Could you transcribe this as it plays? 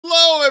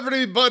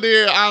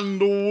everybody,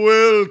 and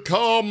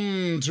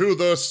welcome to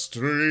the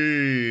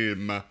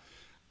stream.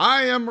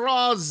 I am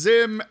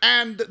Razim,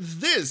 and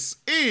this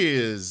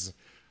is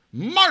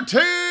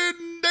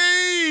Marten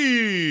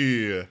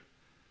Day.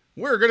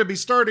 We're going to be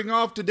starting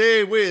off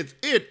today with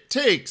It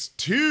Takes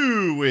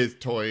Two with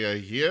Toya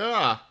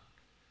here.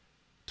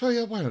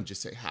 Toya, why don't you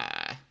say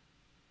hi?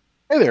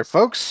 Hey there,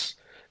 folks.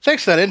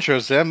 Thanks for that intro,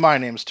 Zim. My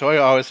name's Toy.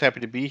 Always happy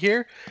to be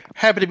here.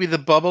 Happy to be the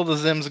bubble to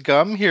Zim's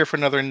gum here for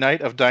another night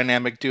of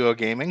dynamic duo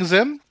gaming.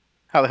 Zim,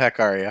 how the heck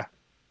are you?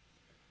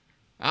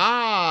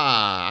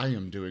 I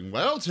am doing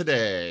well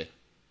today.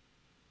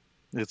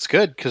 It's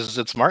good, because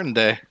it's Marten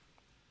Day.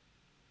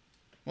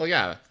 Well,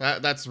 yeah,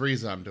 that's the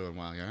reason I'm doing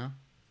well, you know?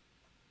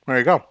 There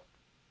you go.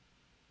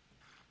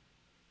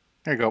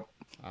 There you go.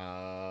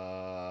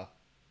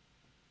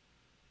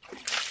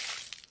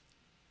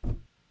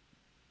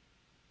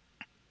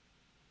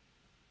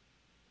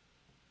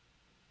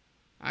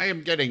 I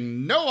am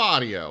getting no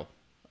audio.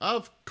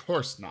 Of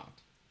course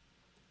not.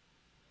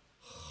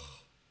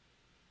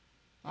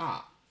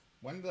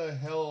 When the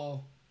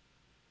hell...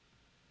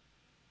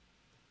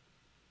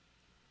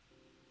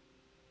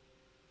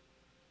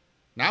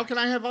 Now can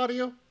I have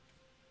audio?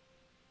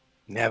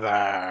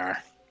 Never.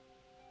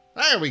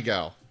 There we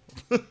go.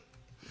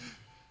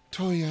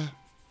 Toya,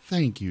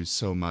 thank you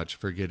so much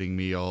for getting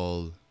me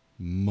all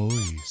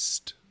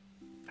moist.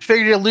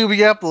 Figured to lube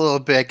you up a little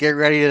bit. Get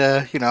ready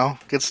to,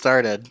 get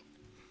started.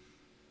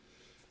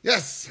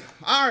 Yes.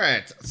 All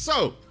right.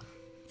 So,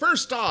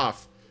 first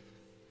off,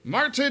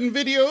 Marten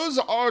videos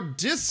are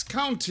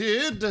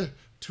discounted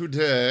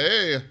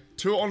today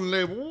to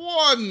only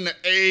 1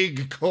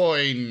 egg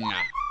coin.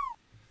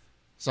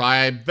 So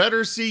I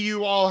better see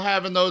you all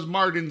having those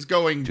Martens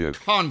going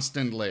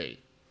constantly.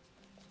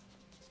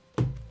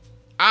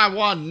 I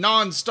want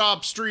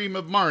non-stop stream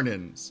of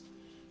Martens,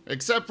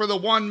 except for the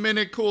 1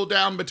 minute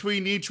cooldown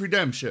between each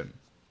redemption.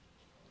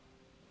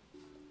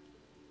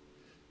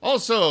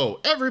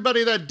 Also,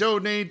 everybody that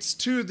donates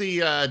to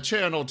the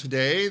channel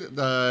today,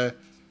 the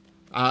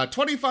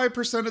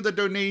 25% of the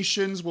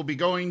donations will be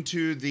going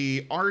to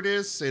the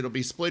artists. It'll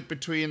be split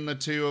between the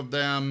two of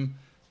them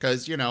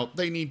because,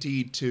 they need to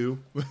eat too.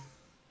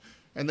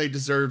 And they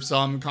deserve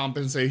some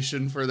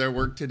compensation for their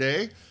work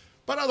today.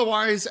 But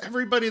otherwise,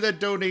 everybody that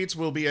donates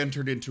will be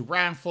entered into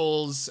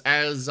raffles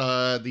as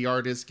the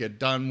artists get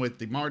done with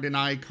the Marten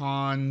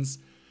icons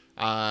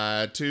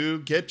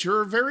to get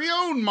your very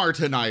own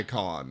Marten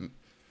icon.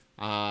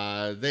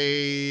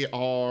 They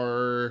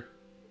are...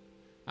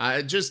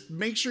 just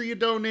make sure you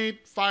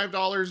donate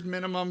 $5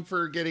 minimum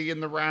for getting in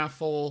the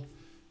raffle.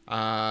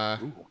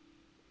 And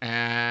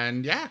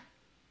yeah.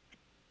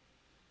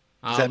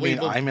 Does that mean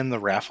I'm in the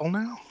raffle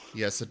now?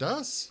 Yes, it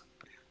does.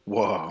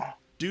 Whoa.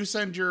 Do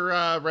send your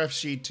ref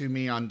sheet to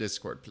me on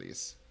Discord,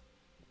 please.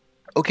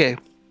 Okay.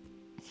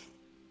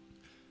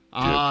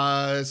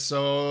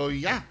 So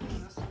yeah.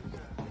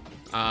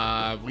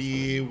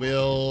 We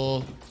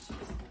will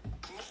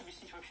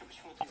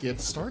get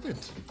started.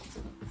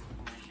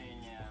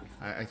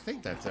 I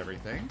think that's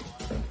everything.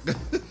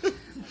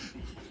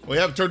 We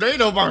have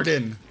Tornado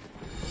Marten.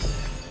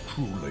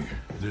 Truly,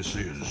 this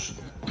is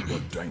the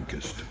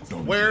dankest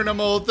donation.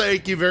 Wernimal,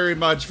 thank you very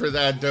much for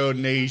that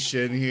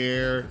donation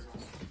here.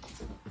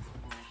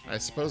 I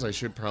suppose I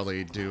should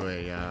probably do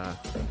a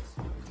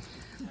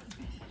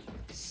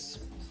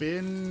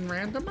spin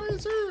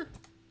randomizer?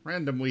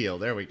 Random wheel,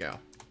 there we go.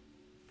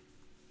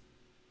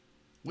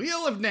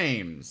 Wheel of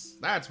names,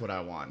 that's what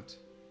I want.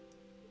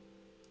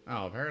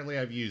 Oh, apparently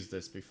I've used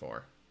this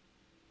before.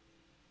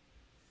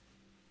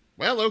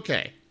 Well,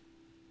 okay.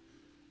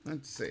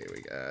 Let's see,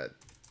 we got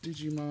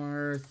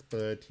Digimarth,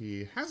 but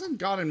he hasn't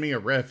gotten me a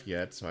ref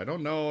yet, so I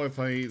don't know if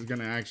he's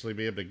gonna actually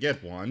be able to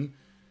get one.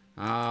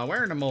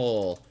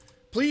 Wernimal,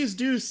 please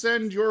do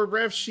send your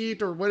ref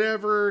sheet or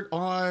whatever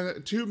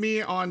to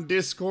me on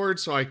Discord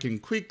so I can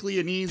quickly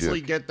and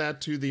easily get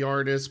that to the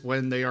artists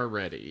when they are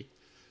ready.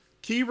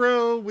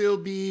 Kiro will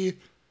be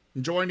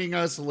joining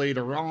us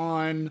later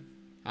on.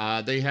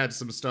 They had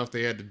some stuff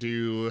they had to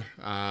do.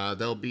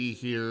 They'll be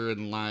here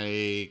in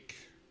I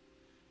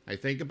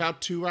think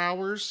about 2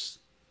 hours.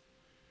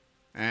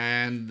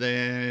 And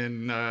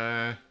then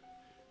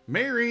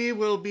Mary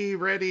will be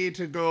ready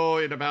to go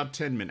in about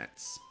 10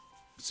 minutes.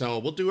 So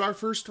we'll do our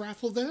first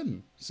raffle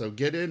then. So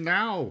get in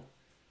now.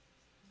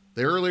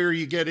 The earlier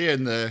you get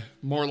in, the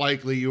more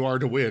likely you are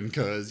to win,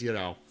 because,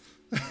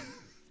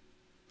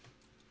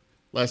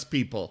 less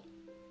people.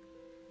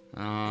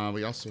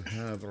 We also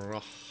have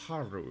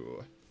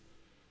Raharu.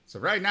 So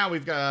right now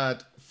we've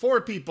got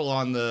 4 people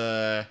on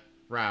the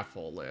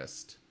raffle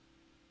list.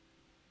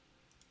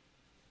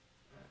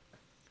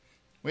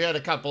 We had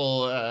a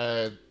couple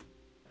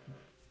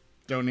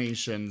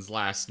donations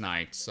last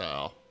night,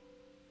 so...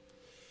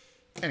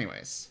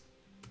 Anyways.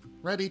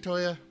 Ready,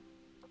 Toya?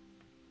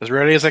 As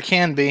ready as I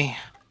can be.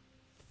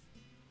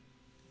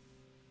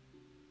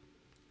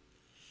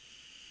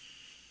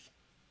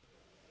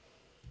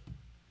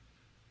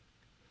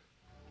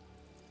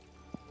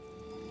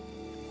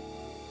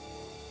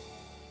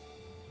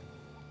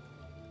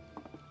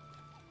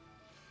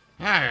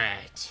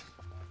 Alright.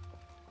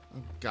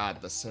 Oh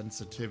god, the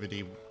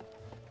sensitivity.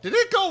 Did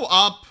it go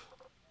up?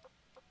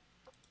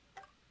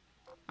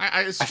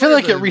 I feel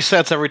like it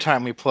resets every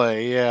time we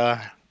play,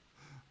 yeah.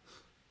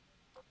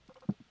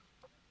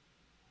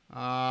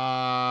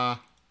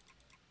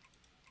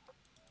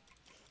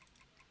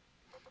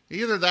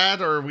 Either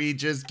that or we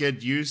just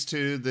get used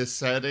to the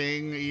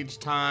setting each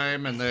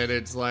time and then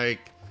it's like...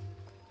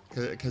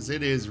 Because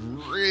it is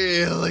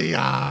really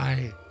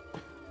high.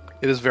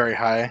 It is very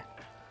high.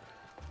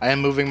 I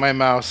am moving my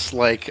mouse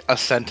like a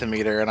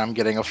centimeter and I'm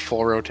getting a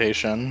full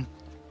rotation.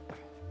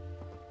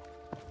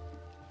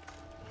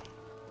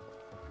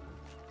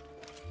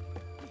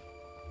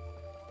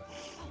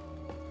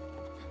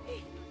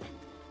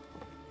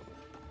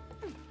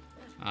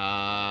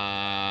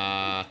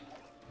 How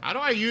do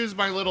I use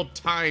my little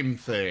time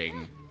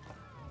thing?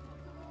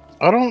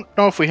 I don't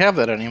know if we have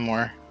that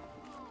anymore.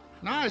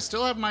 No, I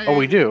still have my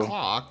we do.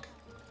 clock.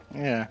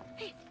 Yeah.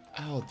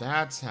 Oh,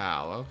 that's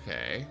how.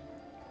 Okay.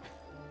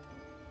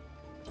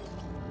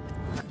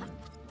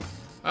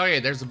 Okay,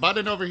 there's a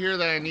button over here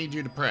that I need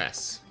you to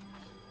press.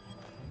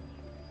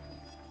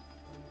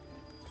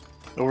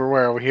 Over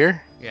where? Over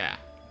here? Yeah.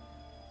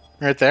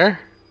 Right there?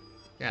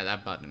 Yeah,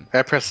 that button. Can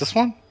I press this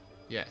one?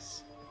 Yes.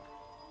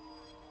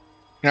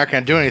 You're not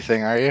going to do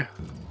anything, are you?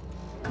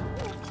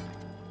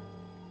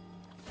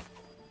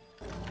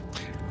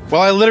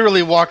 Well, I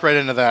literally walked right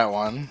into that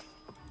one.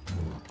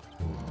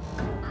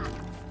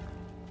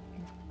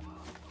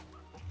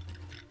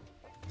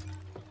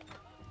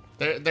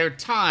 They're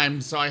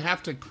timed, so I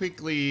have to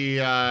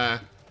quickly, I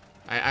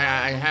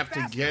have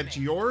to get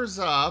yours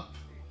up.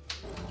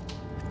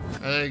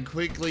 And then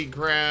quickly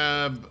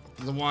grab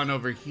the one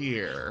over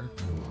here.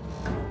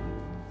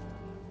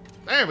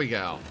 There we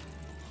go.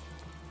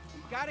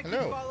 Gotta keep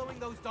Hello. following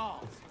those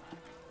dolls.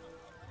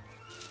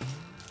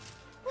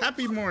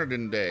 Happy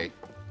Marten Day.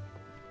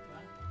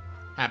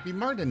 Happy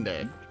Marten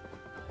Day.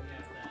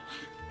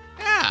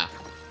 Yeah.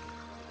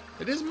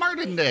 It is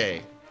Marten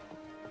Day.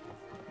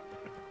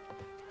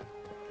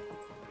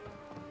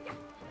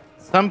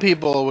 Some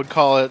people would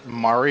call it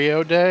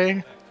Mario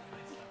Day.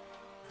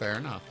 Fair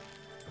enough.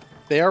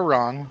 They are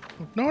wrong.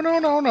 No.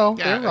 Yeah,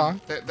 They're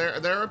wrong.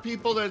 There are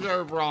people that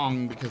are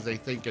wrong because they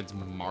think it's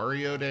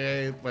Mario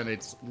Day when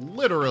it's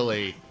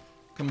literally,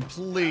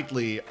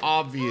 completely,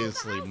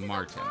 obviously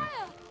Marten.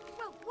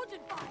 Well,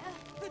 wouldn't fire.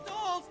 The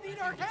dolls need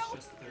our help.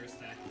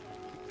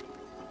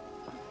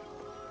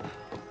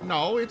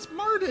 No, it's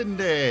Marten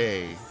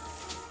Day.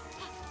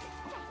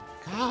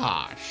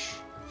 Gosh.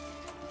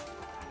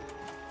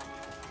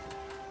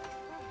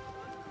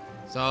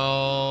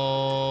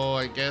 So,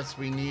 I guess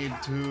we need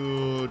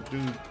to do...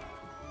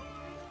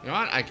 You know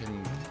what? I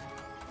can...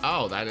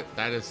 Oh,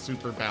 that is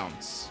super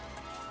bounce.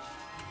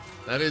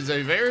 That is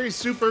a very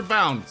super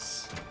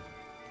bounce.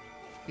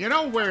 You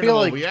know where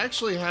no, like... we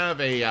actually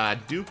have a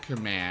Duke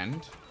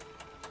command.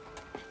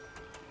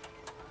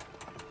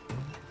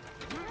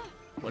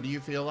 What do you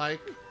feel like?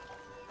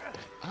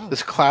 Oh.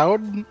 This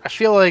cloud, I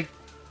feel like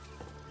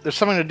there's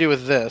something to do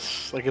with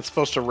this. Like it's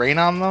supposed to rain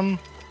on them.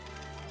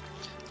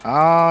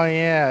 Oh,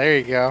 yeah, there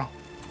you go.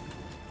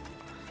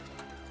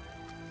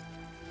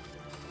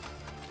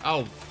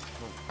 Oh,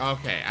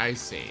 okay, I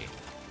see.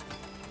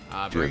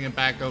 Bring it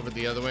back over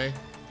the other way.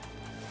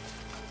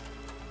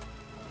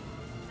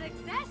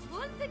 Success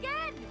once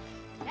again.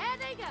 There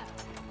they go.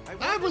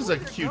 That was a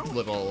cute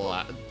little,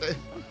 I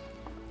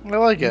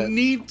like it.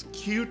 neat,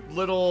 cute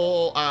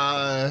little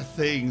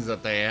things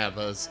that they have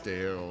us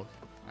do.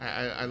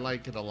 I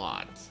like it a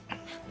lot.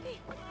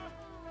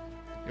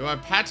 You are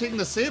patting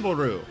the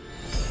Saberoo.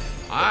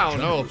 I don't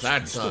know if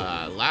that's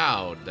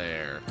loud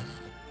there.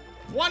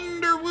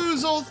 Wonder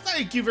Woozle,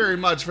 thank you very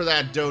much for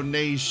that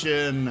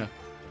donation.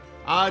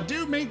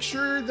 Do make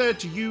sure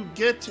that you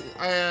get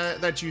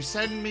that you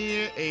send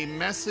me a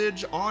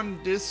message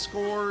on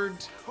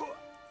Discord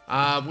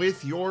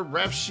with your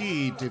ref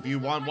sheet if you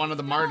want one of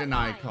the Marten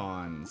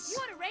icons. You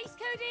want a race,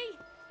 Cody?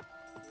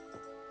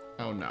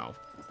 Oh no.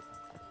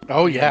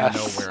 Oh, I yes.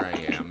 don't know where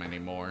I am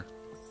anymore.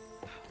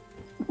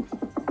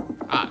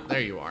 Ah,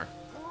 there you are.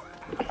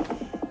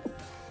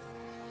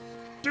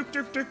 Duke,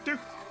 duke, duke, duke.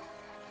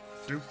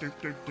 Duke,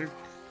 duke, duke, duke.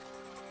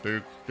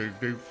 Duke, duke,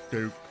 duke,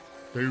 duke.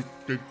 Duke,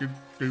 duke, duke,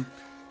 duke.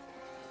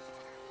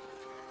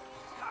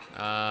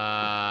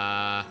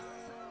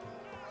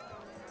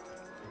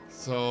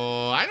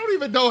 So, I don't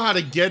even know how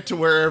to get to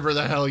wherever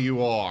the hell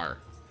you are.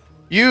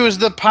 Use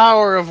the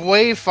power of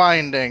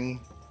wayfinding.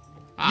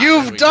 Ah, there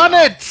You've we done go.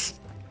 it!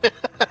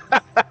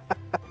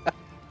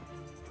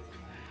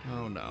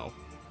 Oh no.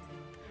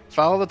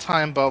 Follow the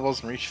time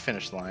bubbles and reach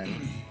finish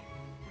line.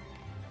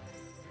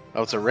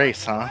 Oh, it's a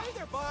race, huh? Why are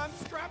there bombs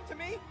strapped to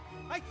me?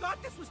 I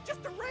thought this was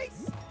just a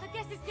race. I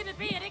guess it's gonna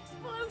be an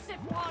explosive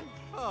one.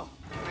 Oh,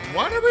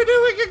 What are we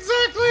doing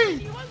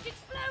exactly? You won't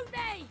explode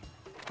me.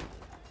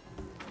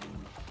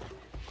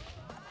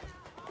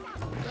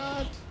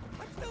 God.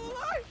 I'm still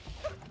alive.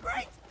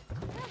 Great.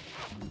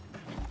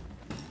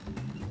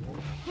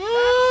 Ah! I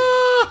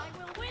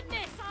will win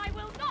this. I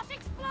will not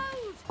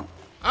explode.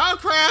 Oh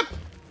crap!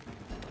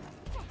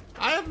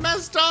 have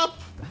messed up?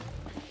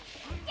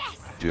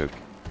 Joke.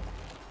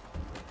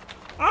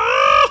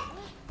 Ah!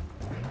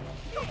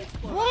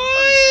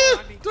 Why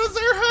does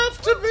there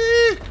have to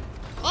be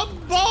a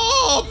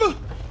bomb?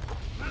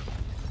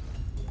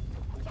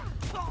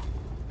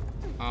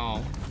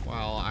 Oh,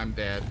 well, I'm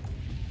dead.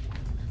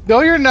 No,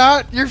 you're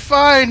not. You're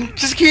fine.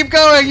 Just keep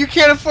going. You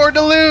can't afford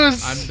to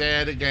lose. I'm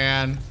dead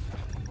again.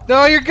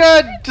 No, you're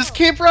good. Just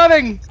keep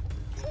running.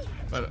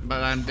 But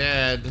I'm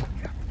dead.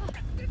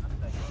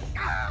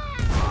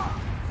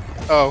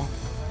 Oh.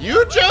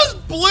 You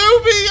just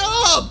blew me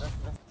up!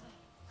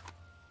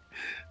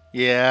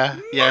 Yeah,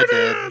 I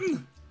did.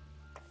 Marten!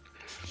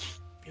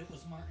 It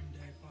was Marten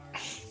Day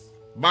fireworks.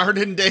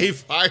 Marten Day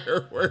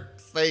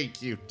fireworks.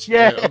 Thank you,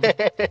 Jim.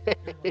 Yeah.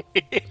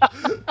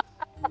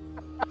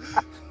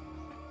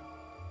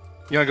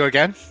 You wanna go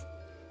again?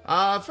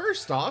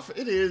 First off,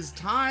 it is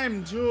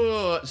time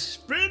to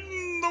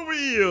spin the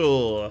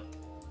wheel.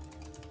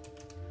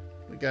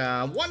 We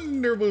got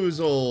Wonder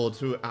Woozle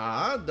to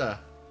add.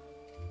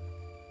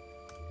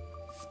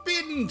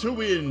 Spin to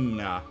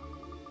win.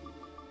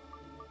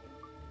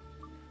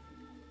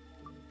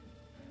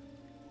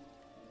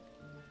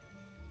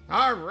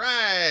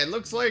 Alright,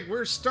 looks like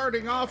we're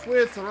starting off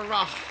with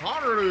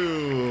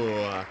Raharu.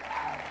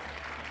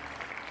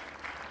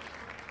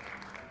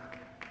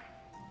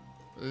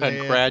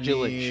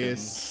 Congratulations. Let me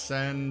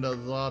send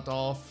that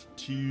off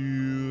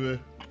to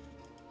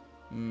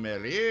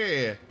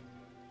Mary.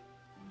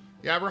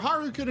 Yeah,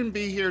 Raharu couldn't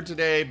be here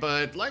today,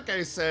 but like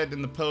I said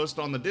in the post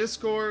on the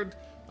Discord,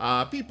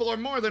 people are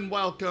more than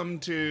welcome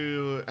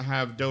to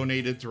have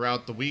donated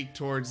throughout the week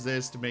towards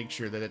this to make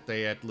sure that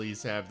they at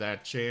least have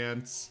that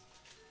chance.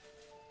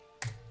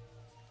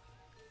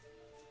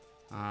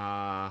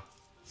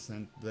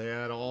 Sent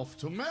that off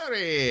to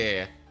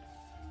Mary.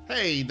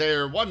 Hey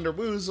there, Wonder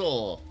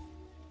Woozle.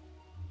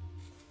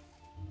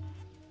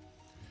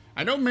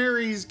 I know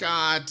Mary's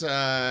got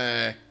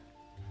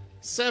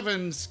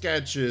 7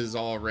 sketches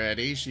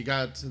already. She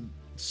got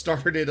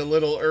started a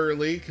little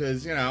early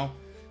because, you know,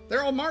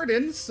 they're all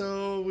Martens,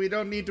 so we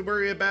don't need to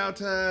worry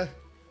about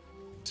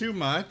too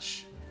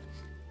much.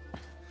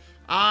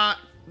 No,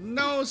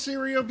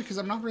 Sirio, because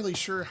I'm not really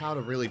sure how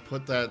to really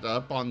put that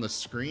up on the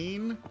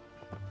screen.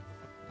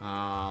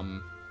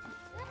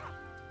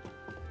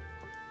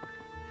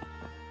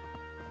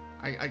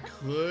 I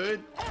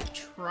could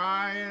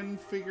try and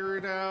figure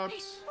it out. Do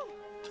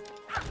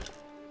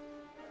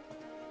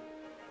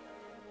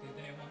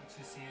they want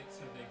to see it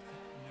so they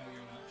know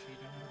you're not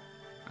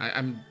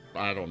cheating?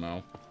 I don't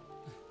know.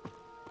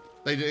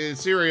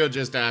 Sirio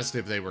just asked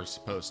if they were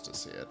supposed to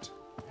see it.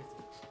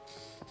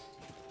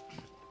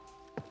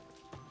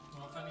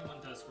 Well, if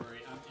anyone does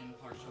worry, I'm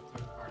impartial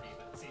third party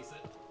that sees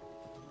it.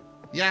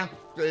 Yeah,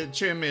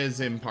 Chim is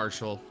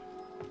impartial.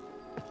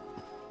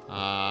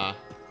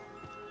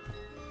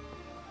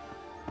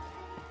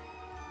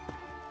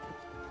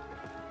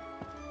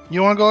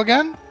 You wanna go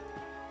again?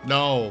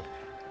 No.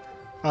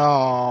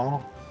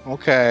 Oh,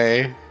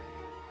 okay.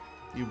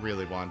 You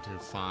really want to?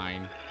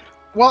 Fine.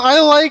 Well,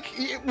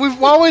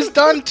 we've always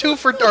done 2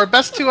 for our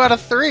best 2 out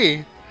of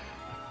 3.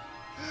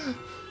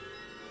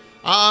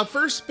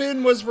 First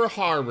spin was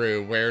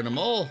Raharu,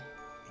 Wernimal.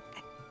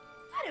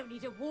 I don't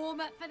need a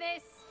warm-up for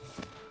this.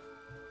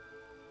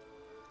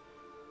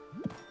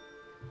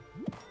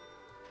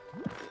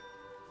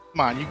 Come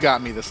on, you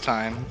got me this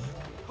time.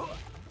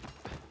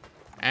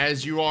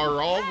 As you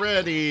are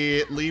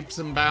already leaps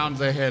and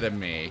bounds ahead of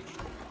me.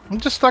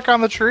 I'm just stuck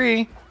on the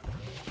tree.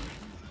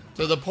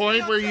 To the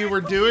point where you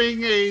were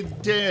doing a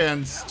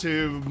dance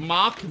to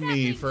mock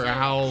me for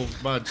how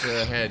much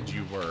ahead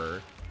you were.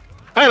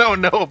 I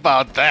don't know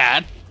about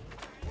that.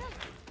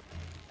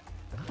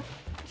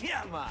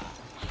 Come on.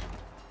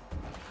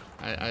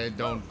 I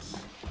don't...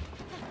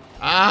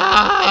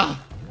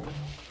 Ah!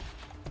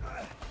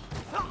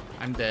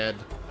 I'm dead.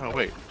 Oh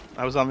wait,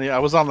 I was on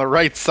the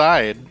right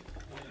side.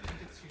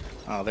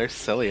 Oh, they're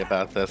silly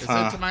about this, Is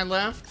huh? that to my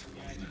left?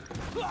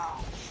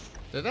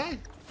 Did I? Yeah,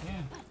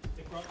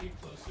 they brought you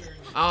closer.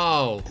 And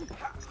Oh.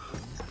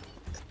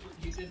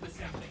 you did the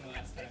same thing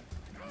last time.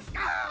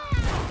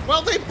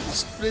 Well,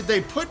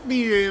 they put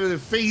me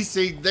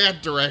facing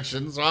that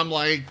direction, so I'm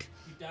like...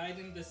 You died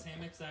in the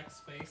same exact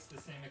space,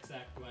 the same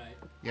exact way.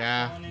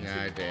 Yeah, Going into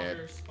yeah, I the did.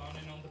 water,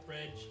 spawning on the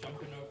bridge,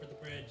 jumping over the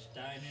bridge,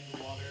 dying in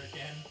the water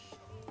again.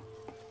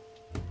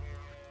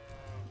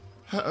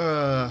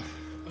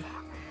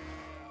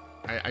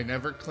 I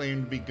never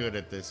claimed to be good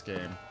at this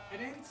game. I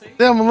didn't say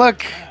Them, look,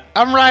 bad.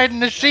 I'm riding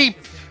the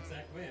sheep. The same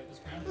exact way. It was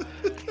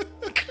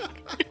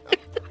Groundhog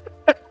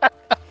Day.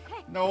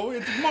 No,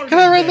 it's Marten Can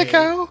I ride the Day.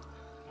 cow?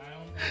 I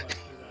don't know after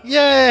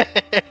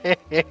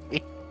that.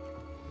 Yay!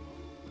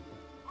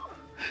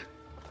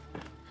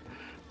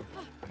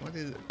 What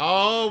is...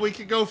 Oh, we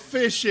could go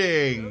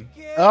fishing.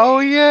 Okay. Oh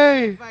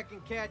yay! If I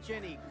can catch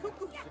any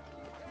cuckoos.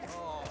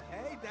 Oh,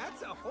 hey,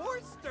 that's a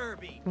horse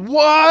derby.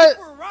 What?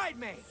 For a ride,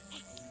 mate.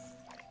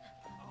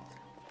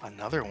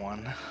 Another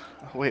one.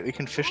 Oh, wait, we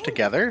can fish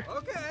together?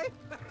 Okay.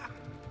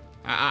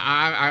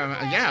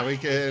 Yeah, we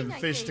could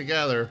fish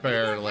together, Maybe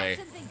I've got apparently.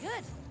 something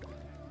good.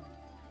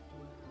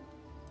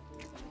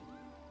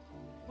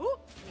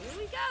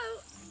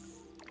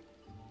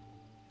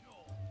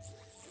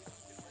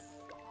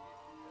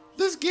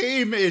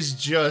 game is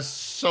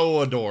just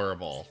so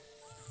adorable.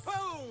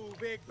 Oh,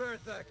 Big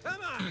Bertha,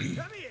 come on,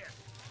 come here.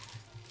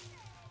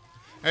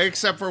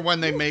 Except for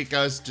when they make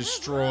us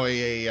destroy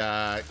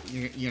a,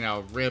 you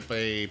know, rip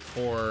a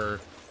poor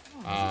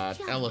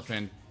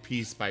elephant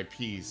piece by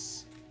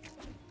piece.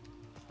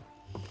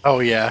 Oh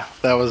yeah,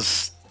 that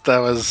was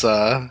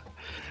good.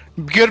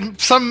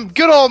 Some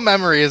good old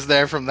memories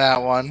there from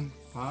that one.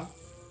 Huh?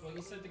 Well,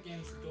 you said the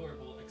game's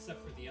adorable,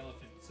 except for the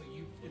elephant, so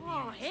you...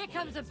 Oh, here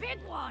comes a big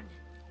one.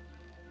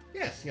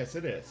 Yes, yes,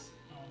 it is.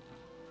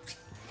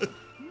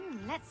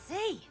 Let's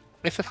see.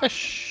 It's a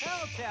fish.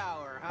 Hell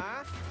tower,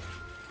 huh?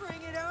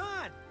 Bring it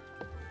on.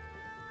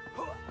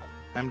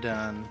 I'm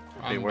done.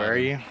 Hey, I'm where done. are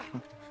you?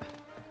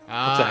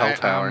 What's a hell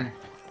tower?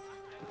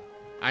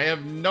 I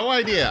have no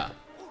idea.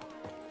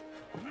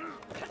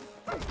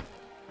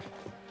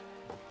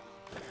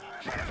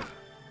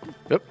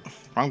 Yep,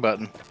 wrong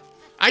button.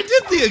 I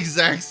did the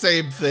exact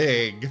same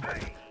thing.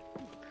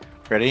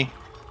 Ready?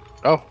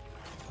 Oh,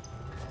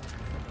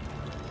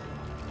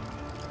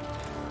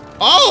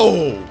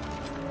 Oh!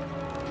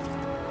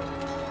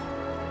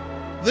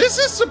 This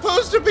is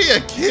supposed to be a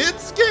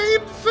kids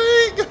game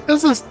thing?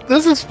 this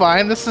is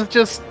fine. This is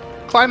just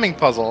climbing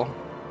puzzle,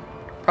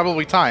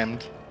 probably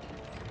timed.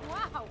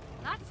 Wow,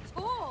 that's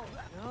tall.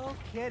 No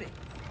kidding.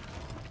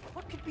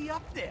 What could be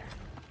up there?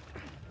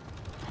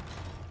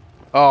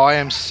 Oh, I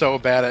am so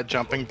bad at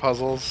jumping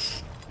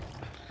puzzles.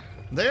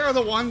 They are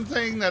the one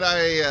thing that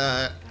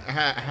I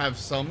have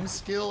some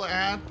skill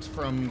at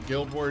from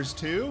Guild Wars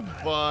 2,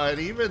 but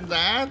even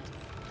that,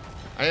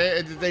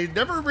 they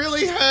never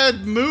really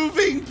had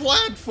moving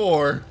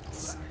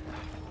platforms.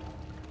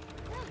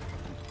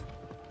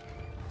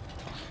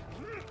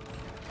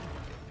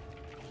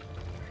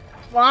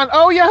 Come on!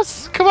 Oh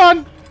yes! Come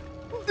on!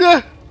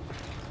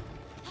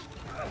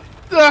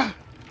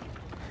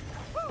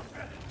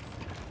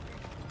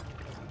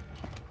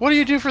 What do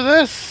you do for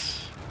this?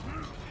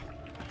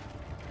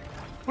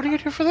 What do you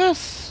do for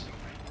this?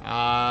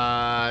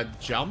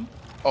 Jump?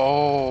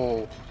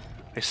 Oh,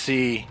 I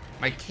see.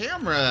 My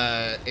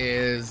camera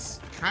is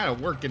kind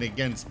of working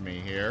against me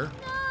here.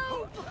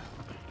 No!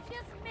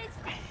 Just missed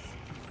it.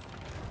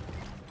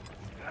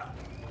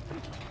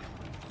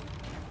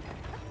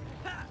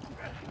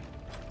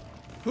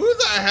 Who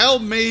the hell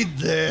made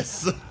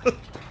this?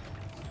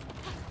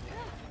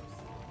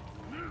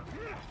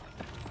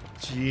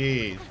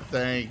 Gee,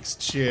 thanks,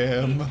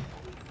 Jim.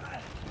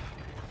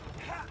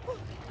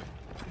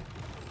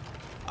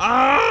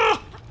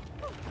 Ah!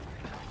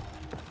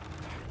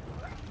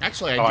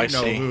 Actually, I do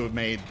know who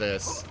made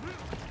this.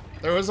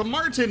 There was a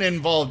Marten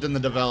involved in the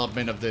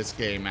development of this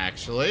game,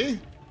 actually.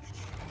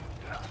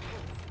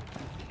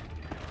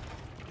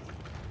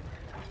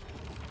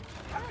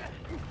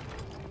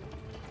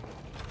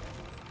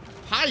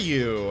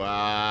 Hayu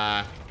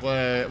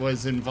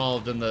was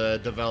involved in the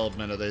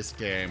development of this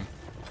game.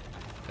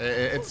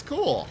 It's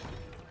cool.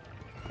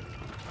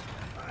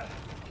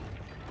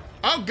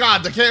 Oh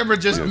god, the camera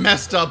just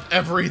messed up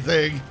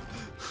everything.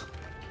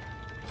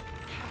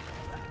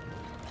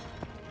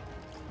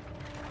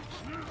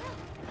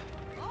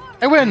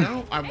 I win!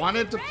 No, I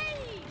wanted to...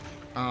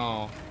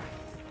 Oh.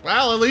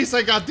 Well, at least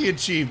I got the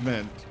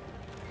achievement.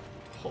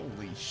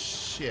 Holy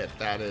shit,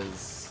 that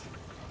is...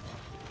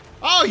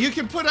 Oh, you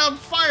can put out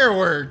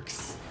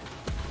fireworks!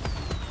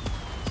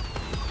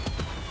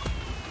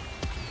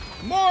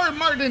 More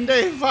Marten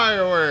Day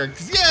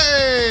fireworks!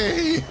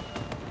 Yay!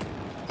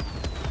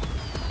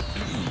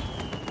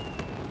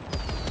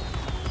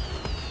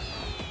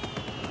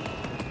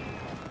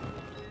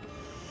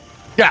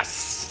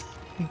 Yes!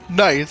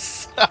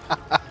 Nice!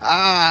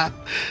 That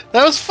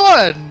was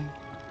fun!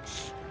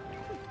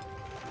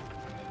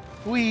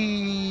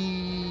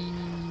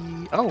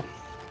 Oh.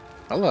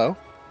 Hello.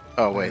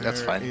 Oh, wait,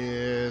 that's fine.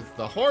 There is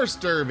the horse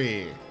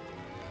derby.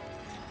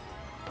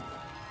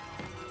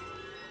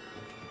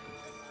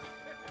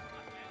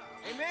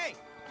 Hey, May,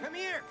 come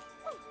here.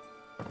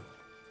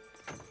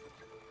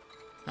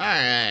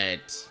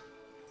 Alright.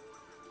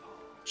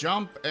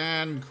 Jump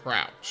and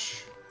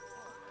crouch.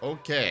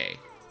 Okay.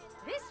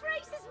 This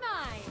race is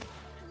mine.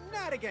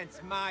 Not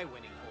against my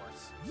winning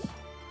horse.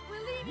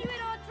 We'll leave you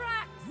in our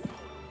tracks.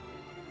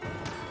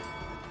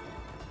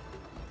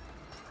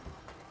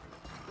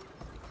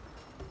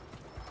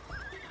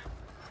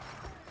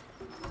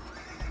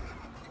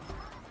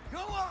 Go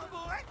on,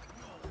 boy.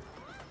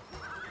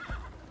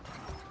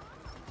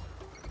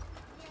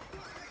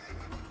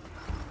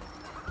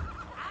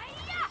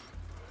 Hi-ya!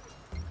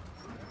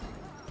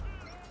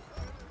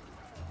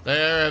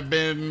 There have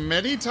been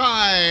many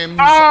times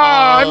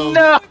Oh,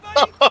 no!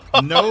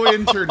 no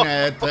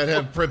internet that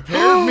have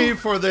prepared me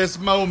for this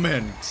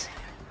moment.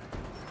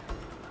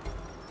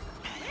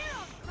 We're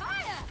on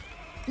fire.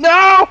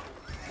 No!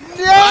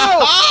 No!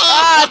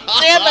 Ah,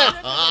 damn it!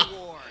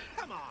 War.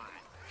 Come on.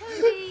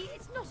 Cody,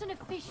 it's not an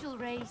official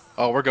race.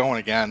 Oh, we're going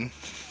again.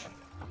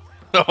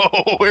 No,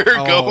 we're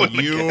Oh, going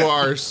you again.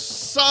 are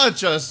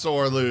such a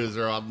sore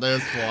loser on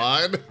this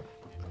one.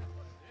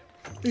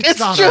 It's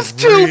not just a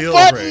two real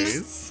buttons.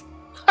 race.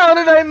 How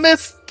did I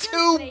miss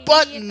two Lady of the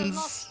buttons?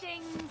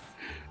 Mustang.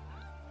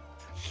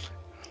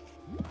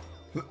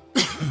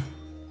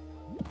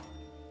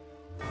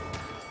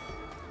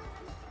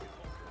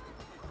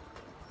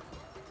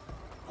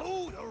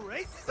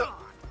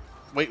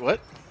 Wait, what?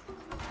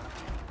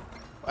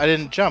 I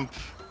didn't jump.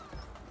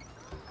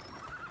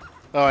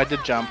 Oh, I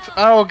did jump.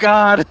 Oh,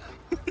 God.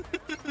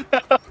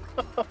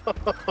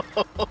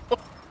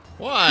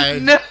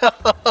 What? No!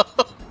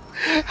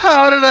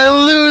 How did I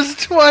lose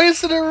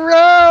twice in a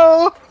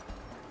row?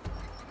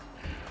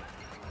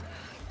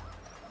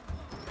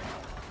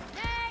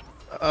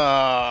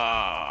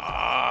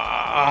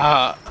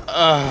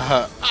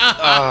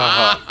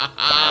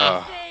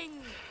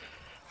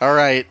 All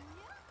right.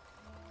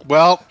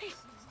 Well,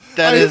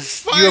 that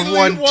is you have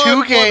won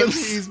 2 games. One of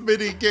these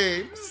mini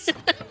games.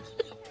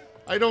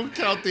 I don't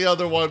count the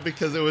other one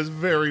because it was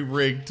very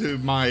rigged to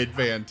my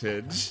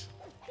advantage.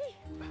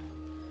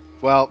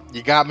 Well,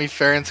 you got me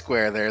fair and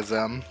square there,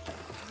 Zem.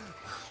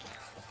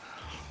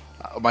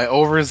 My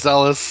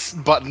overzealous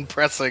button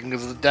pressing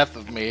is the death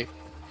of me.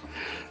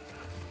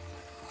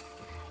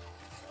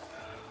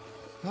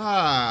 Where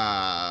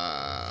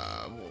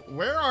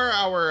are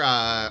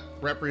our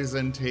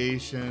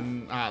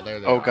representation? There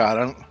they Oh are.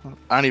 God,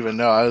 I don't even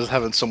know. I was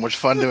having so much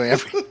fun doing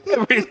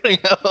everything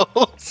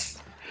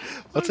else.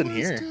 What's in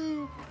here?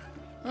 Too.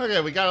 Okay,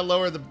 we gotta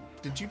lower the.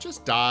 Did you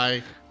just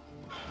die?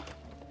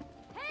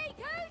 Hey,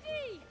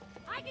 Cody!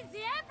 I can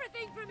see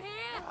everything from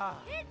here.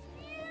 It's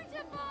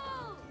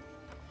beautiful.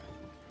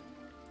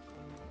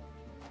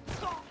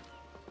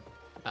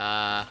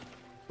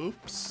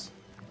 Oops.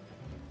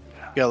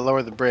 You gotta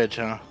lower the bridge,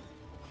 huh?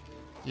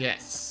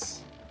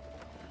 Yes.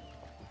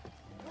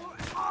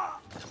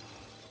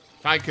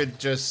 If I could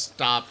just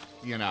stop,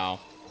 you know,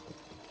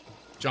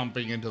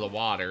 jumping into the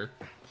water.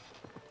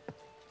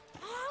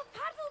 Oh,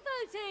 paddle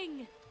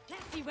boating.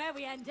 Let's see where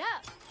we end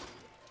up.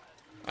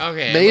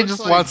 Okay. May it looks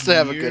just like wants to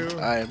have a you- good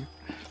time.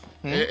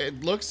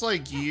 It looks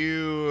like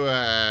you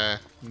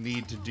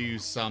need to do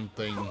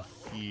something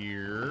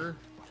here.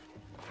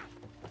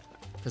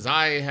 Because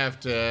I have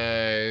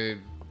to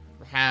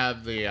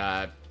have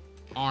the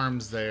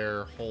arms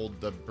there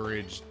hold the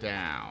bridge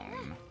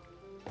down.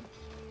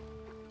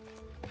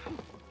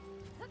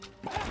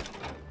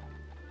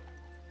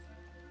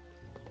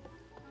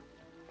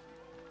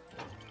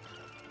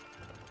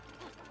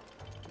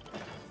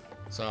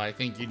 So I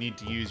think you need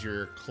to use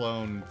your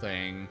clone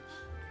thing.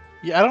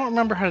 Yeah, I don't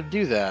remember how to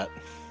do that.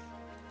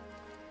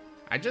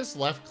 I just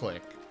left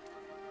click.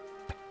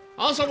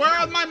 Also, where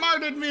are my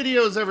Marten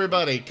videos,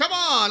 everybody? Come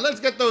on,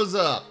 let's get those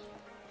up.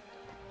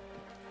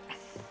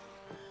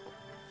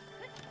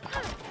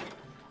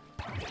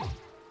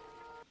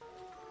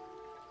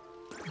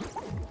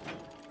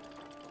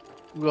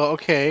 Well,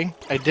 okay,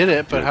 I did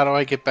it, but how do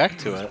I get back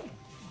to it?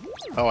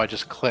 Oh, I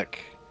just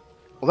click.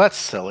 Well, that's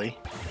silly.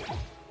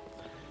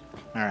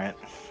 All right.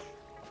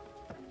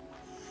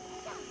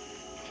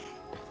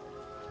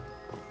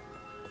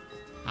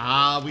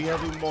 We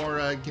have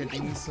Umora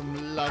getting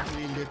some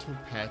lovely little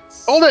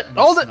pets. Hold it! and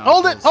Hold it!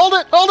 Hold it! snuggles. Hold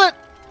it! Hold it!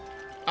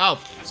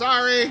 Oh,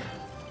 sorry.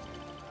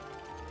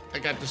 I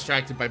got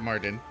distracted by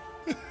Marten.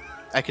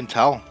 I can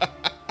tell.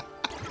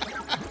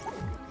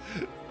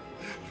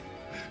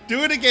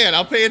 Do it again.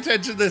 I'll pay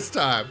attention this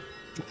time.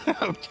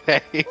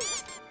 Okay.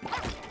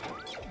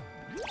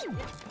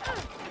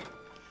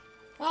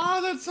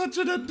 Oh, that's such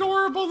an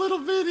adorable little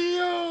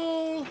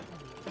video.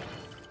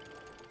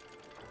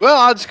 Well,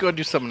 I'll just go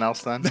do something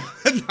else then.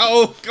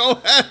 No, go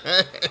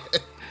ahead.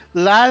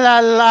 La la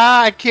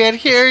la, I can't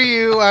hear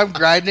you. I'm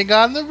grinding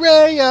on the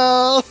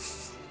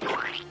rails.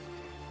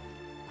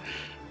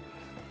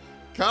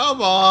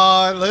 Come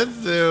on, let's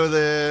do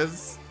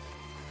this.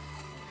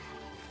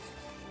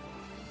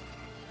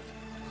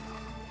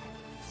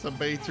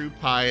 Somebody threw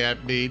pie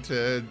at me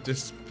to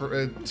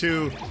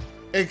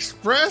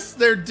express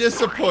their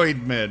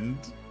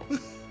disappointment.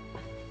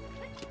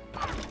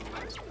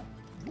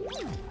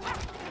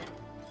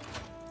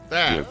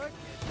 There.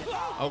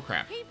 Oh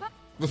crap. Keep up.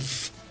 Look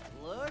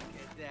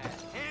at that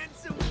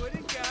handsome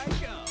wooden guy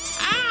go.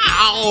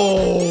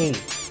 Ow!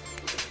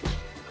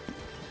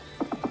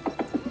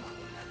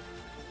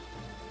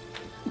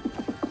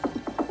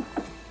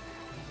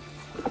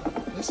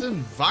 This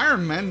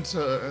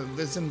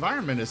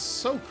environment is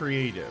so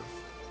creative.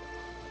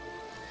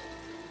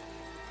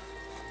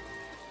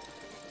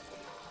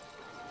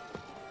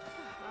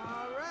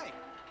 All right.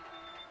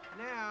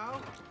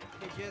 Now,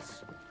 you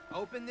just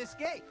open this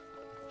gate.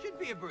 Should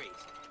be a breeze.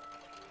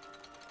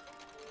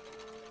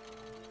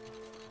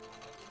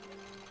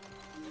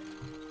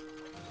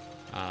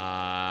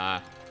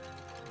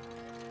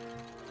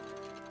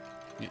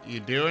 You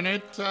doing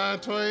it,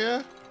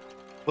 Toya?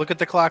 Look at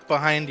the clock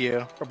behind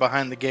you, or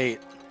behind the gate.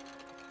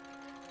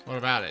 What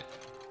about it?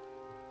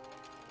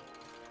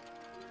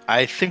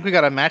 I think we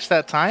gotta match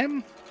that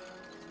time.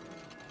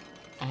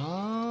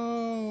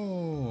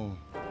 Oh.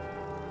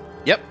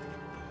 Yep.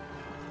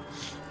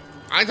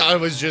 I thought it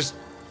was just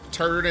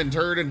turn and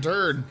turn and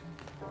turn.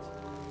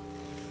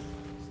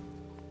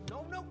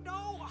 No, no,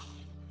 no!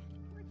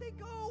 Where'd they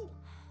go?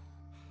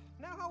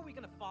 Now how are we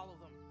gonna follow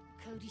them?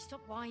 Cody,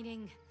 stop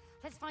whining.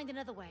 Let's find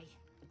another way.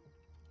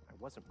 I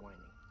wasn't whining.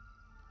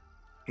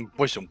 He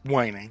wasn't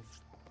whining.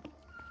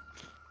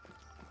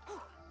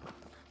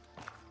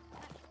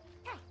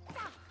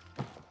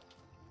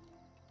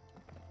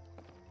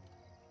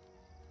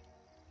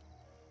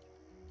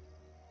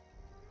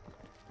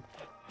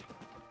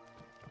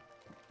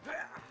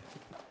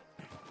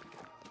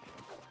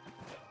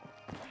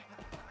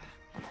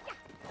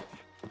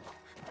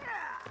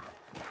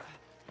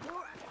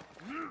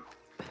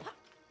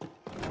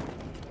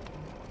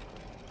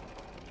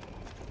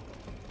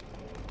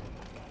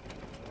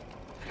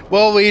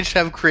 Well, we each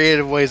have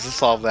creative ways to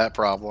solve that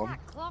problem.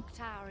 That clock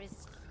tower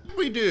is...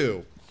 We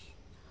do.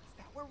 Is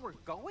that where we're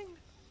going?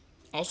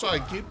 Also, I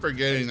keep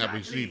forgetting that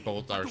we see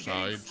both our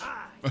sides.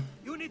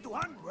 You need to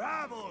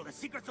unravel the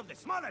secrets of the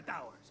smaller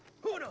towers.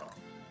 Uno,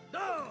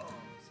 dos.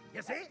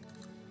 You see?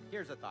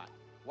 Here's a thought.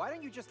 Why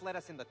don't you just let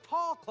us in the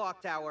tall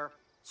clock tower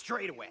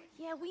straight away?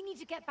 Yeah, we need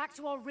to get back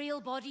to our real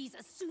bodies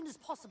as soon as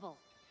possible.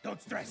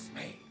 Don't stress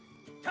me.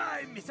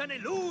 Time is an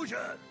illusion.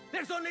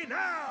 There's only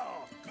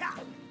now. Yeah.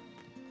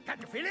 Can't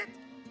you feel it?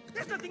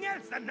 There's nothing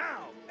else than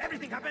now.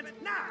 Everything happens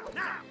now.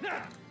 Now.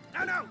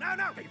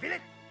 Can you feel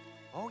it?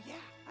 Oh yeah,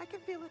 I can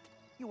feel it.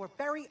 You were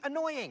very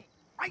annoying.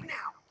 Right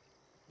now.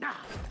 Now.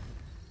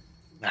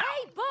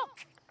 Hey,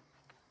 Book!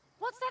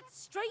 What's that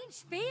strange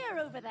sphere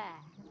over there?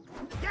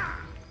 Yeah.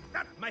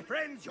 That, my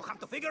friends, you have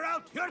to figure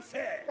out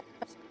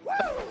yourselves.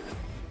 Woo!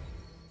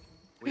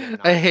 We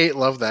have I not-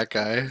 love that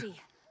guy. Cody,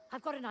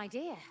 I've got an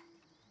idea.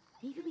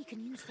 Maybe we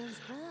can use those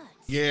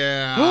birds.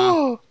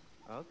 Yeah.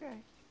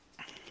 Okay.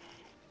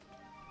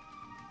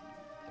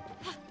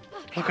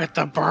 Look at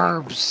the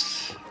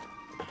burbs.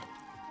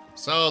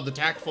 So the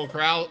tactful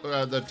crow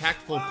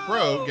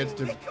gets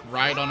to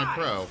ride on a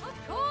crow.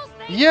 Of course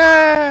they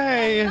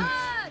Yay!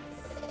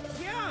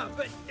 birds! Yeah,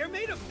 but they're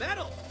made of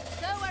metal.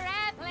 So are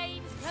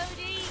airplanes,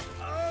 Cody.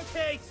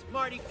 Okay,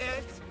 smarty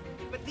pants.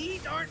 But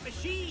these aren't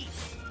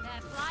machines.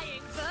 They're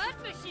flying bird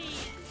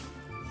machines.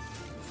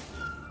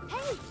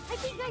 Hey, I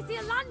think I see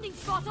a landing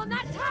spot on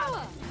that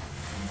tower.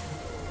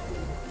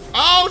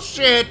 Oh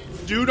shit!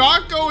 Do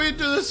not go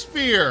into the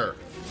sphere.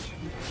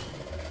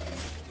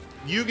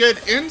 You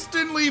get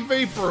instantly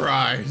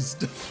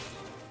vaporized.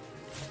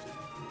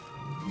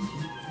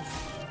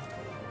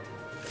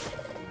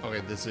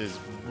 Okay, this is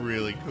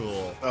really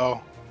cool.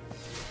 Oh.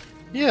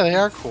 Yeah, they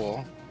are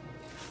cool.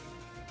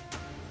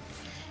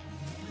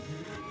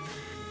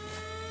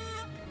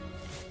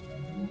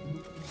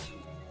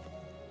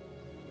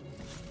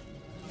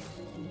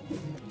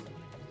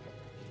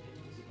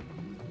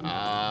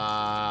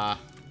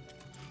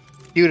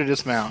 You to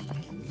dismount.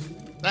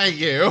 Thank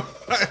you.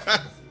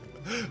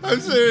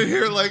 I'm sitting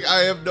here like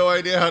I have no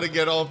idea how to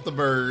get off the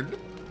bird.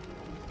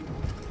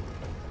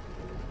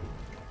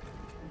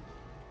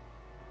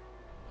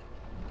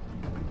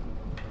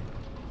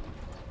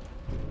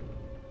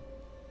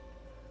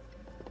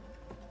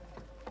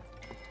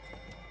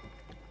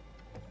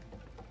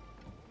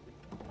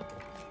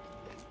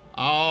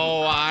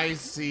 Oh, I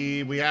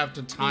see. We have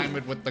to time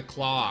it with the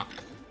clock.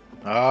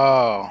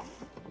 Oh.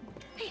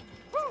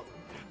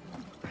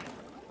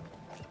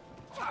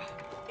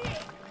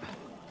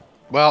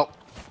 Well,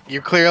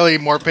 you're clearly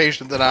more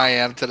patient than I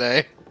am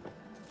today.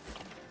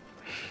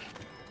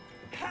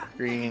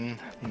 Green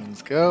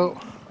means go.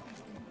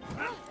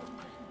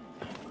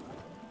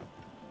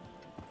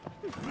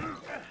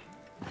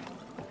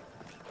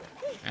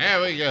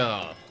 There we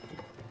go.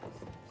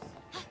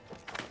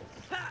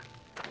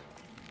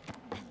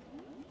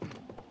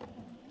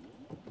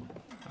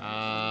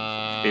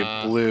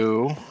 Okay,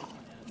 blue.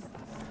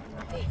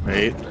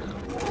 Wait.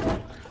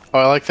 Oh,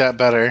 I like that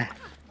better.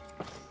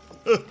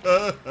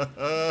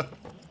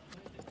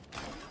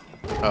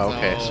 Oh,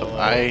 okay, so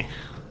I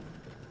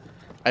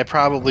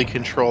probably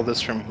control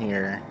this from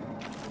here.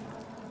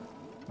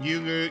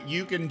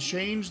 You can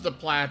change the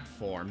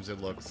platforms,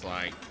 it looks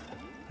like.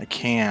 I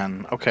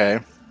can. Okay.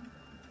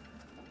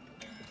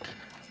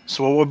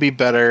 So what would be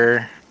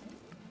better?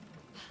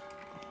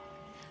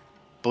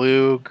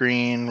 Blue,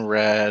 green,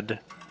 red,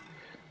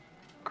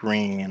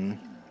 green.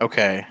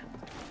 Okay.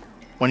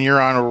 When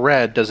you're on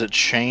red, does it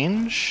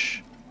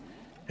change?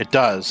 It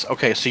does.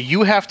 Okay, so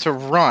you have to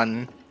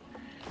run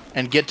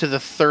and get to the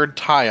third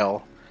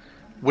tile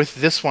with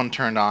this one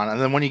turned on,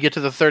 and then when you get to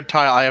the third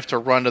tile, I have to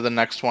run to the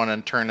next one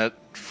and turn it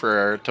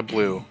to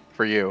blue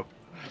for you.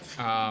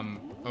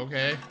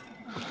 Okay.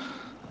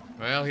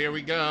 Well, here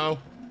we go.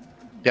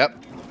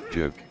 Yep.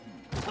 Joke.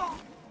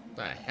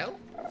 The hell?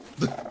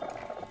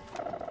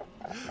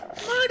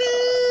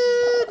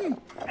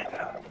 Marten!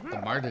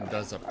 The Marten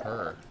does a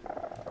purr.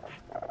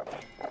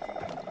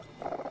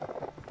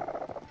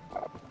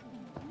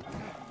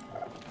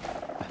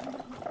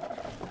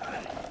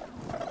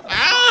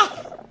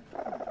 Ah!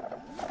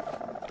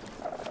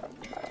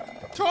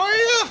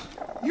 Toya!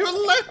 You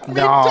let me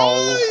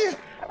die!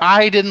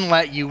 I didn't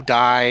let you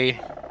die.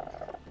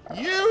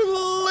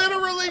 You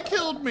literally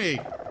killed me!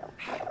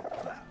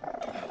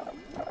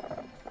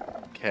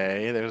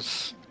 Okay,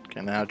 there's...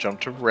 Okay, now jump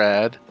to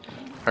red.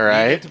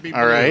 Alright, to be blue.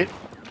 alright.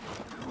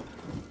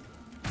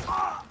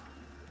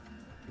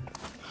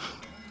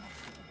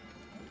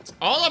 It's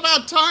all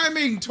about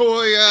timing,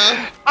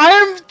 Toya!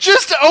 I'm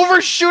just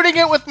overshooting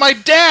it with my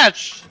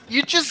dash!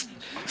 You just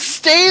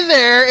stay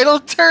there, it'll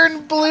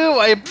turn blue,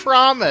 I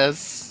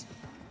promise.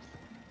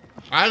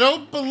 I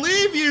don't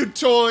believe you,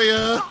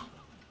 Toya!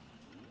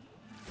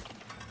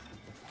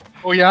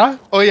 Oh yeah?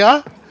 Oh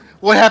yeah?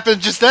 What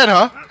happened just then,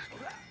 huh?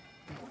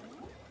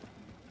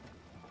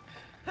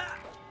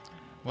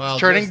 Well,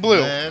 Turning just blue.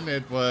 Then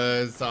it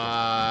was,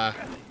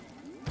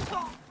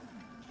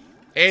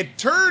 it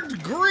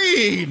turned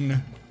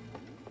green!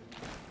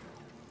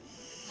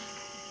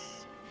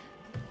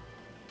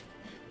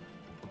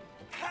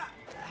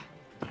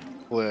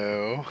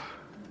 Blue.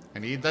 I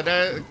need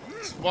the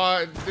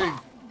what?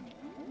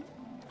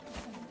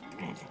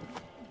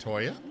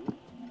 Toya?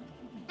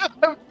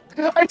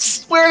 I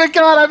swear to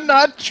God, I'm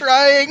not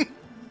trying.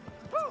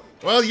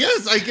 Well,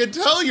 yes, I can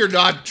tell you're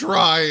not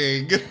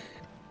trying.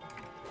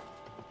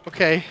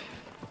 Okay.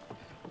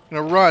 I'm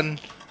gonna run.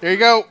 There you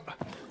go.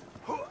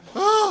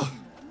 Oh,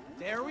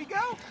 There we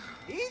go.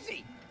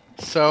 Easy.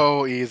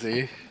 So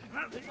easy.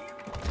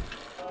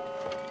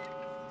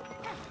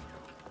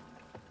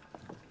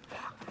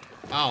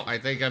 oh, I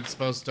think I'm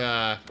supposed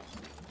to...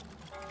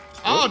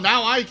 Oh,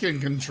 now I can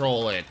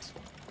control it.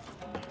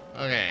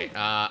 Okay,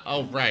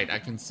 oh, right, I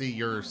can see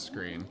your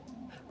screen.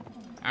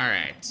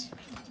 Alright.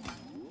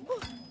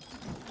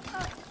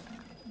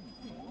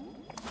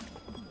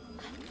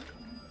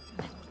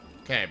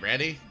 Okay,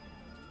 ready?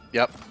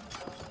 Yep.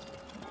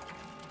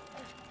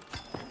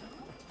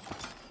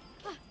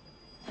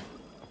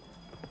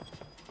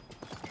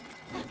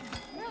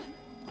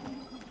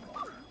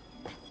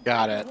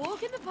 Got it.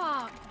 Walk in the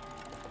park.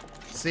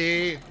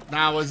 See,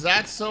 now was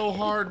that so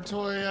hard,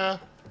 Toya?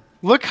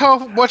 Look how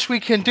much we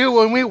can do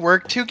when we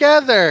work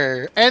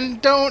together.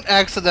 And don't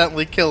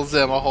accidentally kill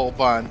Zim a whole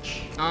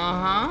bunch.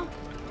 Uh-huh.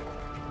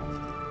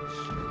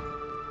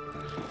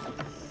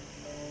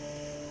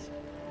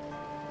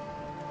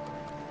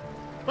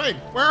 Wait,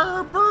 where are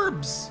our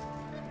burbs?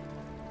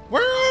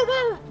 Where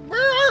are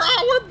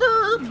our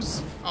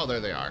burbs? Oh, there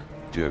they are.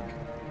 Joke.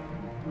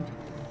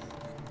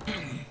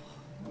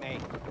 Hey,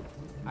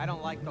 I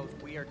don't like those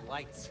weird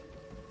lights.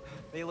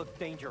 They look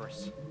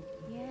dangerous.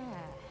 Yeah,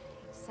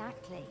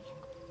 exactly.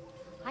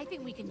 I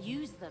think we can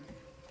use them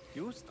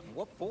Use them?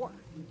 What for?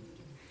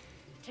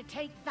 to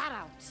take that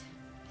out.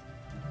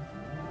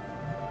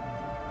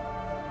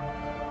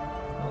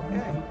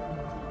 Okay.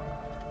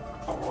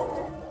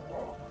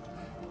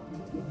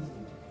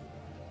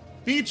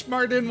 Beach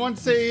Martin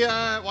wants the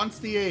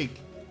egg.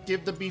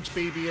 Give the beach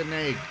baby an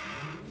egg.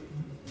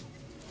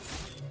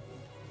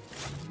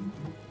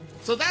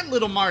 So that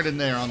little Martin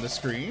there on the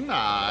screen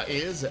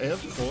is,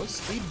 of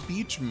course, a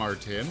beach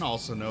Martin,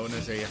 also known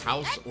as a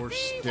house or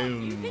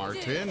stone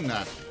Martin.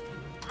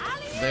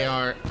 They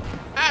are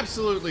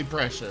absolutely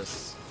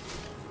precious,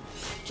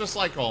 just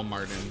like all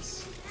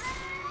Martins.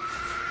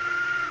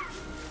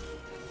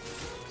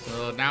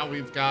 So now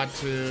we've got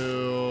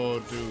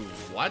to do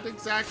what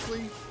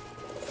exactly?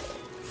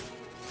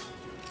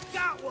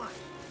 Got one!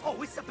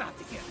 Oh, it's about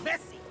to get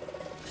messy.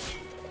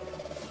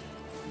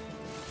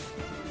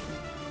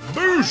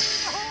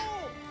 Boosh!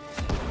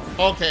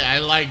 Okay, I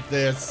like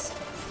this.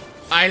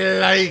 I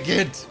like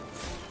it.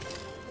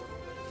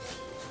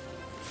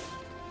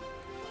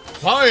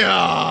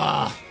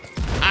 Fire!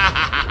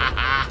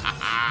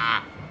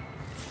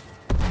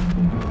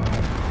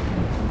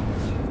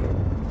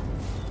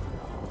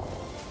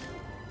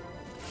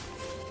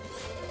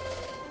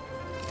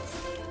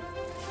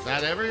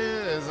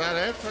 Is that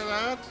it for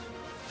that?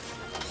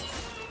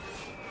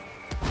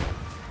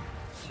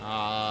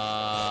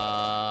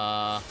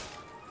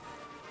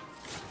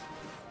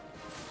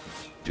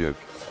 Joke.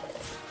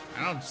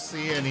 I don't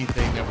see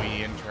anything that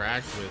we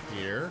interact with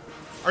here.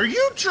 Are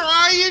you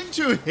trying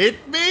to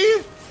hit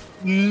me?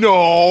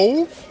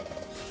 No.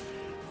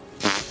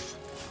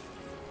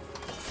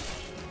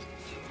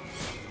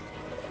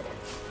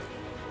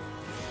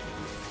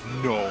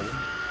 No.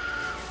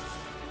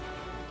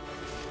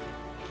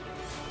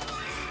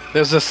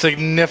 There's a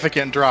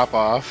significant drop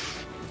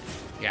off.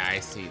 Yeah, I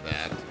see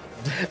that.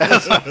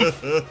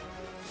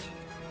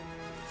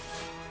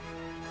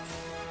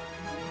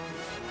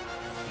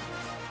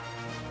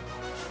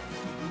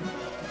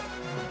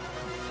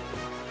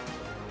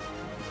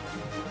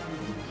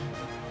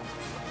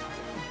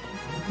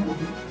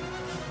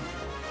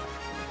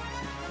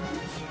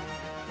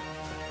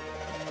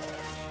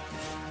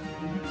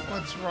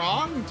 What's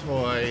wrong,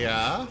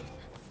 Toya?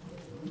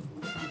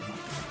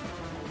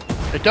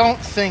 I don't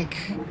think.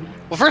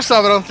 Well, first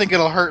off, I don't think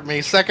it'll hurt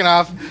me. Second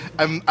off,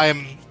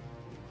 I'm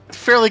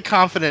fairly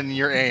confident in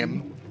your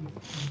aim.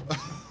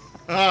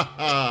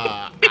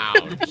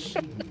 Ouch.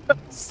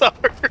 Sorry.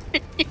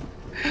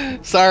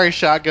 Sorry,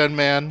 shotgun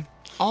man.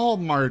 All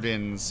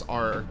Martins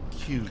are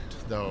cute,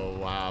 though,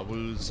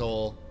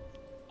 Woozle.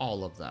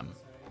 All of them.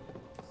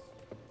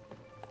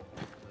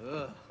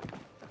 Ugh.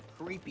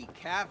 Creepy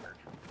cavern.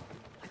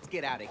 Let's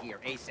get out of here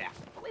ASAP.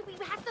 We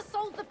have to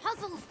solve the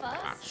puzzles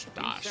first.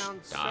 Dosh, You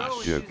sound dosh.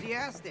 so Joke.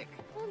 enthusiastic.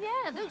 Well,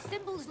 yeah, those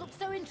symbols look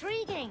so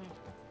intriguing.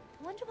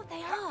 I wonder what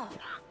they are.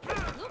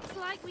 Looks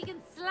like we can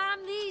slam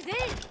these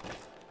in.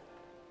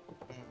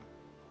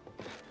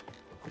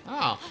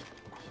 Oh.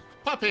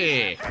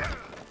 Puppy!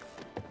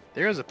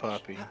 There's a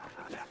puppy.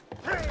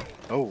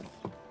 Oh.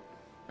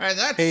 Alright,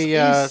 that's Hey,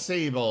 a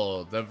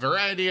sable, the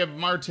variety of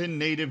Martin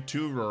native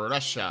to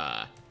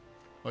Russia.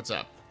 What's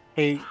up?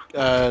 Hey,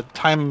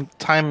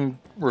 time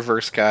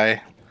reverse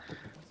guy.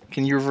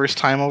 Can you reverse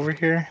time over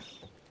here?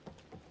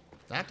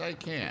 That I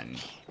can.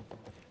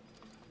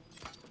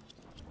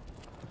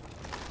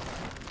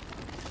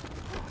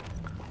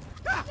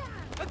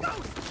 A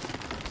ghost!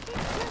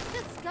 It's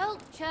just a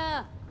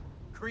sculpture.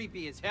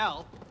 Creepy as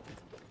hell.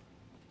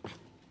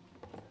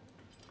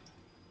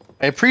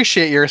 I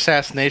appreciate your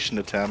assassination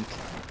attempt.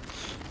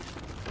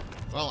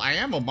 Well, I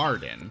am a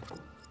Marten.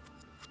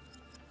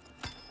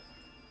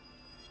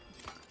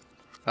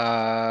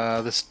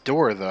 This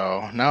door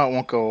though. Now it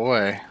won't go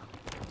away.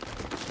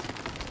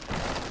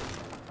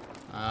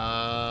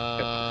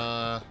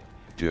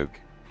 Joke.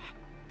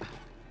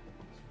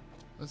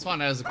 This one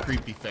has a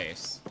creepy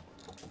face.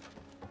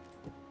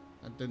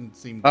 That didn't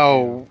seem to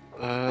Oh,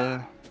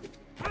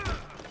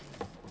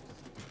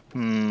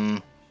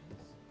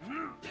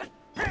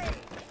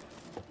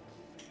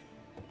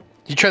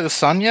 You try the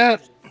sun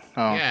yet?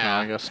 Oh, Yeah. no,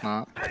 I guess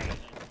not.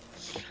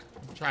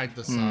 Tried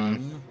the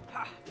sun.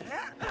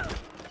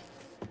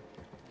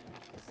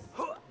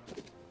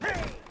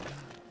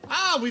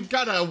 Ah, we've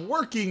got a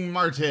working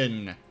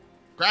Marten.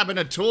 Grabbing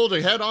a tool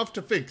to head off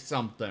to fix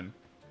something.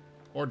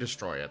 Or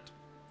destroy it.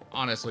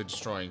 Honestly,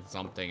 destroying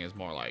something is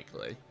more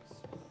likely.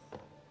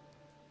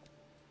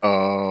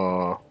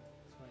 Oh.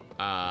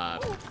 I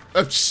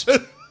was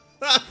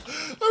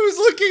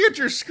looking at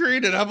your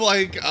screen and I'm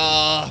like,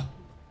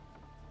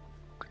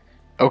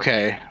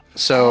 Okay,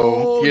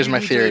 so here's you my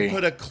need theory. to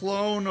put a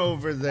clone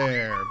over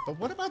there. But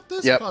what about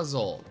this Yep.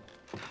 puzzle?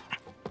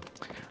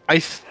 I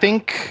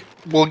think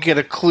we'll get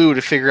a clue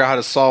to figure out how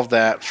to solve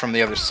that from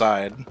the other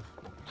side.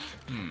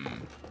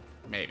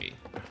 Maybe.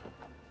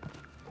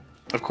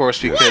 Of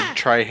course, we could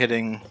try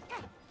hitting...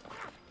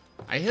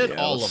 I hit Yeah,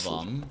 all of let's-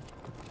 them.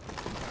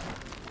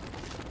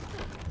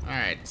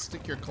 Alright,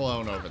 stick your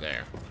clone over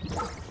there.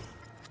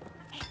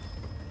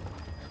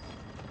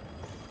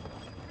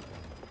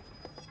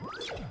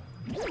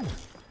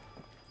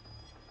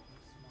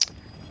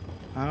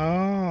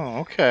 Oh,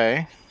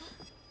 okay.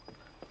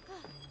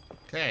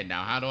 Okay,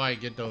 now how do I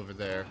get over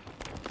there?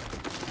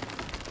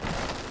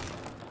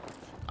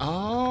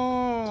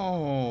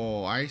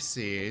 Oh, I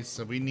see.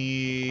 So we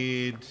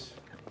need...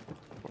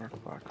 4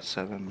 o'clock,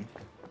 7,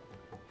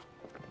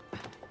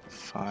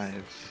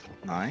 5,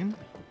 9?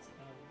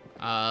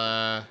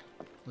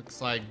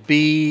 Looks like...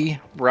 B,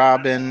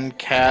 Robin,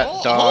 cat,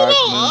 Oh, dog,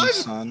 hold on! moon,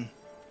 sun.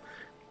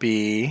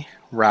 B,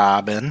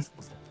 Robin.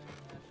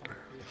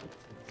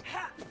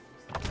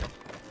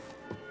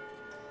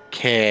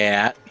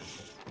 Cat.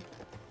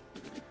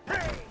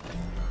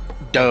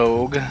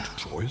 Dog.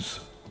 Choice.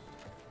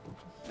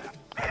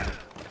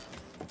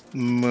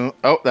 Moon.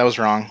 Oh, that was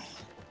wrong.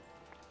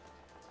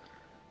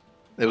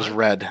 It was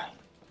red.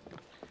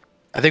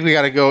 I think we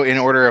got to go in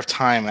order of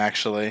time,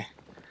 actually.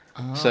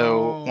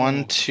 So,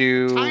 1,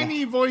 2...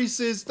 Tiny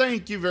Voices,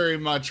 thank you very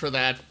much for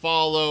that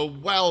follow.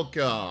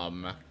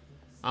 Welcome.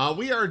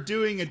 We are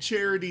doing a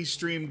charity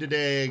stream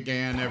today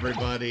again,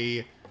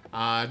 everybody.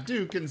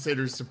 Do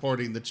consider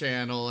supporting the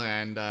channel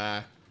and,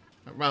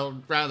 well,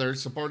 rather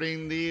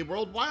supporting the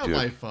World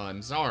Wildlife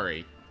Fund.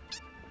 Sorry.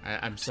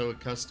 I'm so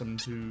accustomed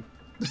to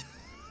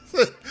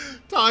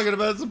talking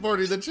about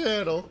supporting the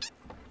channel.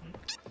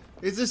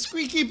 It's a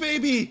squeaky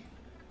baby.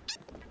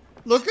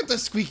 Look at the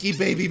squeaky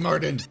baby,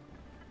 Marten.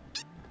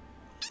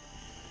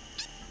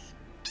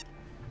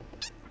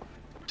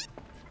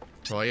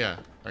 Toya,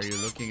 are you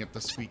looking at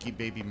the squeaky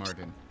baby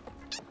Marten?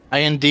 I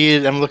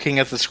indeed am looking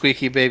at the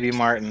squeaky baby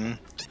Marten.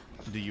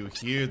 Do you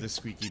hear the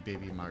squeaky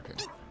baby Marten?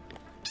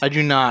 I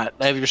do not.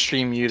 I have your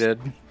stream muted.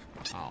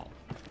 Oh.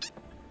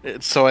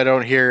 It's so I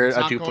don't hear It's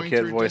a not going duplicate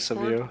through voice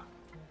Discord? of you.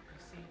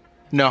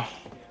 No.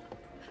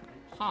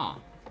 Huh.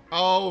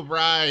 Oh,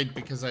 right,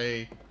 because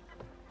I...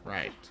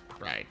 Right.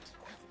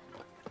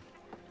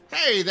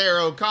 Hey there,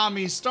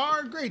 Okami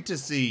Star. Great to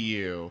see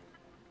you.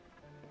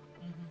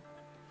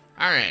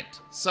 Alright,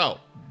 so,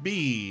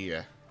 B.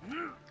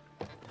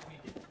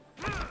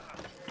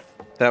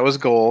 That was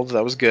gold.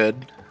 That was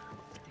good.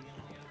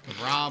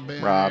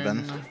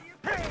 Robin.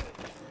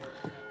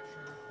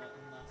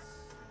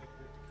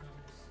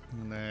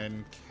 And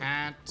then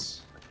cat.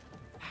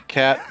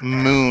 Cat,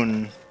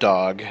 moon,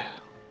 dog.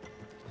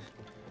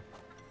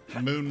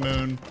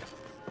 Moon.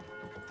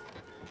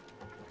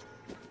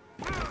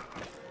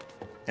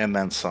 And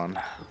then sun.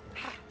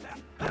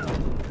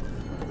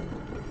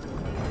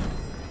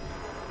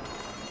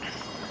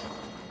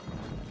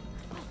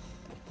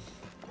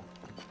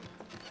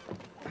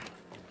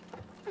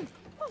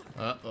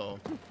 Uh-oh.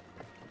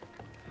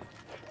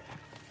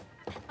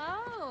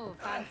 Oh,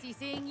 fancy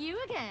seeing you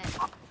again.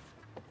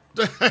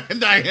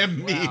 And I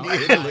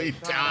immediately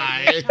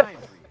die.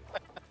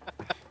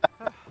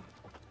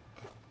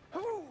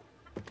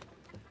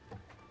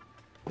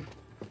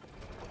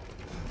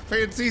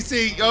 Fancy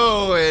seeing...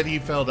 Oh, and he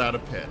fell down a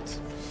pit.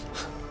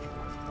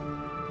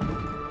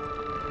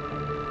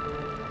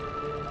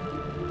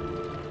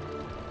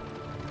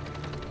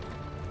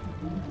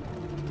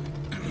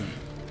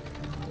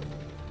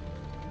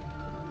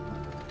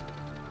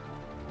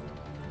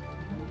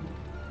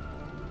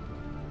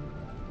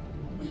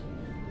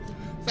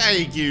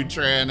 Thank you,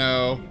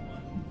 Trano.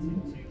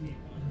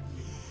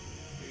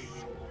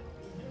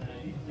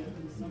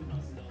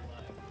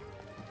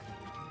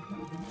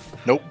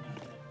 Nope.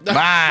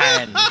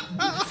 Mine!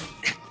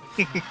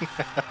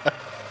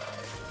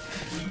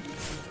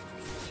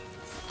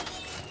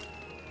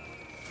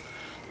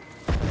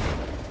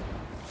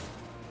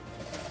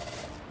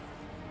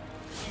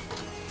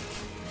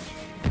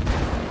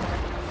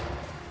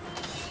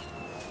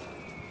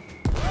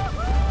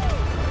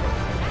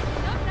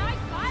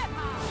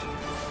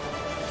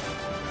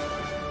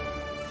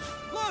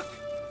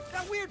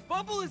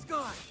 bubble is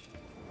gone.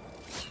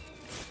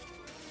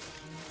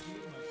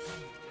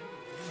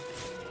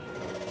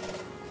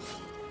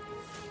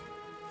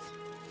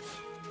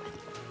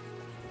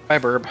 Bye,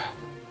 Burb.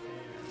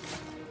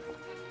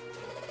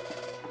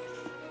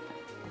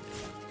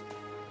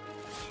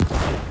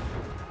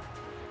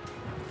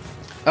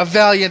 A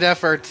valiant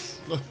effort.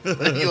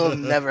 You'll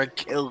never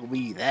kill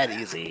me that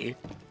easy.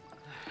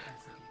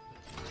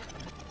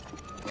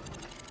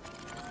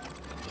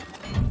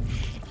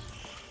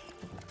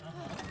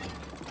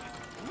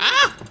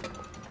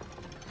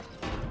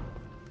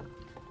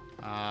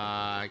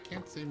 I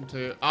can't seem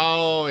to...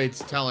 Oh, it's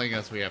telling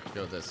us we have to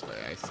go this way.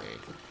 I see.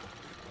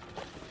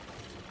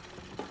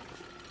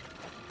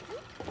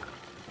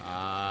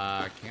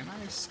 Can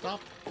I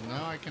stop? No,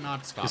 I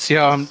cannot stop. You see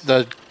how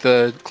this.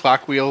 the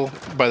clock wheel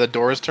by the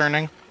door is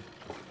turning?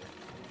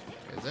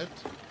 Is it?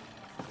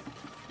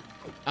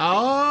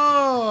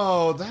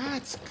 Oh,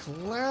 that's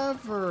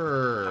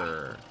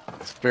clever.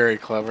 It's very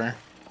clever.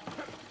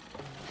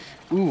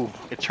 Ooh,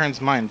 it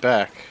turns mine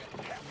back.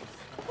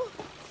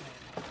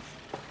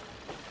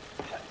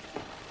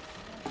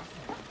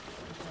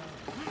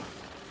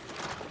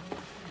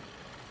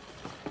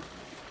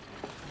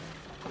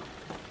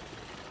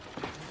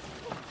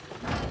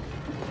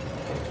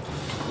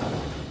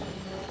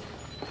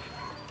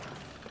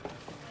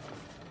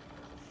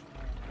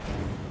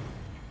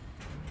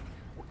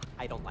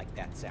 I don't like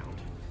that sound.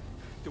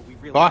 Do we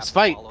really Boss have to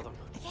fight. follow them?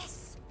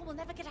 Yes, or we'll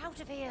never get out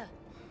of here.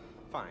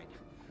 Fine.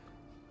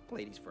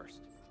 Ladies first.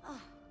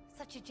 Oh,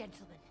 such a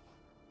gentleman.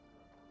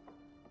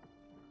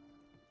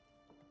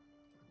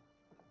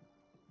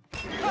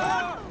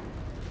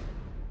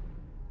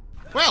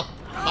 Well,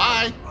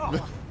 bye.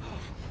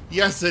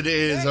 Yes, it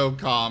is, Is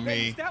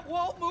Okami. that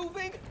wall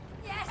moving?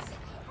 Yes,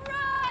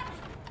 run!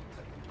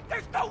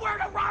 There's nowhere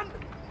to run!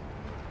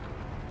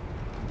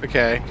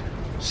 Okay,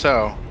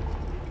 so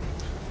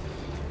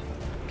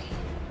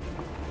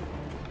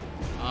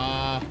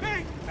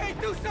Hey,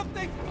 do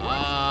something!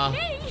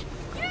 Me?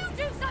 You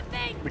do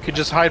something! we could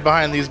just hide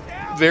behind these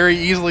very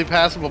easily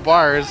passable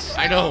bars.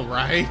 I know,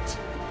 right?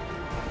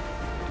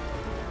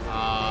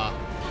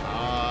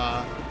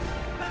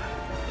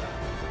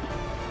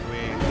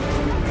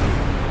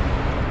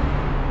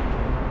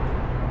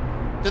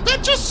 Did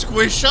that just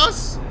squish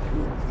us?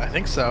 I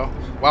think so.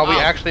 While we Oh.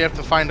 actually have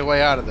to find a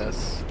way out of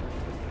this.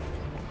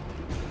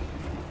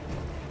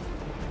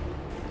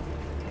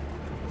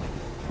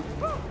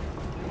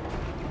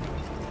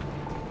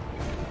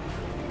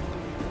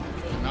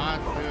 Did not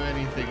do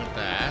anything with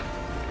that.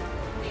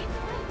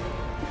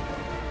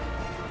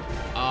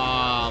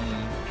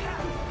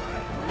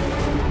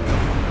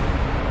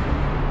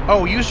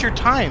 Oh, use your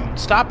time.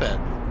 Stop it.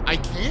 I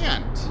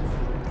can't.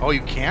 Oh,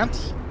 you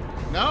can't?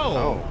 No.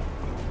 Oh.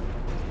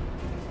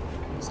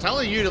 It's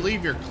telling you to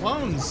leave your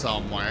clone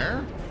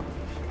somewhere.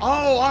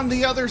 Oh, on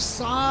the other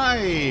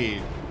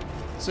side.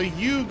 So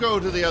you go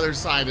to the other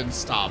side and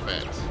stop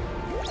it.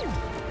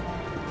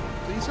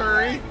 Please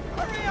hurry.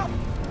 Hurry up!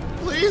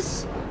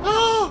 Please.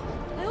 Oh.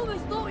 I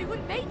almost thought we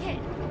wouldn't make it.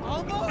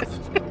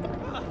 Almost!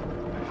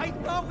 I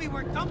thought we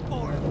were done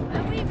for.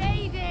 But we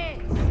made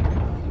it.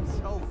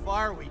 So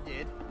far we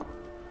did.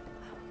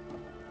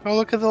 Oh,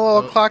 look at the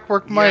little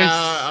clockwork mice.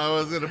 Yeah, I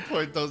was going to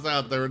point those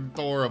out. They're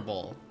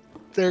adorable.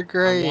 They're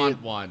great. I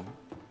want one.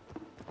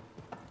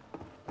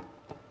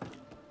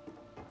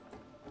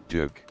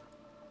 Joke.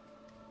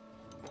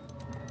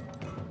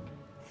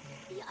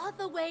 The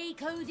other way,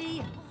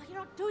 Cody. Oh, you're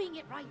not doing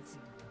it right.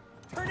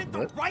 Turn it the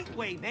What? right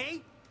way,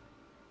 May.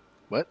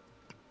 What?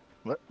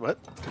 What?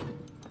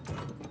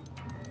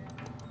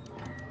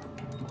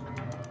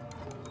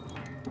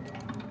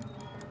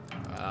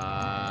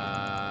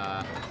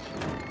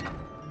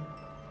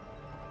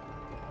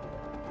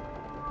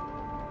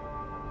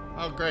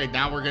 Oh, great.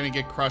 Now we're going to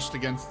get crushed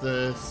against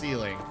the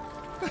ceiling.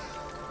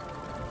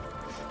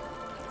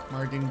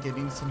 Marten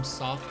getting some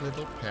soft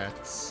little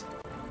pets.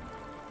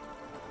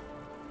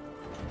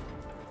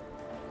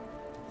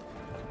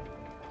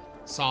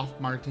 Soft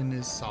Marten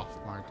is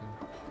soft Marten.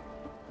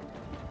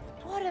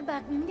 What a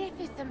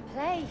magnificent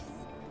place.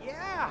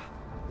 Yeah.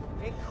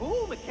 And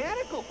cool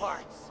mechanical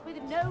parts.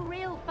 With no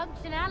real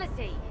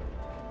functionality.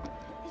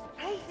 This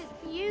place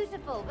is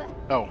beautiful, but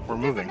Oh, we're it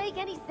moving. doesn't make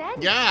any sense.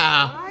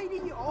 Yeah! Why do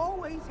you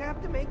always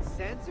have to make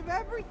sense of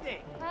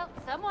everything? Well,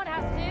 someone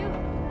has to.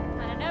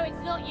 And I know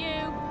it's not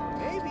you.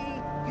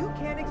 Maybe you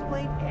can't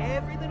explain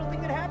every little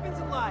thing that happens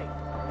in life.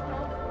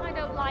 I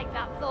don't like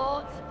that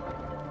thought.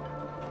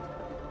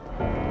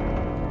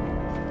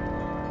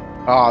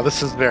 Oh,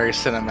 this is very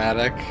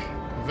cinematic.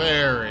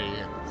 Very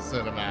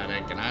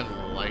cinematic, and I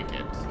like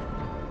it.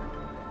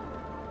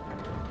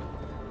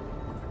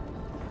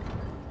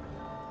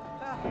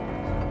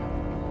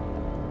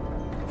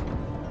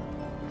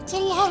 It's a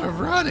lot of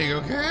running,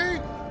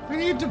 okay? I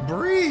need to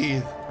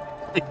breathe.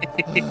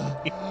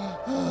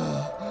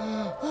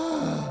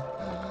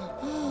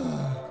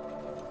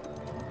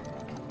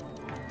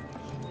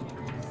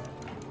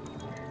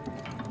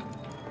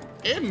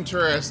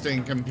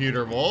 Interesting,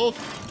 Computer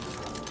Wolf.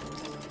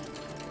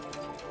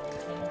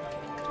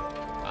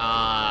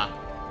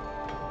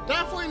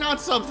 not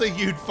something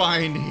you'd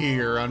find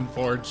here,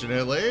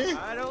 unfortunately.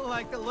 I don't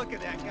like the look of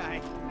that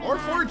guy. Or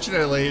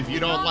fortunately, if you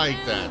don't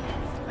like that.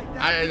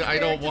 I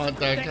don't want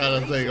that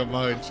kind of thing on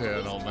my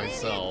channel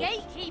myself.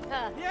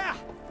 Gatekeeper. Yeah,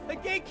 a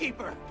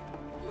gatekeeper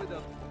with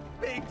a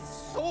big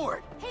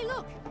sword. Hey,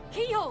 look,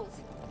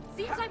 keyholes.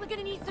 Seems like we're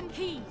gonna need some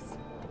keys.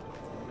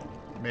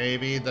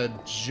 Maybe the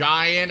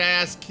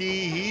giant-ass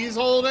key he's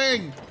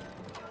holding?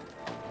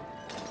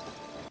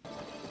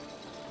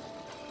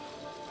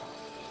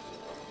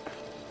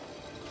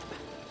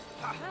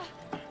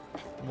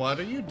 What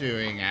are you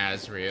doing,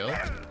 Azrael?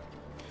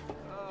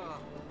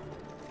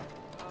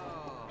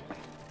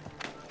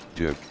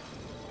 Joke.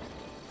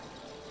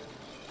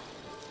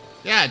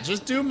 Yeah,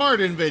 just do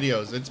Marten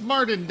videos. It's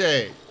Marten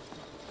Day.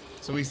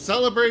 So we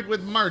celebrate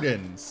with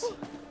Martens.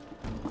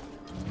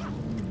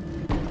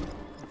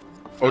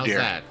 Oh How's dear.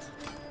 that?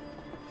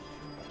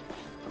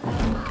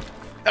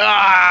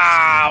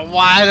 Ah,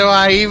 why do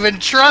I even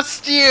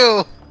trust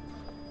you?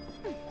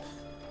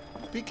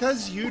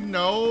 Because you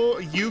know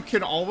you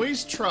can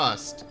always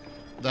trust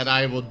that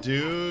I will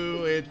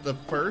do it the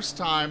first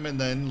time and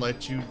then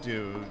let you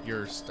do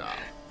your stuff.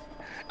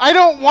 I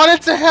don't want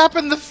it to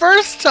happen the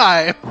first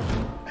time.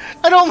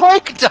 I don't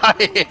like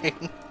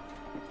dying.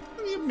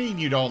 What do you mean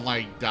you don't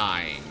like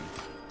dying?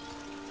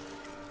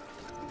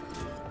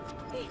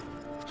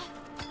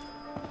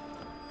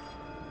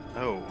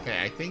 Oh.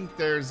 Okay, I think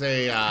there's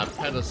a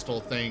pedestal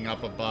thing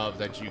up above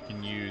that you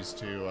can use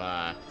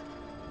to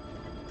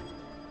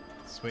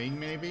swing,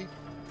 maybe?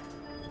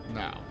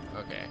 No.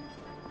 Okay.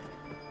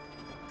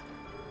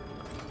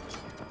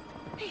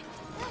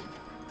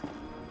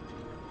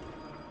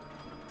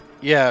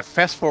 Yeah,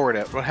 fast forward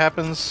it. What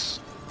happens?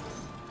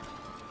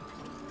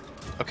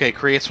 Okay,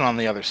 creates one on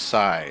the other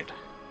side.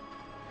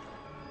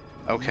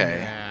 Okay.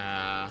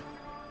 Yeah.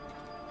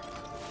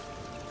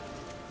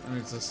 And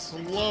it's a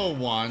slow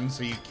one,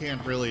 so you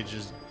can't really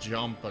just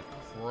jump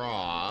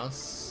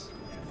across.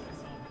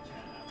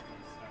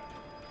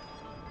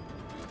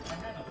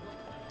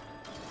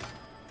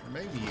 Or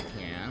maybe you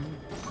can.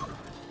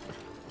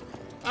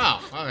 Oh,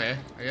 okay.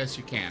 I guess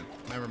you can.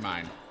 Never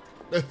mind.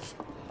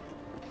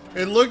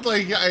 It looked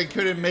like I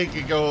couldn't make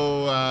it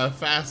go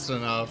fast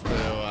enough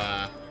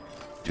to,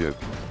 Joke.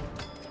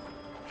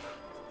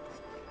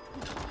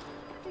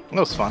 That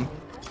was fun.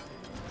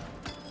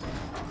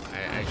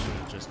 I should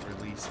have just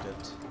released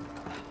it.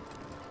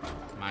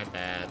 My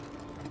bad.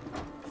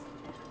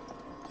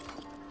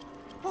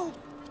 Oh,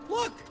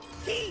 look!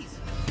 Keys!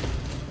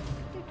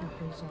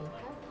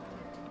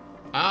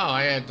 Oh,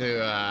 I had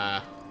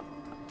to,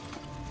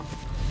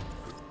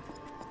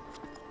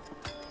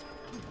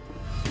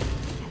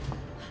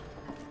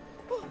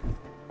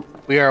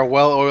 We are a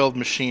well-oiled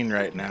machine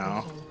right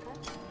now.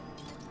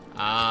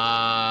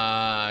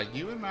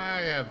 You and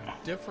I have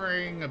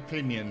differing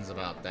opinions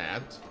about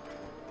that.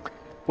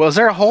 Well, is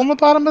there a hole in the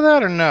bottom of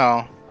that or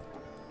no?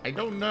 I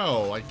don't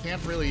know. I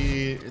can't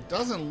really... It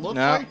doesn't look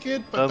No, like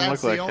it, but doesn't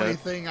that's look the like only it.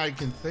 thing I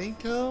can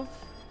think of.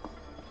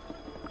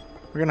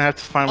 We're gonna have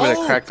to find a way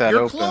to crack that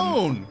your open.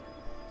 clone!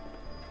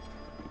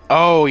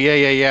 Oh,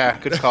 yeah.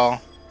 Good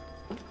call.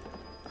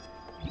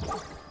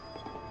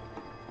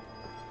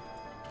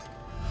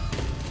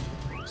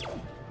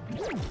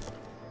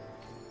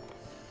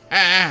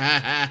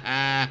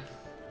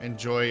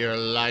 Enjoy your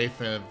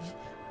life of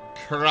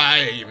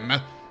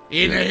crime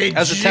in a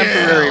As a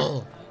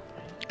jail.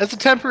 As a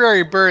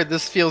temporary bird,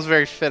 this feels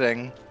very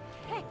fitting.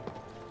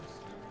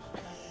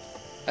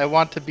 I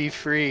want to be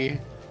free.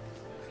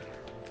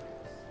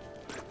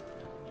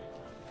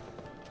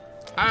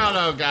 I don't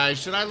know, guys.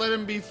 Should I let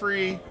him be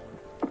free?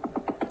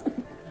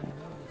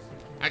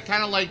 I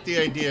kind of like the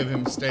idea of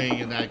him staying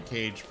in that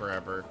cage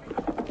forever.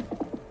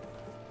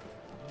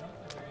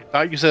 I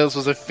thought you said this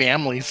was a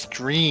family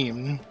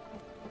stream.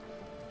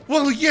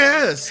 Well,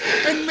 yes,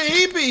 and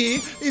maybe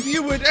if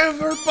you would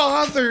ever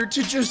bother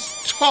to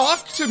just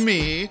talk to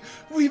me,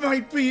 we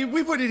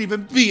wouldn't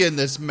even be in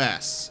this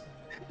mess.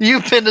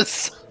 You've been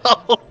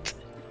assaulted.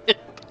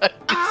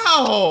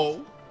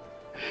 Ow!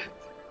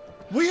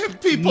 We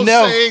have people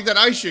No. saying that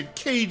I should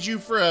cage you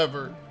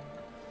forever.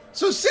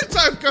 So since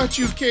I've got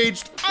you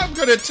caged, I'm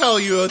gonna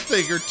tell you a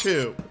thing or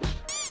two.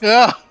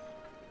 Oh,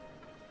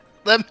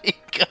 let me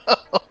go.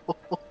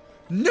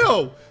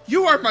 No,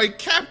 you are my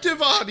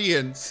captive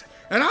audience,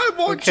 and I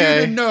want you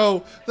Okay. to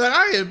know that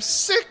I am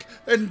sick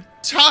and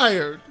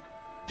tired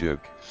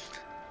Joke.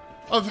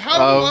 of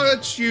how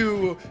much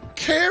you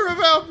care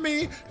about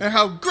me and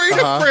how great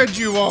a friend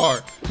you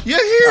are. You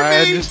hear I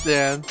me?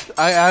 understand.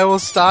 I will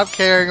stop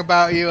caring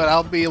about you and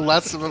I'll be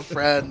less of a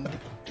friend.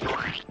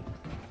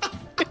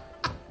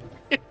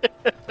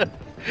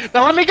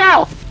 Now let me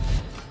go!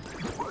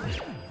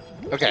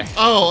 Okay.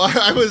 Oh,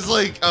 I was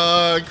like,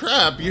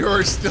 crap, you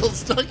are still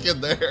stuck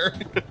in there.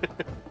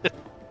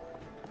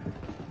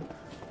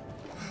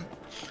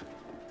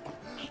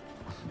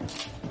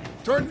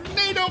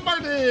 Tornado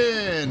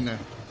Marten!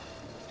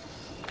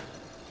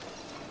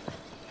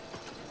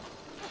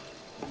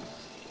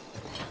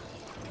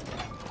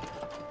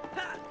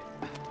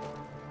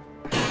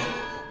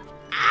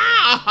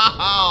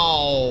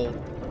 Ow!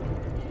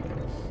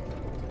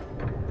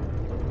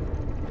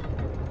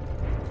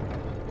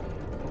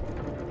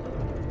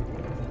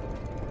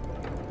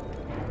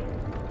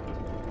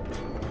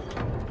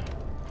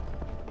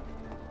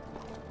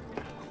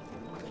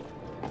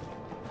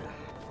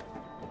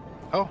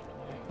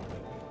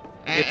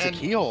 it's a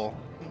heal.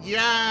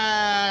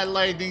 Yeah,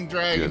 lightning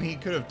dragon. Good. He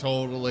could have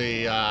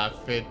totally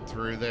fit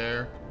through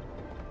there.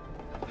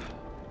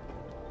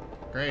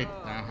 Great.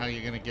 Now how are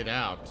you gonna get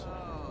out?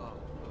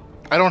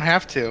 I don't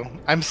have to.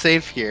 I'm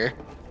safe here.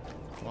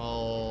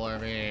 Well, I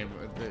mean,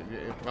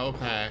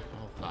 okay.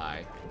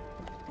 I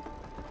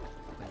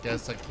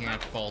guess I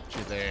can't fault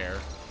you there.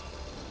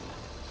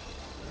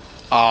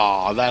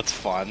 Aw, that's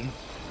fun.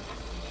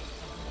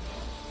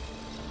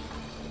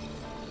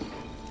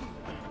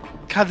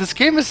 God, this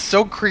game is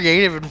so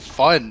creative and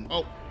fun.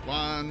 Oh,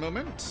 one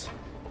moment.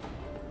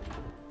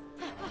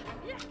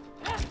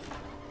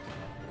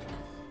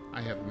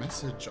 I have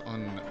message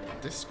on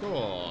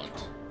Discord.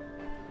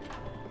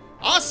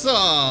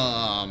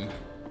 Awesome!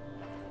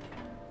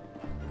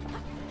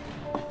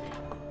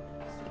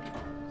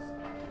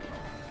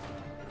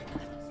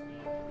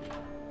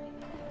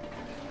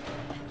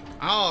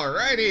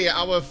 Alrighty,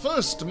 our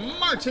first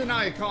Marten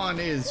icon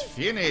is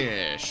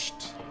finished.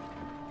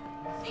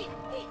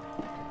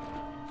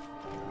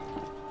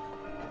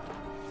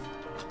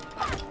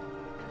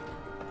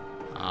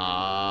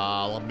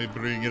 Let me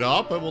bring it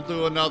up and we'll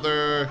do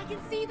another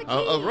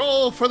a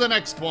roll for the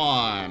next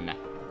one.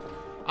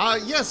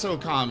 Yes,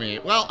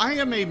 Okami. Well, I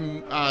am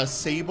a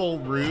Sable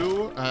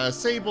Roo,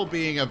 Sable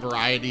being a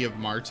variety of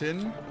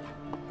Marten.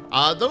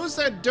 Those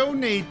that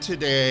donate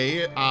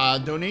today,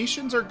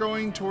 donations are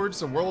going towards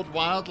the World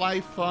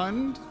Wildlife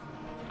Fund.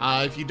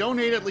 If you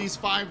donate at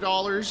least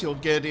 $5, you'll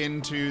get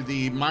into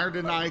the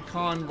Marten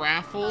Icon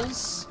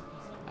raffles.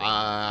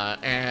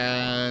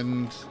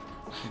 And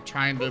I'm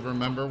trying to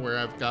remember where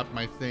I've got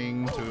my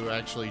thing to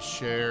actually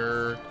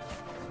share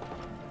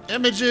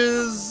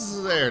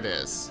images. There it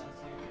is.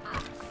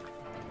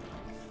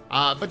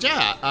 But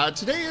yeah,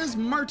 today is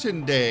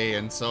Marten Day,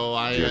 and so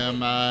I am,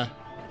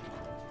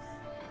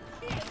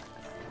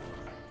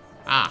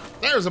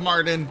 there's a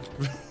Marten.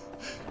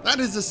 That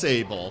is a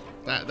Sable.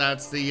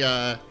 That's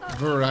the,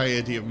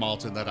 variety of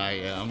Marten that I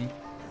am.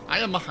 I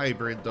am a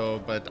hybrid, though,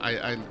 but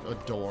I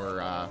adore,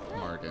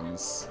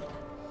 Martens.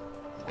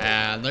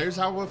 And there's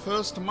our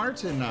first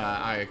Marten,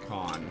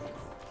 icon.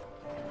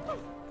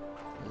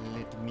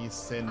 Let me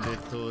send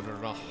it to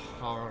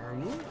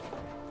Raharu.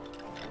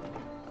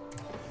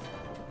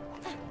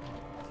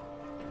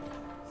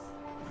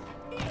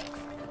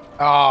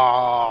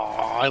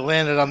 Oh, I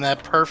landed on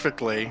that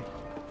perfectly.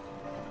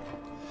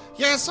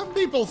 Yeah, some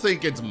people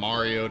think it's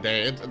Mario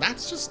Day.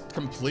 That's just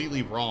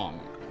completely wrong.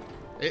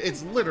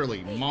 It's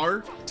literally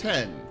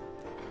Marten.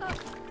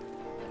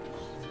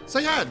 So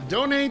yeah,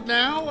 donate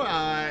now,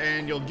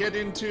 and you'll get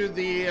into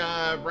the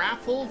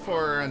raffle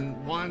for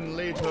one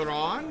later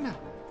on.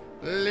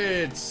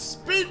 Let's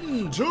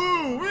spin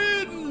to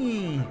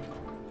win!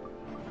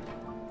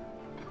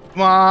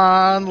 Come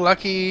on,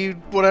 lucky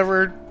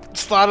whatever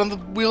slot on the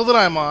wheel that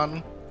I'm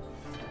on.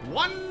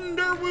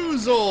 Wonder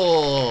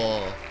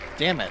Woozle!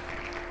 Damn it.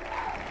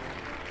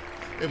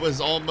 It was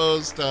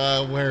almost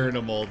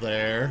wearable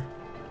there.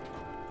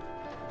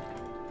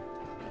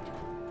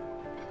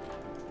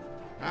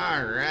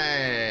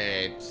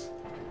 Alright.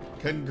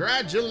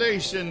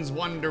 Congratulations,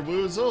 Wonder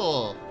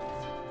Woozle.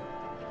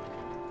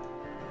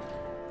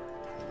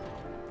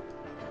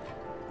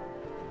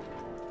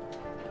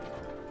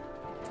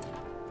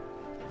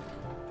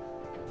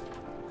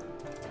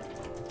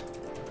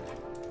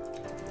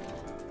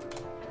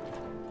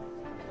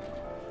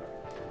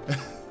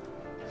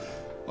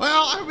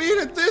 Well, I mean,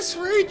 at this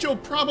rate, you'll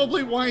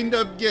probably wind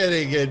up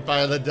getting it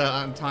by the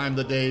time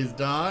the day's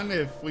done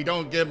if we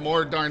don't get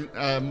more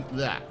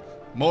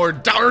more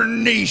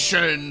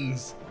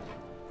darnations!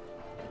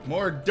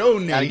 More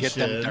donations. Gotta get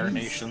them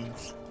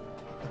darnations.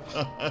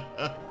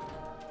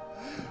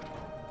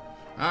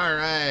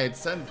 Alright,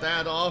 sent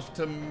that off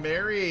to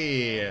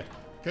Mary.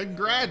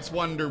 Congrats,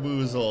 Wonder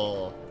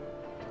Woozle.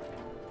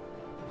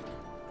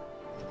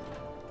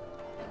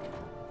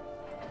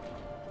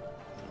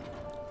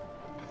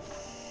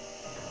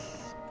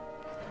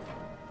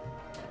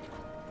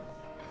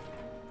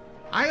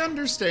 I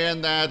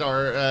understand that,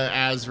 or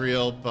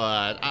Asriel,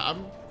 but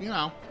you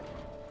know,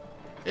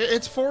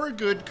 it's for a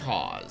good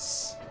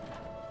cause.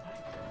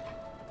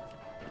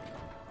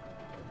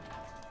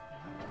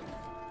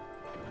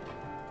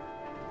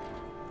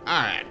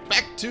 All right,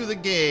 back to the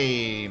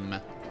game.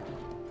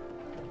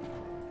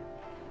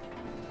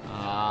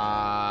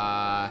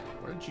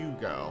 Where'd you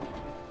go?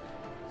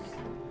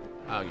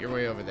 Oh, you're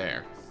way over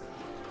there.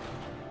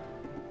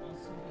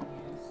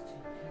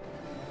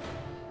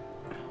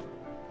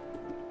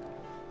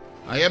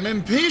 I am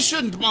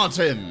impatient,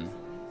 Marten!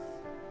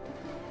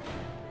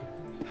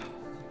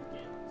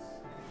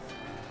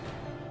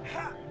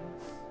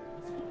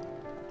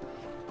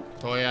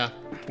 Toya.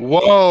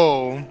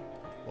 Whoa.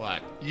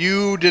 What?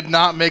 You did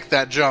not make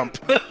that jump.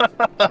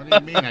 What do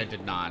you mean I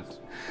did not?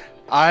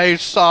 I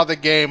saw the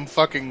game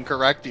fucking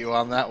correct you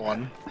on that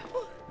one.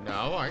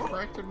 No, I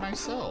corrected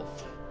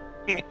myself.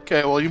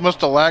 Okay, well, you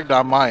must have lagged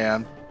on my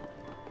end.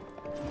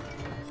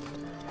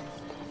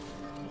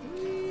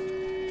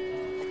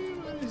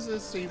 What is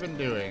this even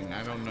doing?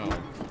 I don't know.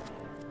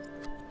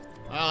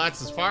 Well,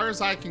 that's as far as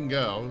I can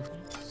go,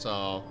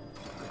 so...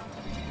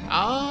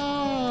 Oh.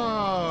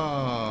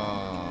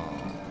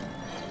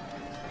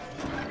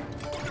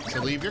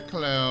 So leave your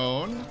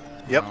clone.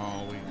 Yep.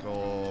 Now we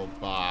go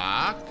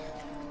back.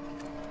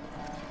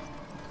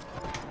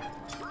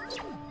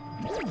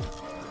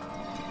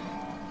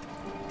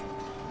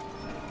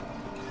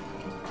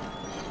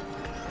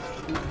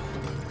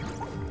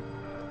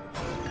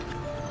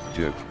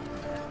 Joke.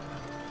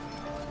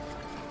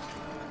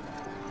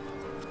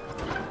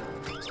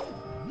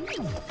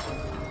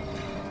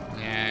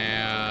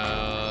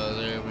 Yeah,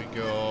 there we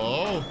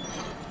go.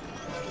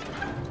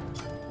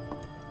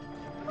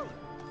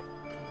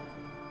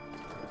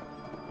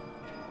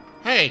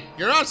 Hey,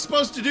 you're not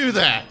supposed to do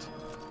that.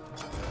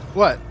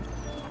 What?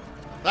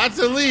 That's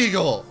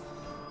illegal.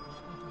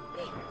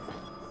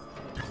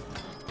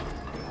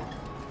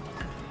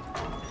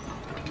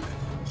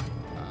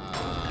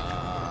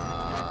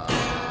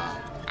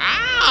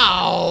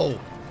 Ow!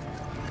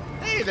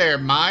 Hey there,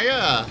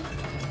 Maya.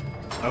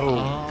 Oh.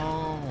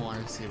 Oh,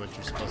 I see what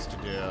you're supposed to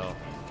do.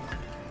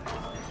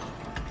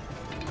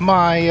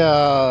 My,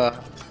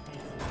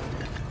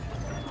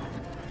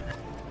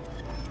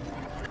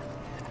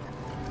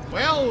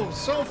 Well,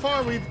 so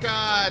far we've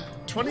got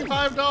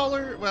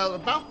 $25, well,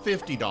 about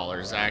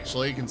 $50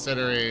 actually,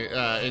 considering,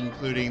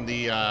 including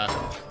the,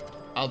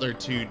 other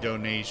 2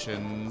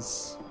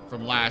 donations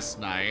from last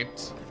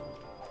night.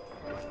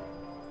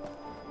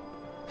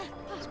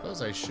 I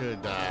suppose I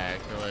should, go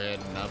ahead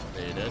and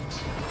update it.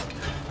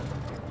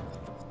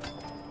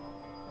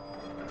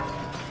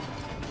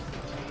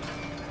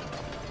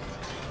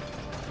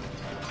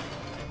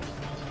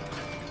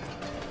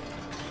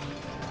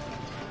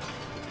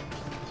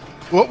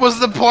 what was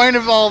the point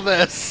of all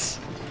this?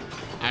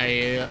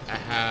 I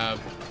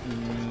have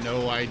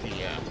no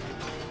idea.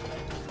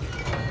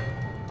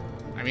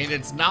 I mean,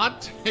 it's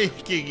not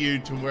taking you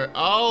to where...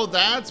 Oh,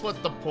 that's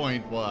what the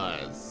point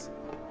was.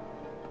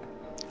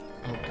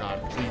 Oh,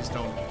 God, please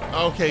don't...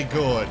 Okay,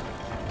 good.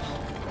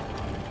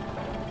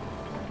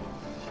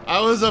 I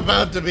was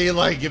about to be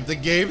like, if the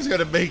game's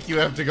gonna make you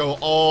have to go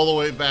all the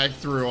way back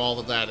through all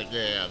of that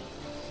again.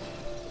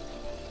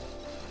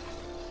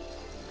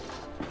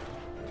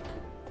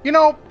 You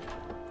know,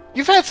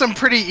 you've had some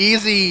pretty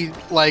easy,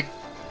 like,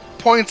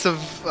 points of,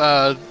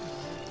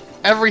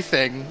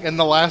 everything in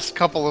the last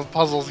couple of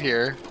puzzles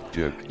here.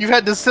 Joke. You've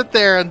had to sit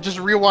there and just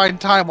rewind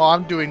time while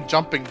I'm doing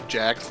jumping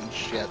jacks and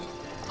shit.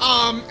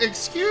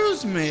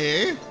 Excuse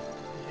me?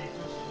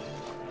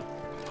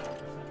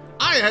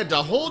 I had to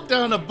hold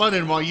down a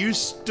button while you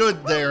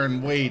stood there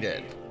and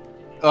waited.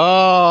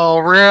 Oh,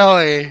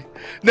 really?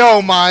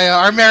 No, Maya,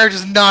 our marriage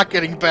is not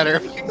getting better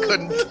if you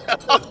couldn't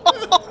tell.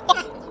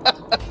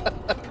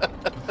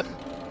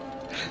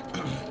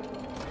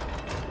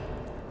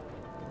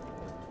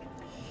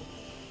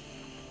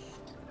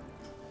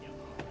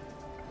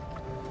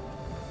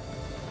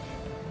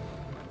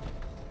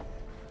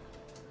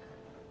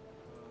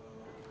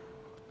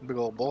 Big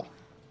old bull.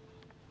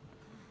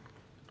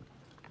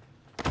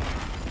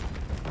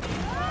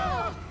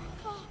 Oh,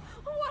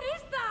 what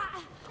is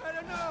that? I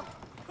don't know.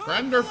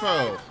 Friend or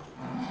foe?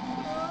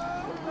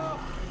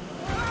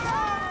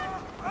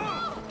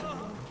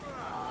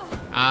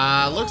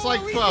 Looks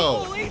like Easy,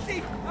 foe. bull,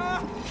 easy.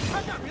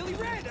 I'm not really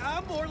red.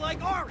 I'm more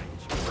like orange.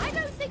 I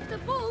don't think the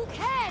bull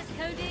cares,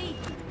 Cody.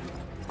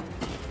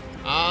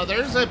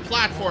 There's a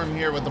platform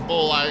here with the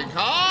bull icon.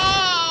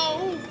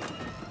 Oh!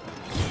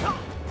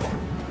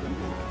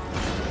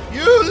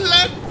 You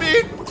let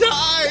me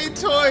die,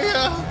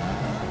 Toya!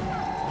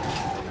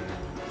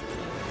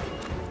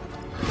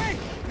 Hey,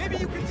 maybe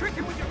you can trick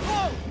him with your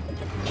clothes.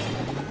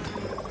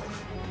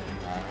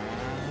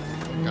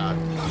 Oh god.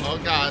 Oh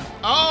god.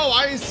 Oh,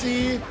 I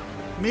see.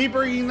 Me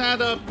bringing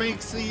that up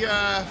makes the,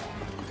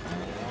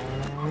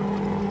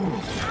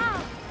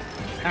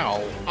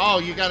 Ow. Oh,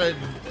 you gotta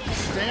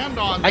stand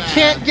on that. I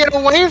can't get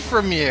away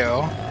from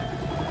you.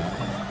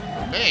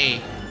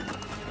 Me?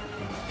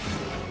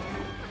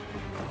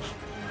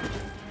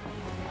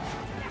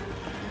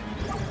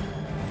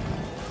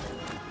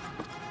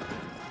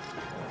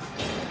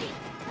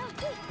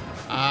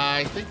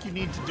 I think you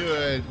need to do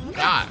it.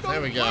 Ah,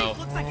 there we go.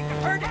 Looks like you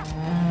can hurt it.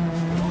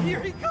 Oh, here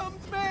he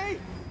comes, May.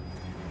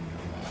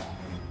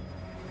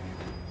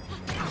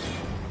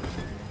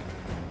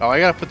 Oh, I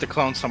gotta put the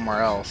clone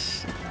somewhere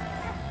else.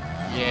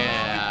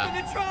 Yeah.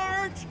 Gonna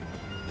charge.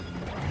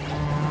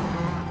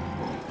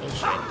 Oh,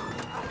 shit.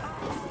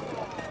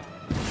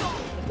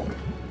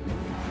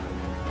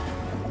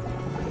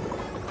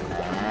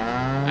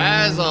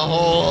 That's a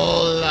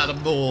whole lot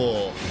of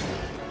bull.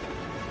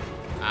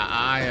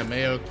 I am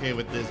a-okay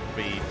with this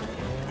beef.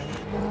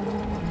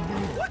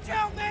 Watch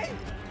out, May.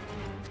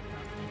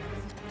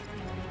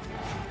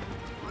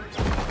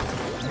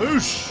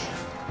 Boosh!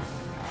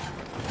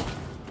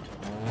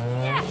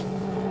 Yeah,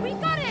 we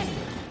got it.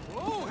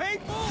 Oh, hey,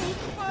 bull. Who's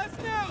the boss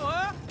now,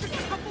 huh? Just a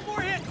couple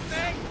more hits,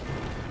 May.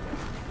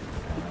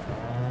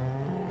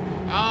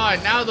 Ah,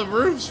 and now the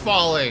roof's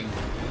falling.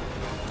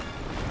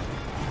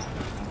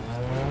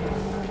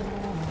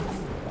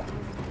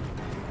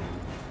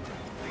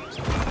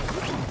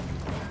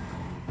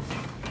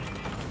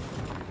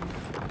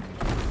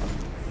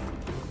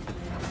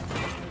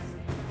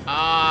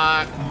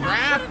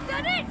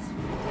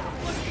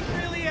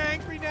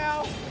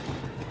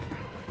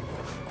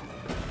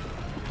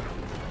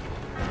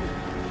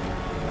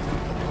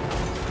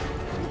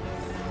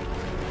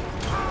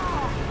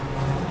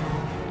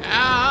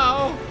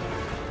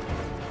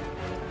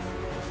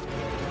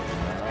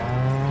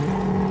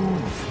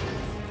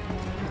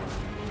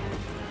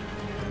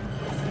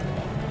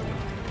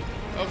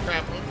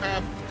 crap, oh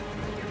crap.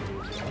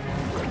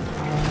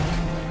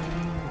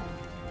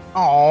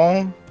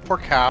 Oh, poor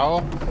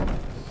cow.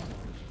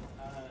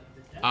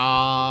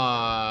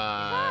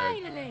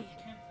 Finally!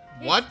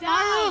 What, It's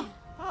Maya? done.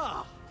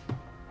 Oh,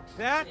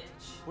 that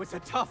was a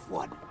tough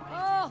one.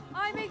 Oh,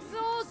 I'm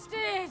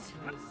exhausted.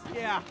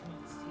 Yeah,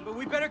 but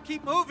we better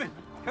keep moving.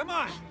 Come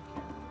on.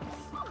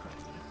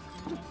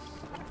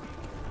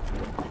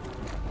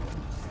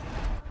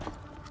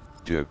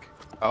 Joke.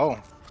 Oh,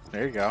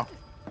 there you go.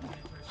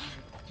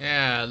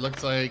 Yeah, it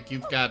looks like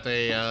you've got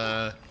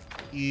a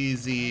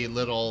easy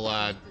little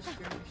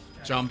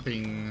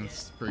jumping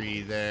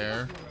spree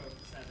there.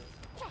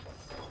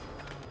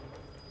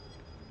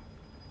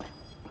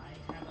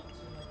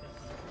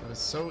 It was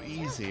so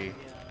easy.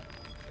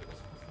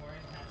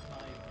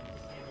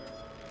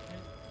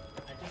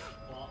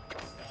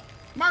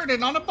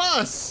 Martin on a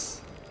bus!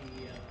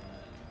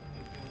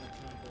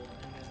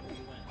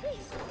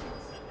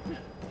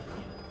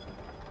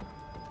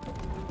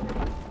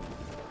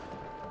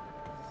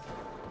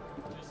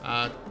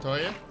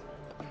 Toya?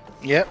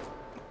 Yep.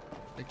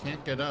 I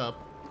can't get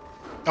up.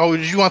 Oh,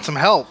 did you want some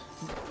help?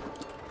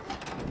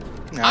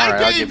 I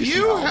Alright, I'll gave give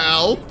you some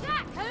help!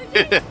 That,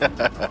 Cody?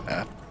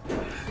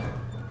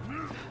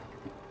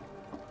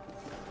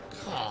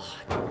 God.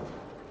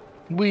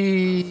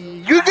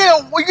 You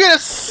get a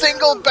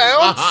single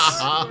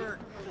bounce?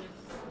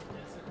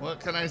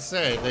 What can I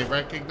say? They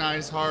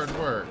recognize hard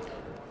work.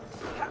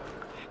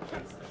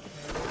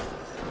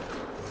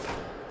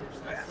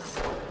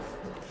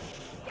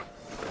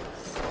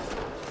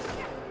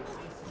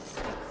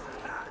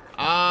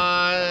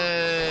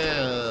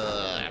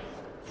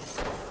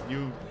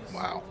 You...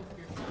 Wow.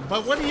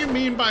 But what do you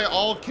mean by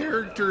all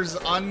characters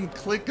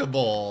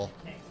unclickable?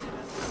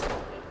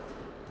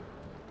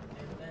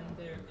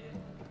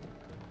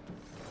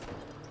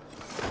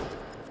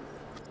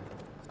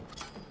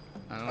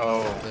 I don't know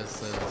what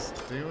this is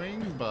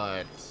doing,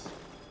 but...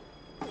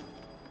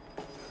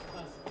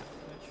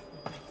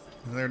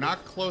 They're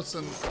not close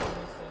enough.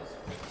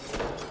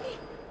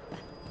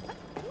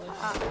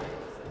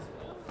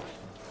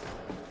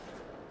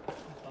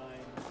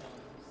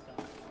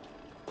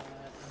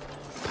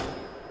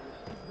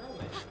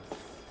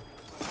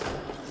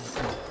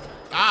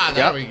 Ah,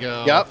 there we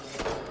go. Yep.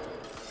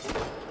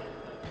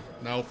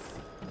 Nope.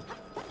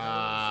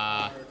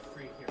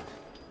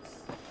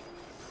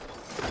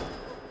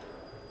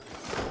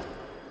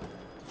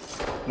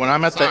 When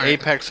I'm at the Sorry.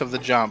 apex of the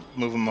jump,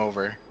 move him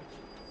over.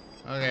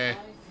 Okay.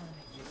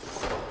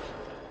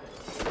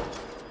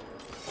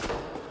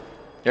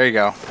 There you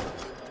go.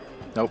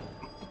 Nope.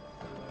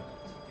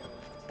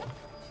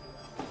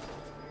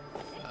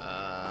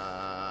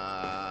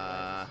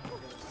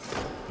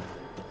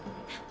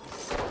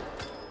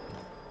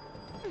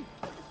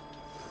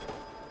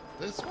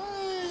 This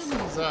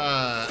one's,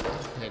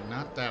 okay,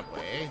 not that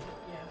way.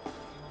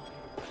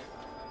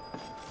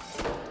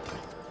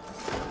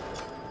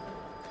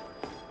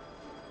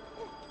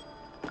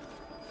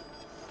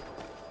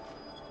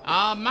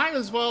 Might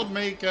as well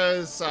make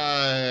us,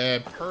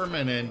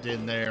 permanent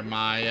in there,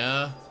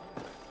 Maya.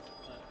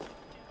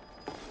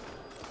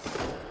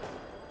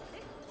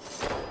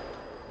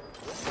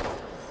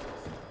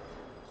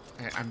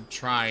 I'm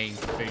trying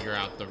to figure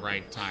out the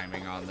right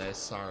timing on this.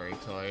 Sorry,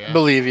 Toya.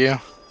 Believe you.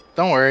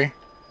 Don't worry.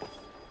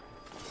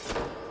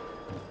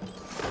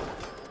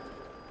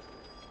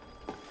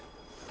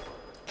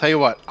 Tell you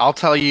what, I'll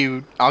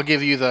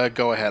give you the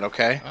go ahead,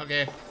 okay?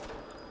 Okay.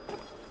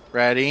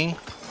 Ready?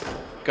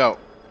 Go.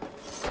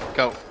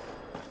 Go.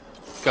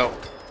 Go.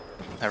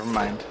 Never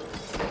mind.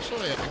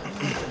 Actually, I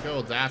can't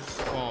go that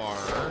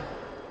far.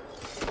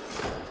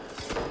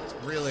 It's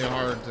really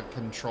hard to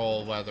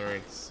control whether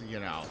it's, you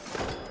know,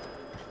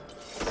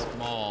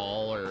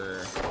 small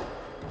or...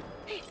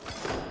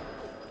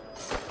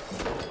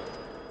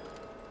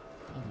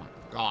 Oh my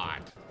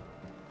god.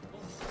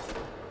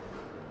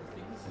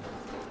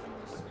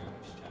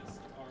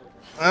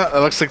 That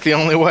looks like the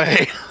only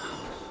way.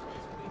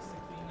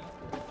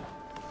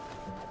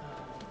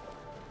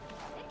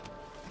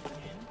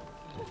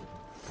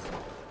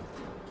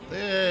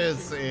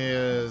 This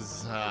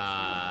is,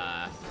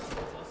 I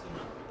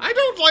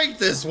don't like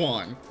this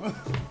one.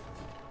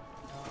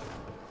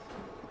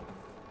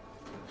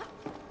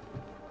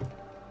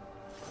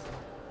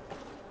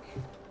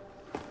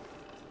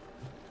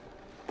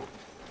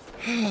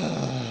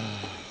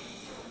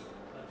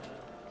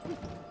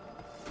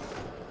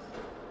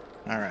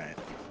 All right.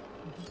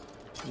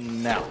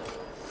 Now.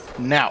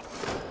 Now.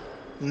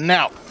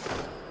 Now.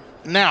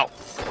 Now.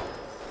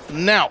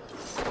 Now.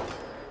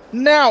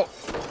 Now.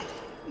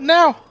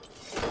 Now.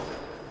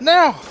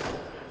 Now.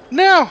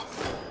 Now.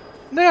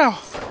 Now.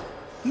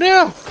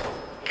 Now.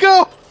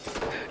 Go.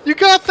 You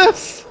got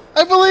this.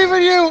 I believe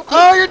in you.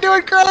 Oh, you're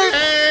doing great.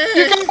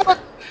 You got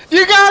it.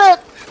 You got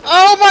it.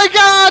 Oh my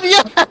God.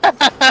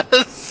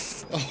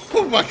 Yes.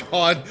 Oh my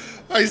god.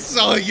 I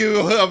saw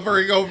you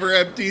hovering over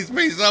empty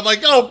space. I'm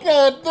like, oh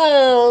god,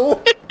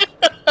 no.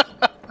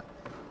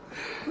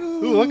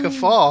 Ooh, look, a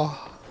fall.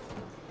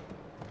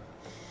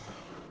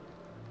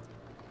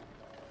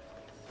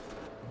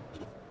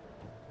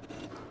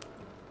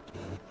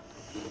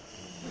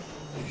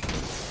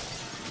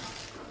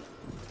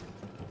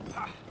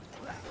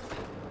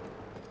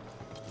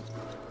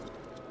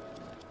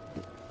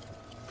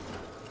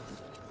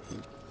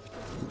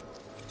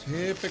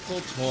 Typical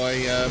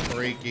Toya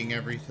breaking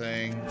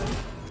everything.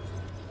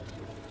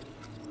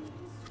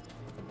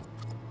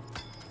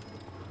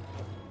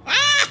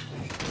 Ah!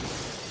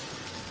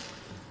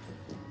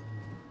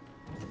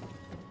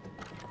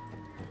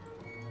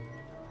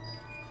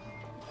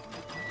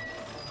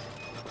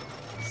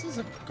 This is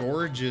a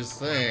gorgeous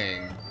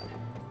thing.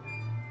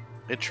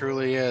 It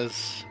truly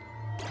is.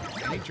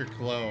 Nature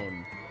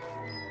clone.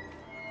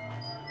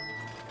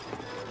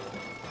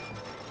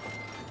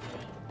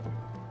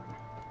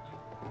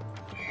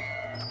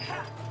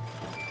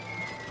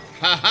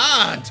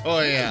 Haha,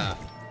 Toya!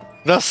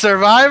 The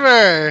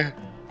survivor!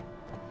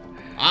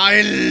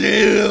 I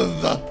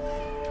live!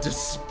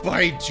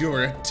 Despite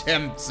your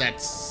attempts at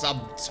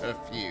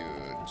subterfuge.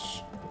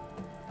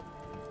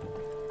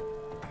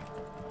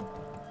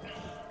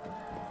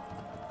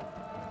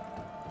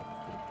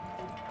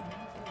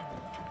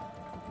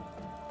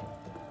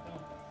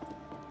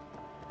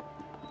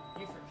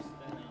 You first,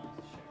 then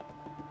I'll share.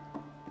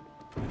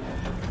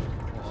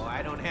 Oh,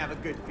 I don't have a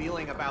good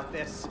feeling about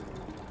this.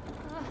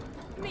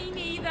 Me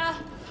neither.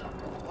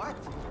 What?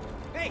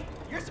 Hey,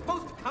 you're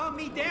supposed to calm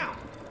me down.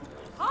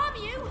 Harm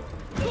you?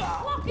 This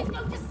block is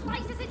going to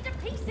slice us into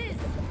pieces.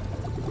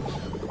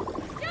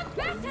 Do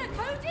better,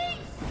 Cody!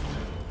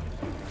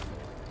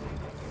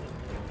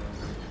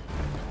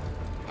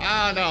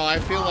 Ah, no, I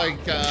feel like,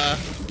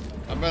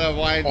 I'm gonna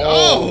wind.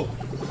 Oh!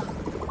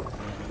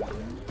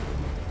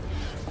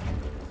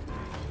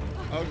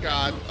 Oh,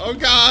 God. Oh,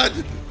 God!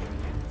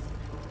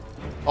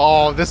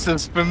 Oh, this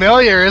is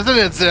familiar, isn't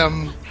it,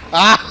 Zim?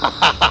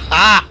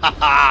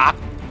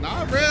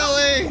 Not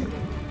really!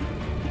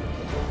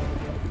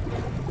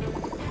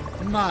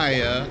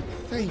 Maya,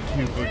 thank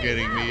you for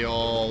getting me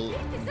all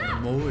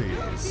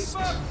moist.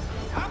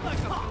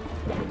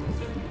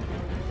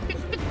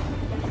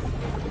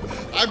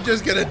 I'm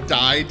just gonna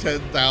die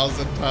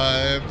 10,000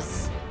 times.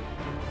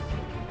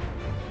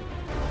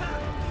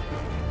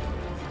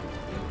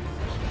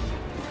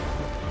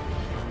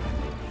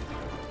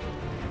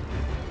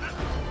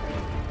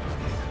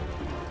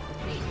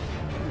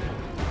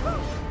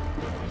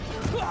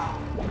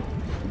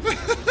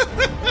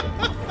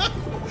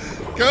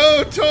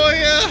 Go,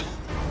 Toya!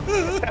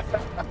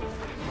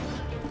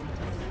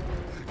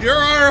 You're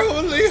our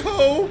only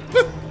hope!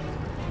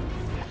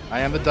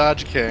 I am the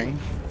Dodge King.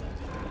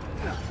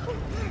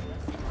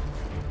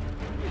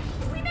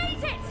 We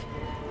made it!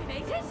 We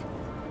made it?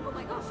 Oh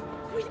my gosh,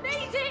 we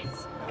made it!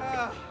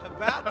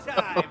 About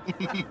time.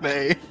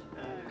 May.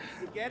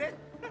 You get it?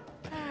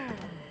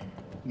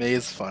 May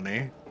is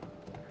funny.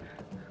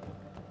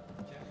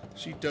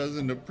 She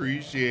doesn't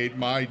appreciate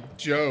my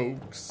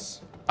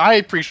jokes. I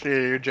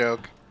appreciate your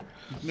joke.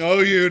 No,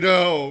 you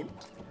don't.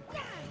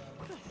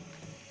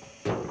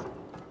 It's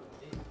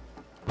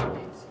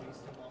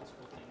used to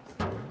multiple things.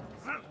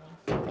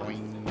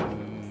 Boing,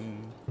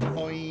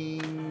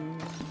 boing,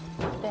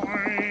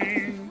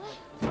 boing,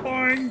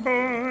 boing,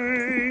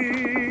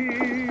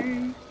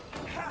 boing.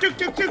 Dook,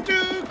 dook, dook,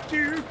 dook,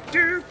 dook,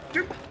 dook,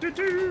 dook, dook,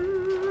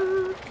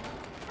 dook.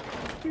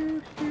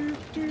 Dook, dook,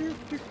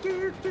 dook, dook, dook,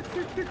 dook, dook,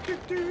 dook,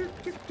 dook, dook, dook,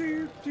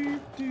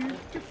 dook,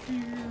 dook, dook,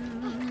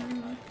 dook.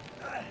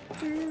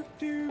 Dook,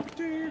 dook, dook,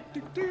 dook, dook,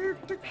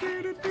 dook, dook,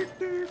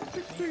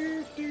 dook,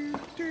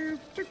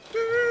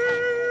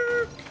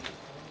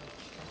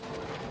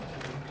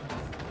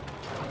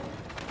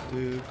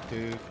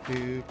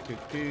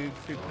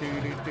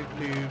 dook,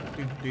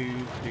 dook,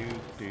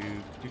 dook,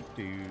 dook, dook,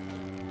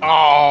 dook.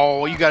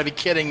 Oh, you gotta be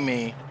kidding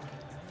me.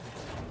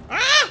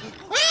 Ah!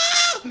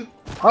 Ah!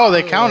 Oh,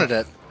 they counted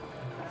it.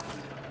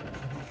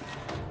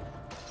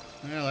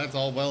 Well, that's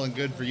all well and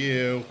good for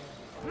you.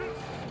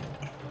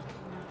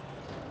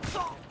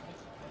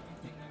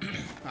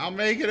 I'll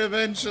make it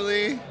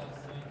eventually.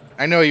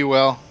 I know you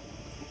will.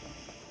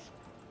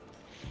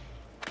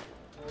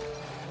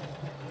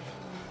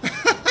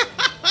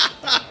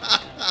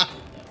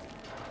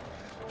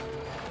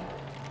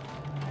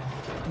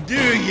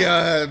 Do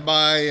ya,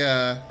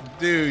 Maya?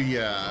 Do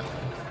ya?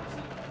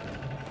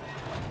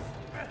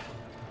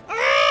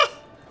 Ah!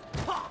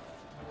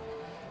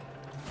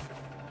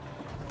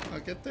 I'll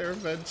get there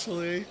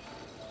eventually.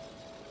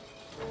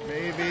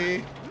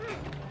 Maybe.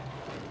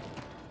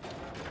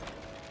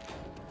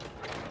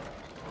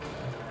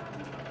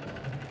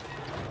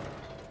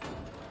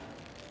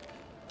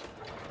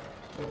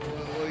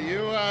 Will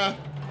you,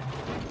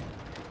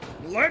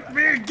 let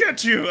me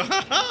get you!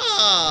 Ha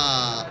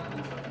ha!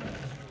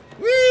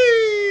 Whee!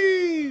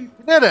 You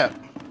did it.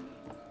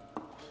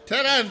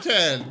 10 out of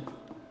 10.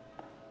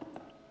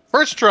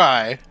 First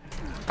try.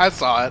 I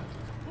saw it.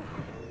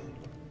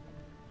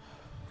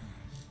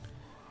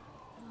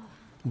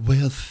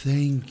 Well,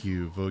 thank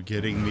you for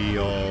getting me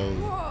all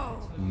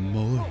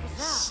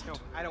moist. No,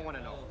 I don't want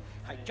to know.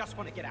 I just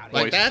want to get out of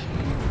Like here. that?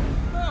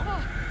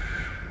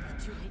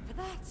 Too late for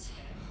that.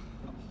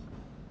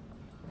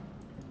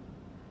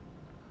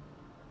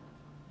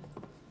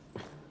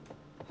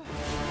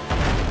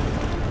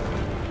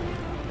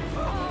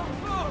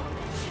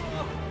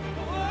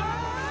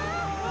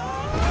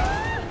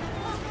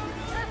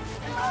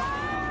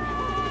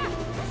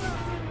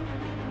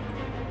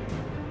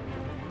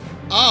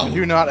 Oh!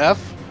 You not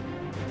F?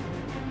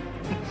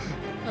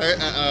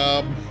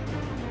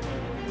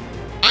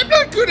 I'm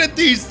not good at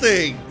these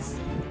things!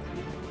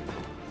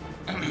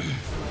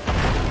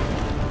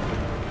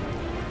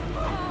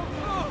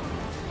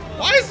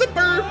 Why is the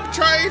bird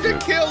trying to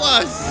kill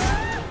us?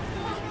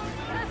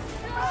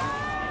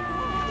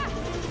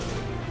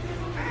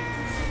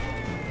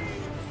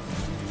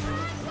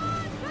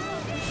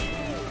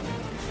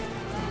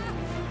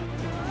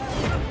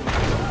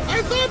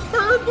 I thought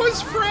Burb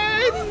was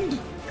friend!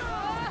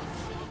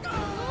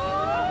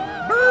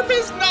 Burb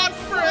is not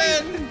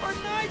friend! Are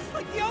nice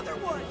like the other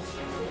ones.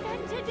 We've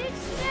entered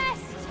its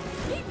nest.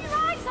 Keep your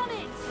eyes on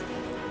it.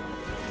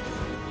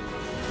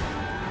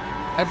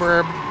 Hi,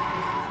 Burb.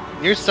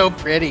 You're so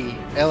pretty.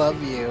 I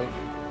love you.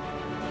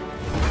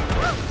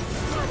 That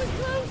was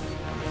close.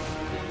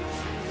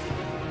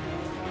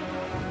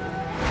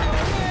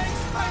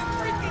 I'm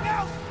freaking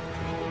out.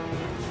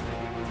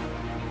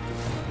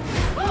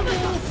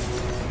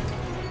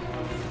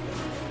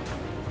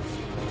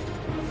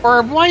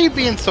 Burb, why are you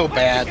being so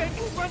bad?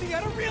 We're running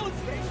out of real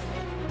estate.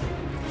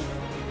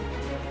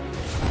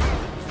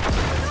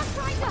 I'm not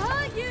trying to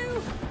hurt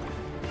you.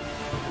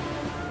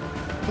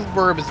 This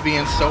Burb is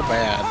being so How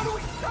bad. do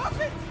we stop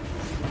it?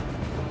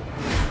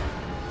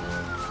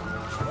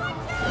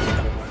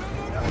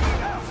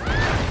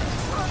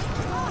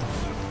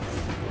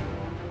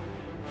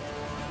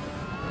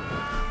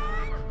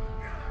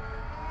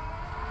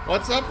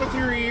 What's up with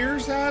your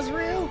ears,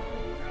 Azrael?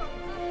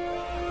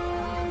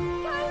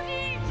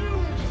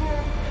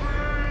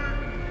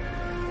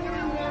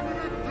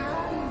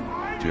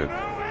 Joke.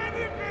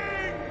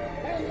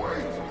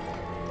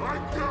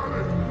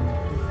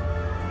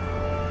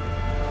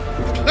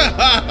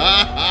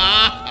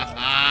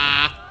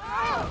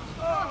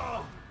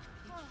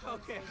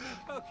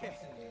 Okay.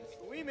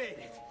 We made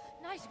it.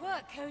 Nice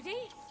work,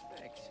 Cody.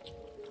 Thanks.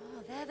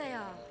 Oh, there they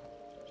are.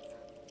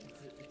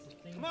 It's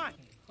a thing Come on. you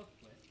can cook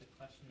with. The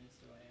question is,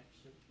 do I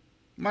actually...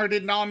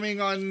 Martin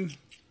nomming on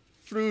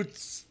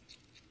fruits.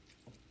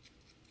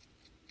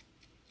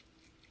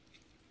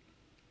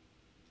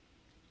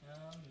 No.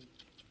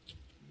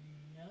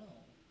 No,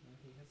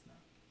 he has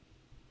not.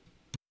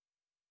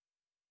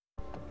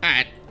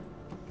 Alright.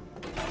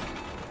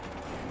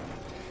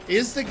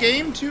 Is the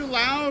game too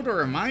loud,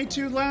 or am I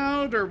too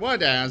loud, or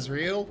what,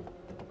 Azrael?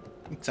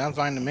 Sounds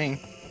fine to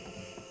me.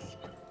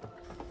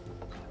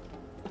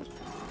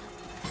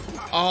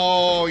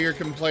 Oh, you're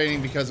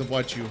complaining because of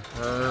what you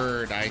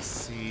heard. I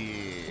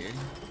see.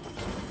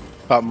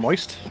 About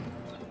moist?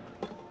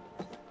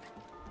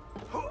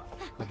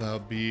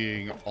 About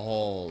being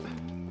all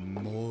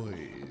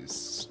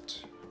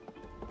moist.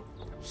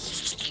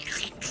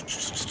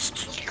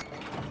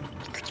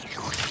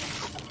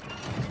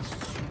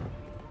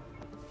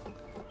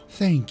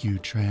 Thank you,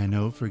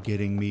 Trano, for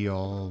getting me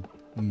all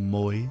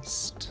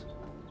moist.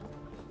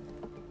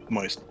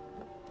 Moist.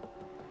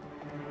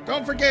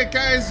 Don't forget,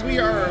 guys, we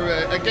are,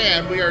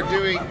 we are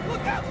doing...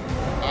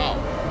 Oh.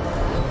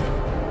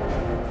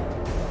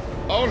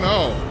 Oh,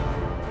 no.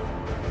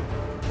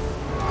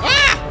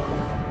 Ah!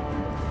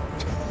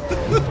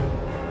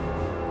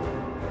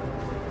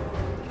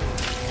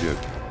 Joke.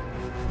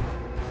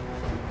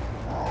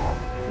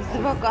 Из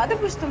авокадо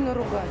будешь там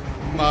наругать?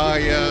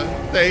 Maya,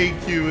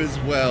 thank you as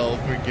well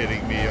for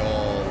getting me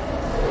all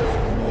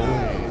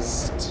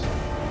moist.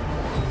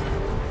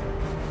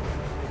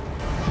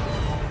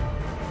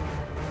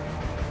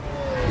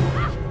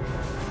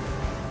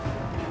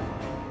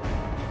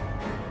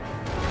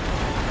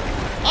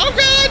 Oh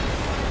god!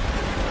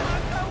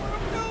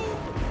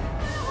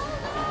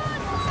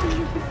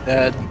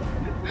 Dead.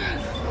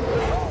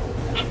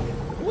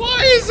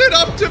 Why is it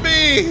up to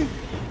me?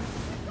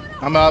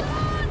 I'm up.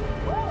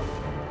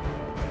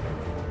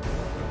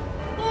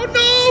 Oh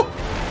no!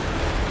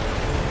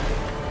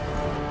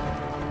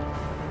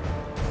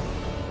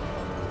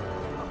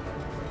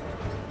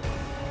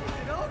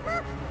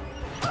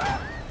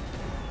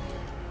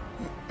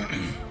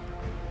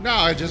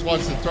 No, it just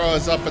wants to throw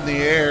us up in the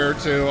air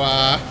to,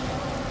 I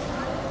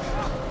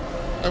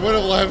would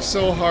have laughed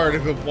so hard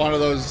if one of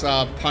those,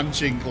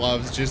 punching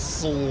gloves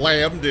just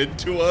slammed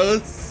into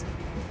us.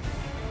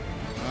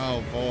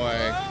 Oh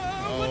boy.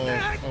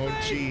 Oh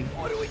gee.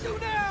 What do we do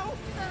now?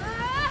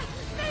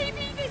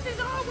 Maybe this is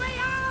our way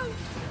out.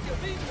 You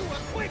mean to a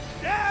quick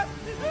death?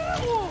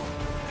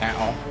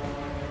 Ow.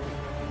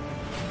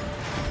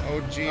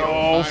 Oh gee, Oh,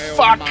 oh my,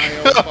 fuck. oh my,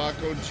 oh fuck,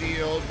 oh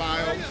gee, oh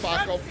my, oh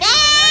fuck, oh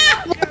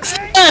fuck!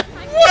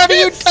 What have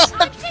you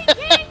done?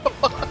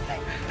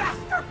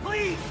 Faster,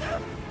 please!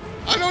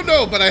 I don't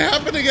know, but I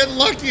happen to get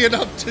lucky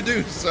enough to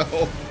do so.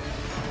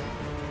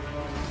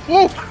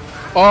 Woo!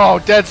 Oh,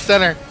 dead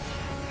center.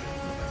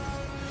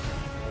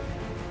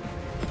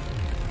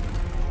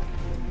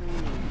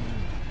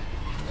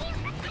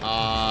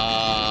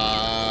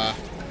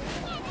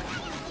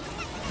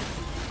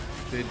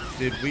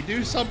 Did we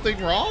do something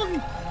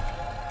wrong?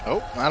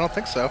 Oh, I don't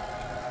think so.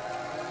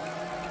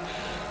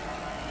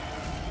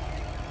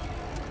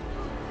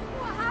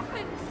 What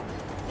happened?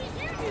 Did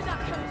you do that,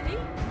 Cody?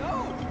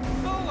 No!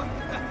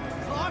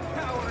 Clock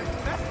tower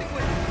investing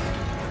with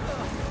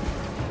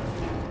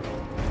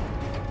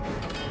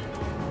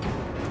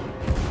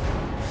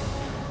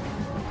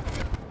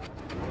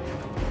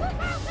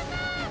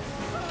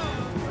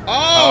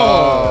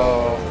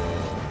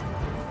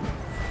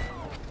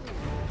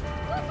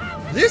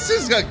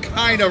This is a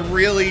kind of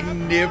really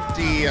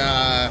nifty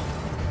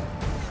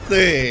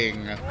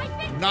thing.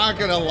 Not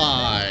gonna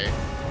lie.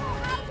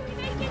 How do we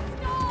make it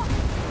stop?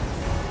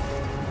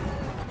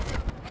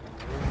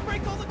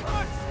 Break all the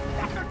clocks!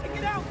 That's our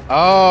ticket out!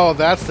 Oh,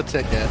 that's the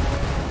ticket.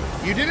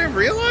 You didn't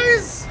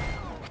realize?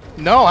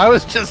 No, I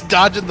was just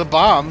dodging the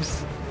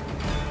bombs.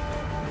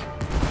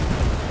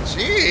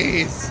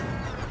 Jeez.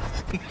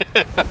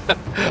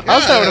 I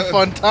was having a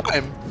fun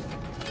time.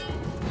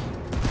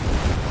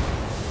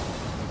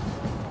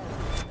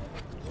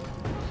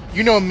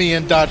 You know me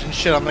and dodging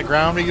shit on the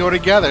ground, we go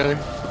together.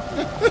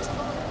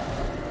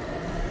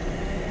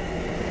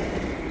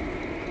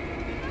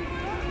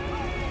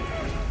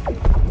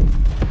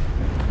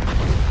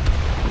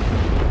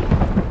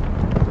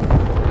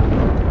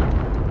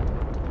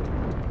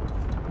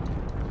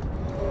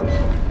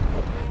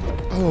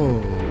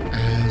 Oh,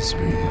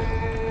 Asriel.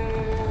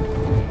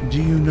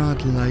 Do you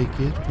not like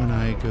it when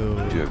I go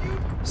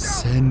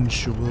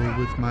sensual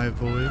with my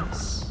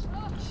voice?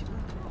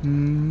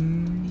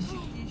 Hmm?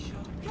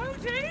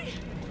 Cody!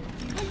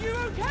 Are you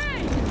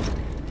okay?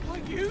 Are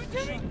you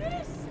doing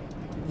this?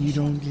 You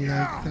don't like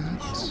that?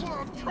 Well,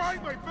 I'm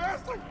trying my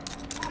best. I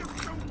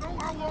just don't know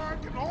how long I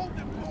can hold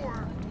it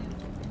for.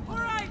 All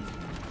right,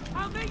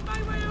 I'll make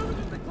my way over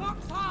to the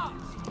clock's heart.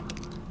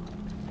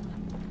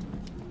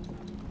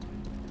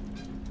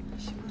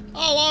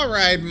 Oh, all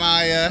right,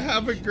 Maya.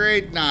 Have a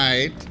great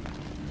night.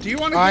 Do you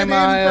want to Bye, get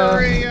Maya. in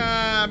for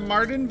a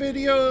Marten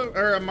video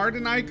or a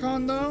Marten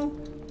icon though?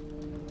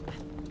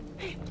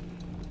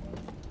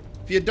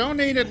 If you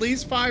donate at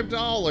least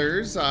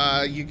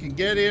 $5, you can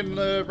get in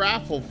the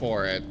raffle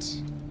for it.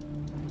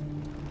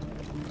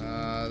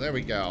 There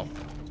we go.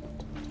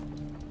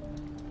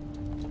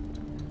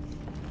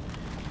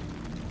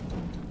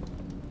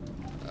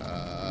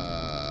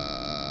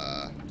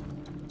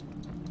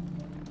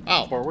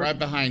 Oh, Forward. right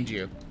behind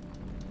you.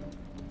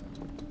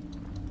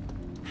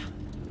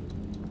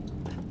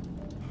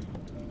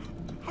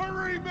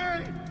 Hurry,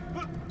 man!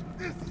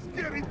 This is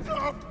getting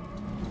tough.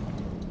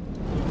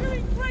 You're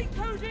doing great,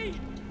 Cody.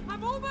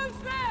 I'm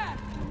almost there.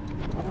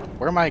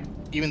 Where am I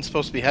even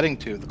supposed to be heading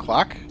to? The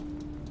clock?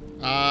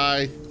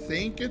 I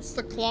think it's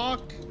the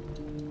clock.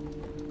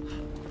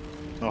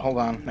 Oh, hold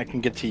on. I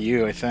can get to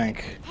you, I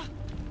think.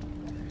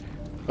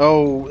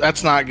 Oh,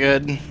 that's not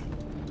good.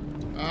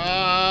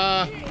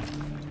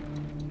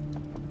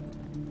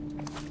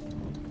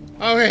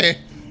 Okay,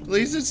 at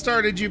least it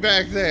started you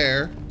back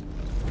there.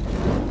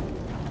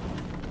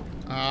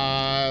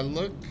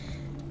 Look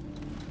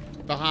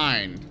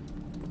behind.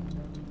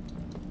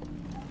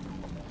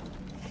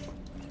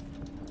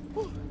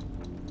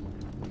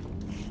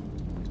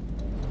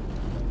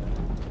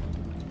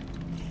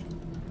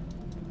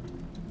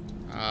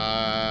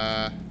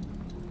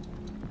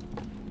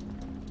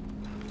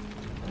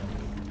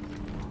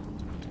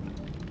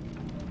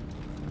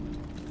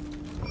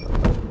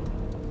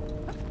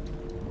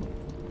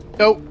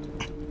 Nope.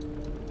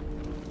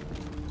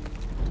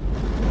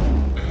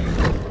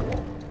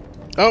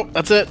 Oh,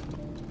 that's it.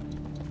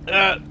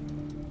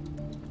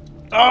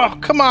 Oh,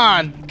 come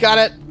on. Got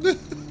it.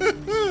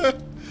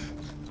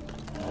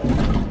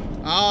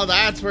 Oh,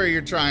 that's where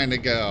you're trying to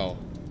go.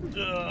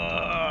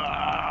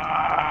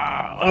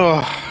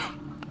 Oh.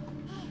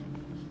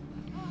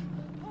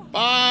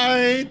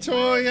 Bye,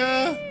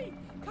 Toya.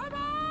 Come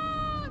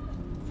on!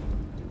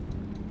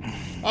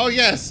 Oh,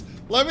 yes.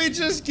 Let me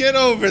just get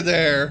over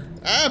there.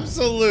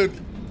 Absolute.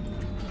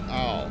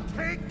 Oh.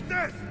 Take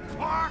this,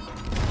 clock!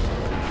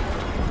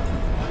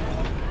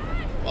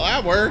 Well,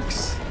 that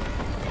works.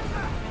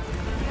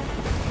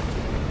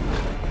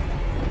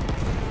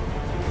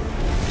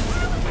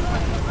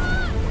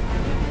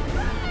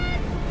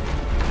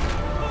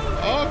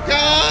 Oh,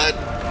 God.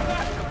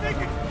 That's a big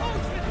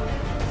explosion!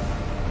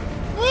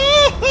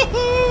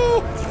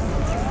 Woo-hoo-hoo.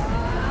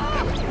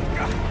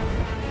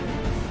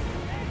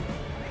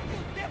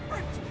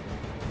 Different!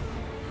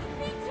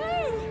 Me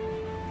too.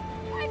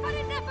 I've had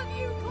enough of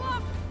you,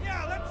 clock.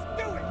 Yeah, let's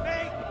do it,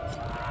 mate!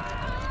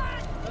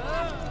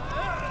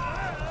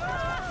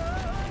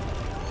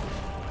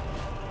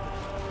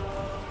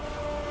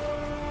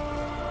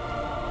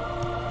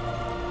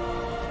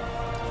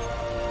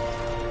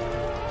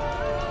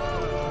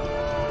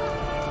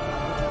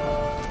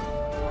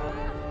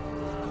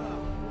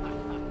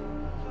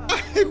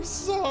 I'm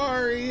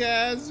sorry,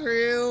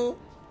 Asriel.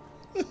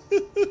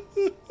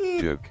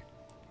 Joke.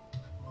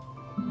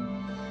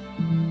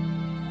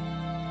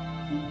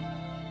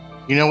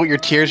 You know what your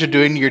tears are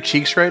doing to your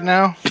cheeks right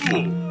now?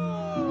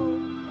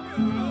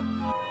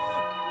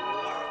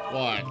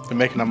 What? They're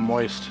making them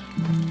moist.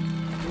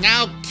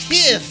 Now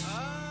kiss.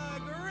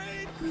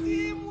 Great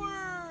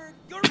teamwork.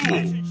 Your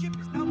relationship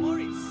is now more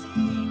in sync.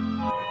 You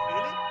feel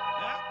it?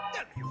 Huh?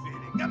 Tell me you feel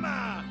it. Come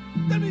on.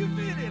 Tell me you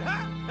feel it,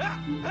 huh? Huh?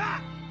 Huh?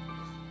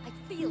 I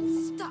feel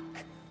stuck.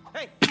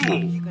 Hey,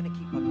 you gonna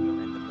keep up your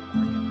end of the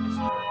bargain,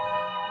 mister?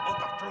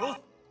 Out of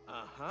truth?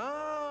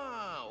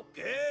 Uh-huh.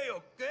 Okay,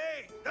 okay.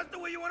 That's the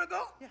way you wanna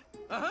go? Yeah.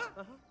 Uh-huh.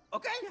 Uh-huh.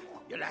 Okay? Yeah.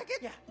 You like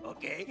it? Yeah.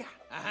 Okay. Yeah.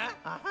 Uh-huh.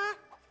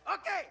 Uh-huh.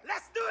 Okay,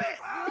 let's do it.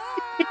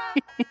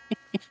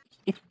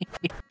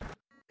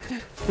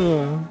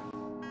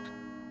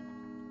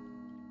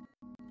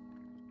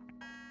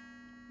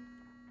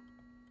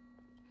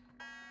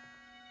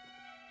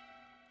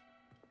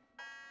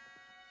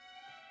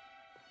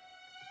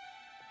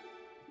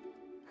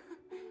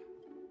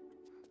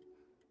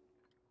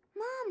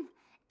 Mom,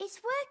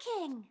 it's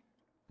working.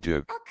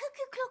 Jib. Our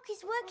cuckoo clock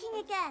is working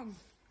again.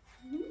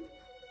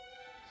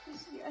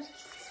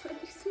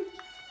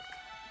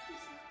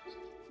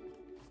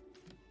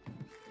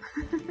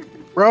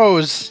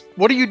 Rose,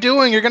 what are you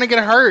doing? You're gonna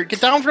get hurt.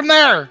 Get down from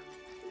there.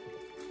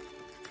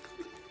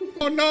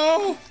 Oh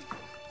no!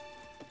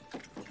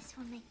 This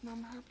will make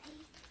Mom happy.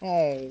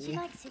 Oh. She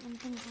likes it when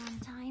things are on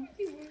time.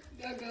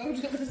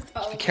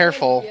 Be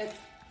careful.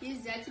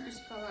 Нельзя тебе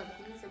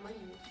шоколадку, не за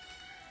мою.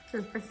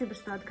 Спасибо,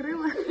 что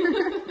открыла.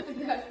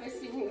 Да,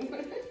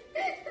 спасибо.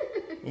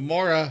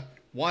 Umora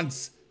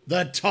wants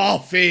the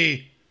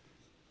toffee.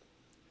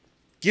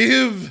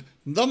 Give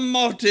the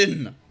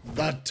Marten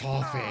the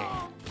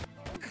toffee.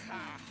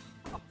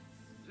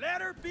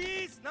 Letter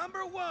piece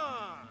number 1.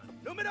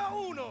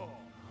 Numero uno.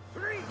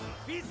 3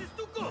 pieces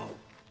to go.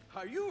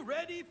 Are you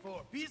ready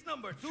for piece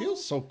number 2?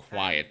 Feels so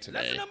quiet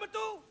today. Lesson number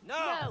 2?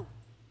 No.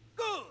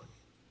 Good.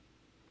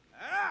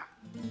 Ah,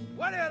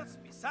 what else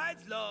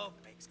besides love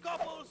makes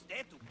couples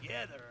stay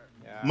together?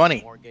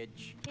 Money.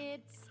 Mortgage.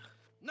 Kids.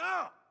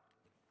 No.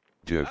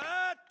 Jib.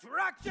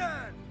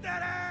 Attraction.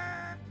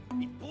 Ta-da!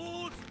 It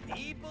pulls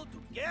people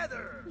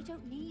together. We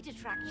don't need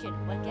attraction.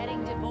 We're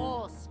getting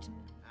divorced.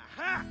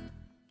 Aha!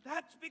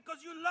 That's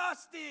because you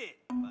lost it.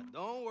 But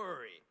don't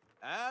worry.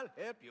 I'll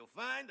help you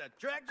find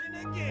attraction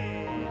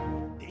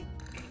again. Ding,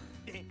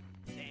 ding,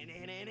 ding, ding,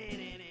 ding, ding,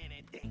 ding, ding,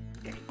 ding,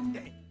 ding,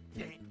 ding,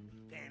 ding.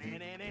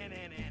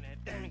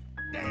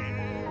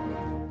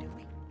 Do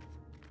we?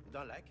 You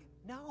don't like it?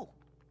 No.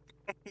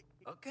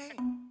 Okay.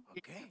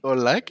 Okay. Don't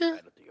like it?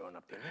 Entitled to your own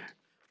opinion.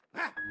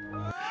 Ah.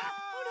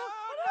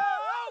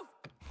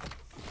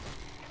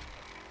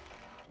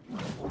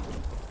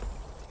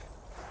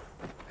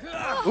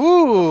 Oh no!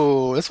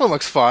 Ooh, this one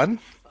looks fun.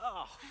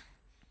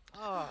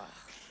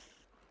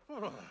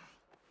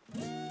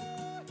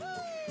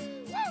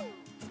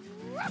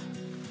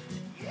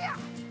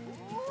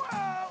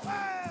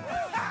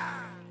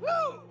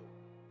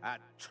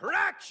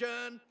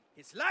 Attraction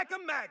is like a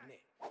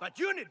magnet, but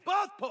you need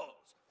both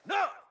poles.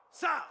 North,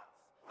 south,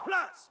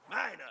 plus,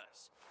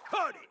 minus.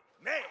 Cody,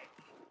 man.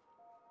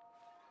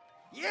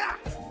 Yeah!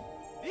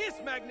 This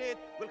magnet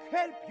will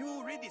help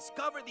you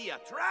rediscover the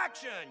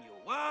attraction you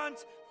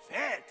once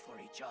felt for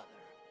each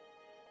other.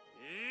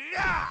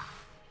 Yeah!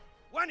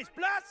 One is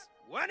plus,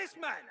 one is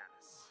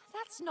minus.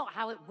 That's not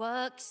how it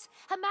works.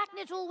 A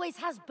magnet always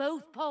has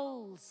both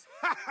poles.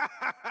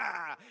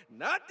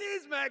 Not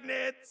these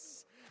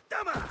magnets.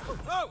 Come on.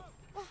 Oh.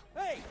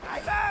 Hey.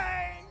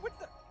 Bye-bye. What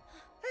the?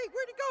 Hey,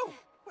 where'd he go?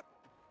 What?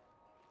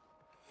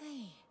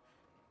 Hey.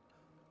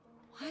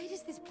 Why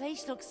does this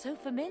place look so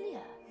familiar?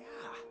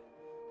 Yeah.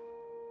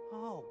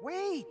 Oh,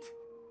 wait.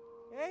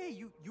 Hey,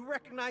 you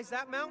recognize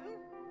that mountain?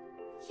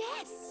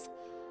 Yes!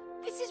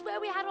 This is where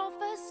we had our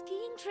first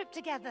skiing trip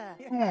together.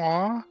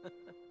 Aww.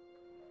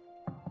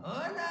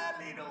 Hola,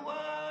 little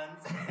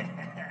ones.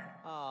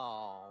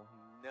 Oh,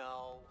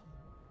 no.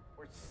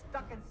 We're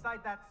stuck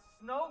inside that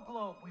snow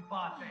globe we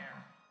bought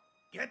there.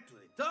 Get to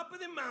the top of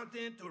the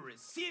mountain to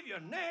receive your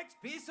next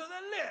piece of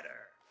the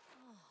letter.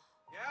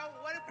 Yeah,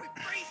 what if we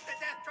freeze to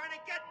death trying to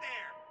get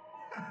there?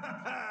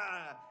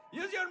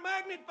 Use your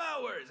magnet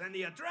powers and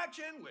the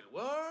attraction will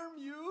warm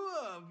you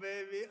up,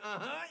 baby.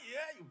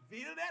 Yeah, you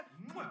feel that?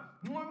 Mwah,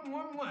 mwah,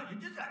 mwah, mwah. You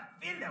just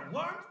feel that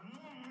warmth.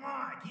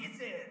 Mwah, kiss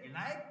it. You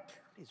like?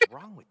 What is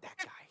wrong with that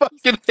guy?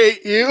 Fucking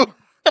hate you.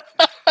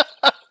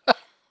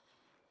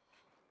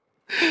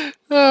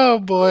 Oh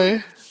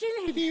boy.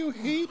 Why do you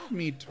hate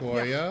me,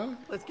 Toya?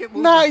 Let's get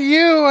moving. Not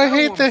you. I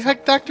hate the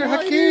heck Dr.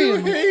 Why do you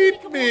Hakim.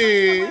 hate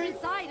me?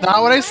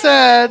 Not what I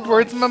said.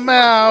 Words in my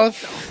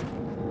mouth.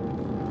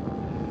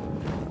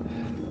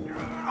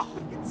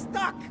 It's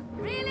stuck.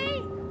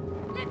 Really?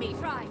 Let me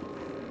try.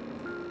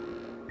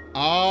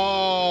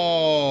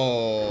 Oh.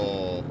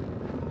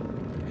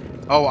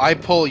 Oh, I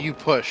pull, you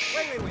push.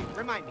 Wait.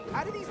 Remind me.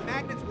 How do these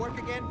magnets work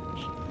again?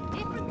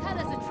 Different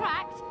colors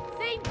attract,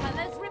 same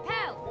colors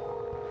repel.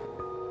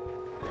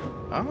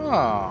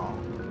 Oh.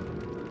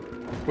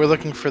 We're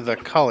looking for the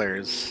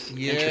colors.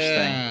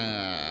 Interesting.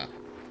 Yeah.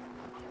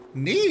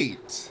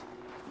 Neat.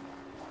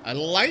 I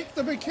like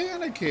the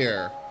mechanic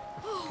here.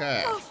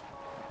 Okay. Gosh,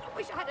 I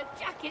wish I had a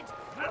jacket.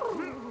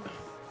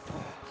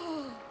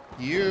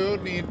 You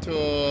need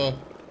to...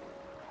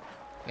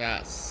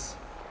 Yes.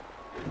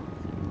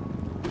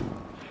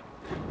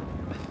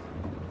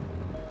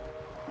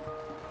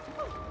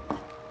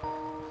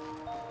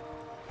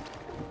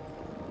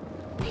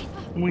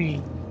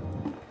 We.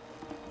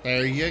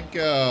 There you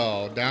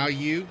go. Now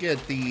you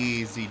get the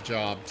easy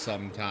job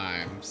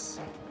sometimes.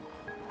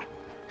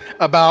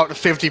 About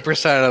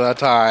 50% of the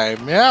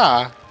time,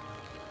 yeah.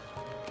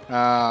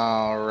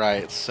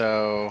 Alright,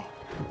 so...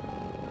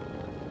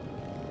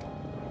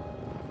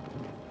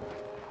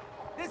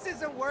 This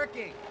isn't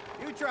working.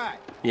 You try.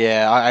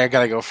 Yeah, I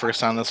gotta go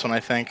first on this one, I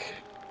think.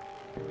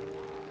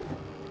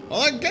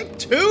 Well, then get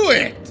to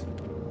it!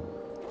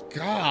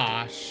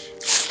 Gosh.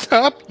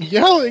 Stop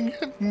yelling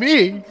at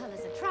me!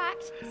 Colours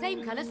attract,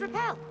 same colours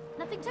repel.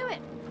 Nothing to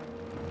it.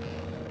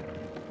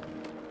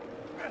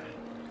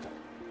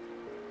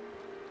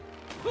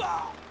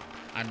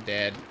 I'm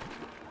dead.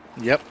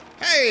 Yep.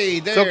 Hey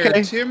there,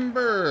 okay.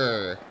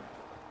 Timber!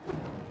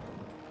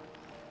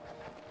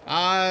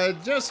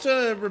 Just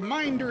a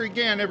reminder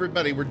again,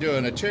 everybody, we're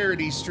doing a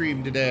charity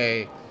stream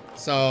today.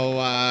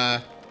 So,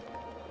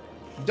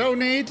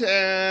 donate,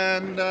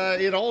 and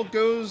it all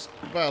goes,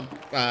 well,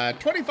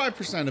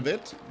 25% of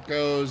it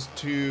goes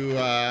to,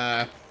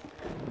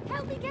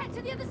 Help me get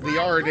to the other side, the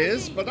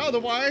artist, Cody. but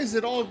otherwise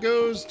it all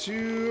goes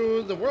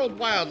to the World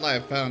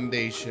Wildlife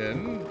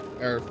Foundation,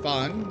 or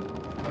Fund.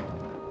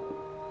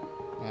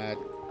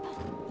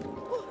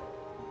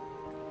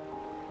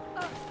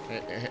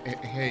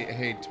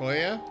 Hey,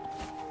 Toya?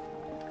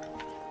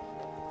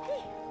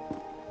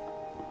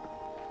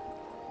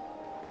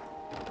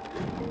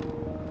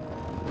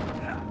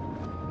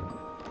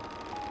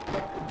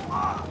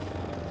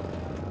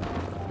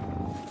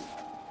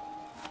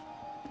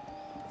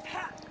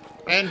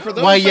 And for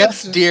those Why,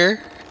 yes,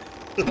 dear.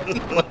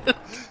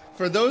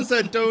 For those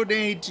that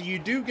donate, you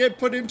do get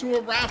put into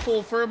a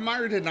raffle for a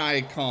Marten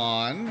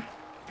icon.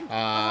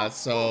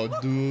 So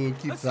do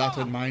keep that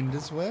in mind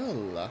as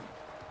well.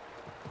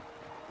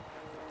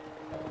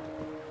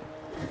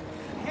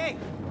 Hey,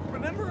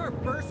 remember our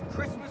first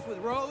Christmas with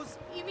Rose?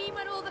 You mean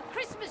when all the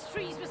Christmas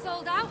trees were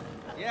sold out?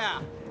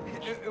 Yeah.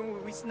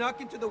 And we snuck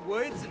into the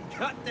woods and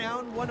cut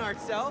down one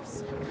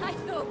ourselves? I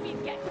thought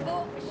we'd get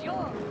caught for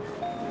sure.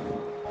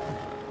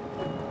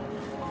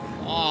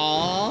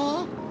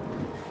 Aww,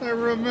 they're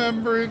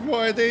remembering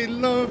why they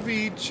love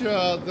each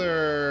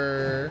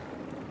other.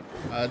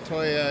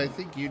 Toya, I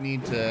think you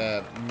need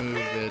to move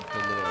it a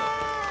little.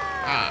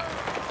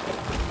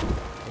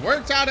 It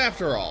worked out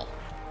after all.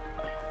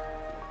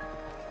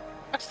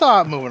 I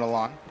saw it moving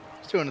along.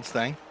 It's doing its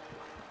thing.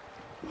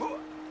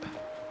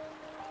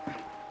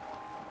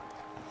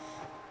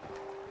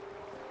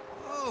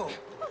 Oh,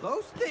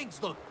 those things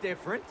look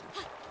different.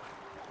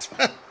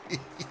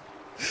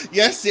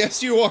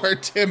 Yes, you are,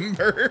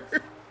 Timber.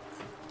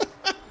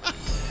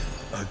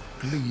 A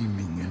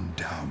gleaming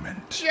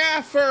endowment.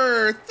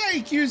 Jaffer,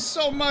 thank you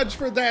so much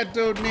for that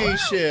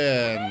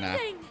donation.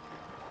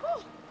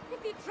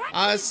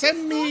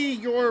 Send me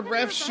your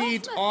ref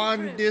sheet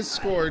on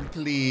Discord,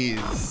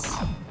 please.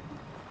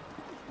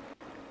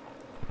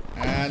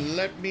 And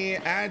let me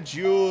add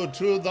you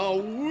to the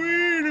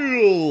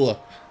wheel.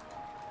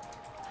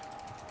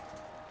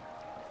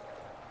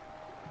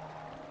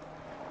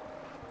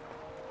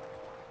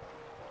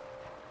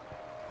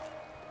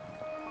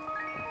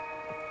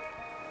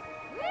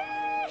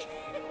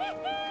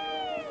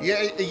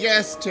 Yeah,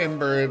 yes,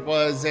 Timber. It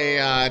was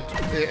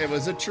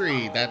a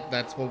tree.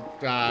 That's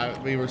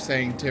what we were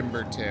saying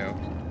Timber to.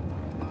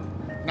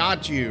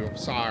 Not you,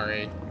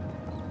 sorry.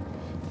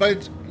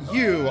 But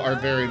you are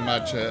very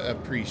much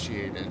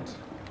appreciated.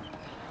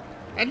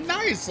 A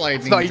nice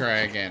lightning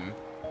dragon.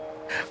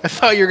 I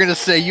thought you were gonna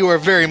say you are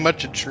very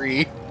much a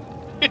tree.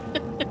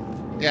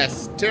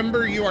 Yes,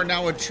 Timber, you are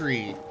now a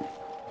tree.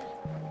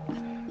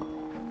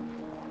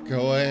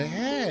 Go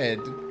ahead,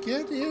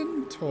 get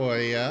in,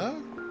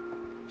 Toya.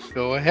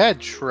 Go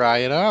ahead, try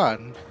it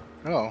on.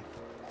 Oh.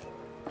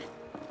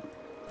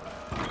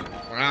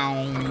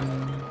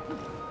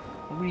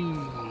 Wee.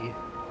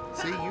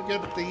 See, you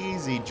get the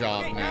easy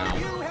job Hey, now.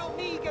 you help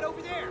me get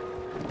over there.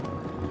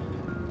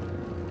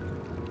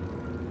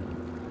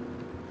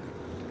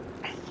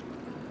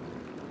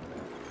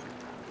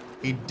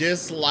 He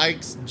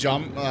dislikes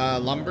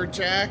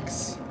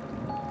lumberjacks.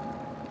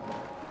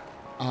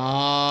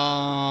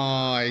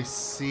 Oh, I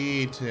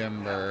see,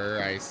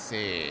 Timber. I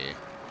see.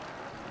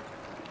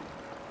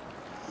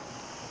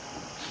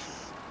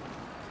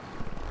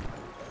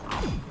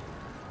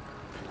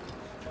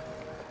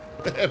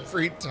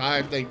 Every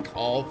time they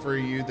call for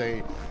you,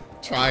 they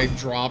try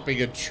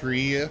dropping a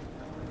tree.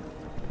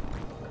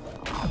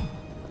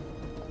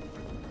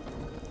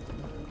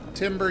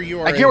 Timber, you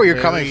are I get where a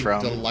you're coming very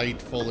from.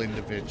 delightful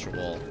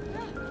individual.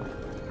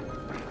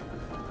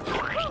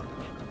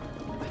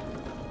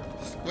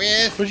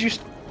 With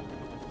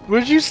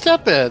Where'd you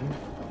step in?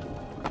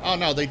 Oh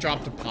no, they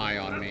dropped a pie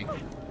on me.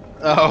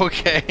 Oh,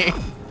 okay.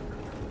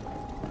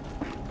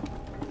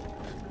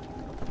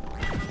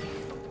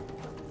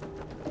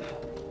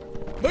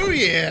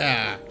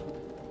 Booyah!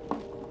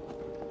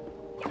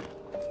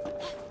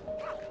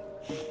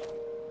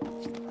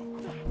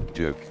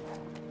 Joke.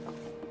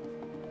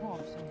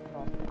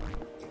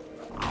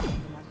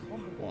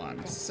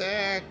 One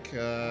sec.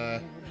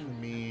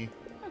 Me.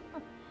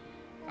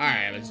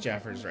 Alright, it's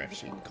Jaffer's ref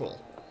sheet. Cool.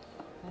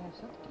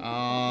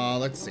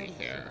 Let's see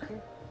here.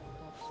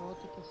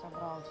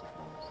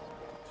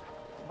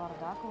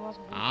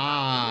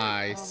 Ah,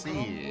 I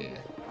see.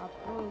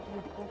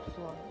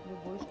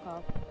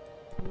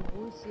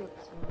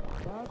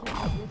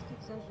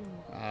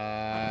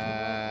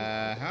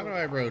 How how do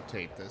I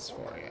rotate this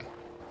for you?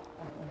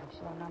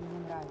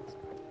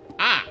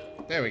 Ah!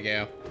 There we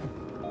go.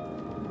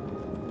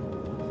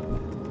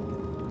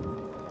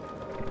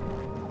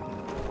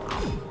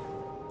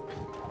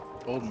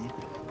 Golden.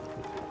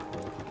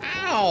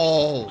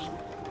 Ow!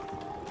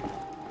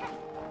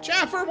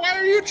 Jaffer, why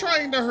are you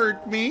trying to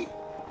hurt me?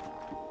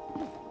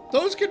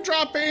 Those can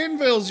drop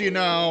anvils, you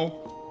know.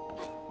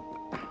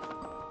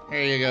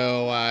 Here you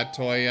go,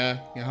 Toya.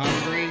 You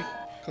hungry?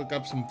 Cook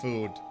up some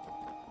food.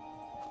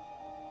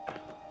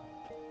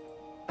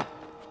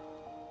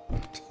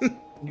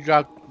 You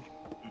dropped.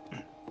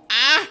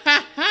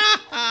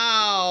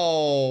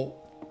 Ow!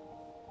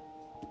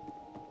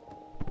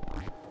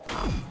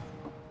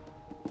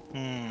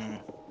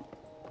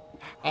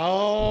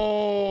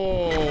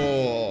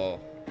 Oh.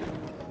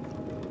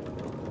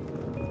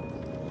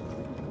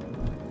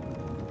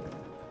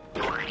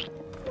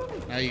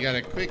 Now you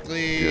gotta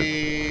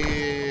quickly.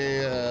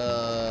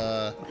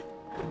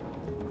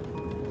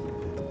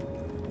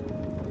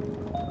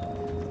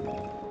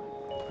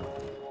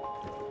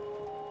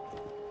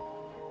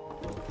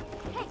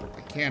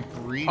 I can't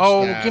reach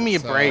that, give me a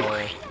break.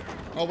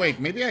 Oh wait,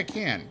 maybe I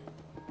can.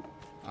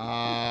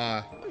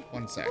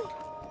 One sec.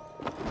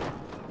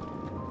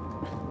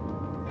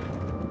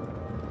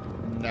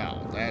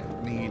 No,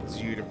 that needs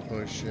you to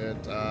push it.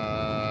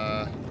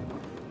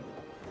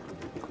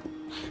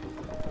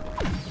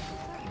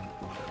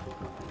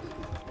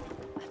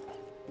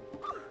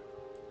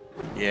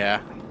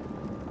 Yeah.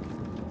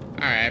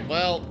 Alright,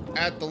 well,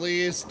 at the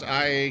least,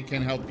 I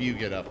can help you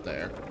get up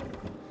there.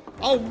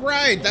 Oh,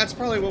 right! That's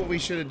probably what we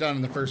should have done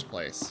in the first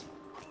place.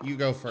 You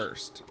go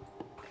first.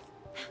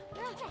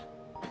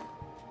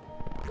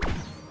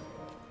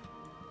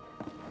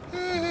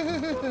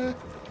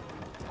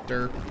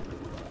 Derp.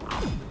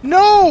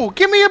 No!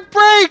 Give me a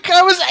break!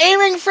 I was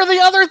aiming for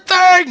the other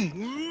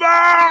thing!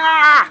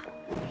 Ah!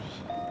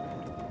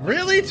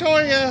 Really,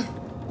 Toya?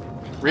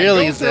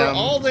 Really, I go through Zim?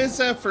 all this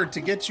effort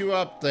to get you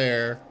up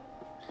there.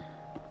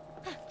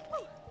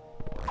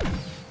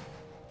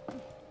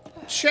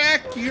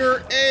 Check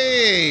your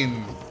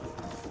aim!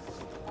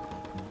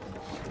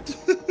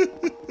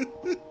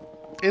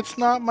 It's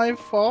not my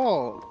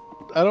fault.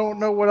 I don't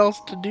know what else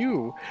to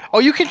do. Oh,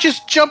 you can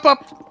just jump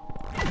up.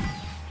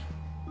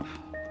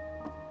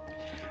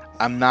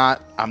 I'm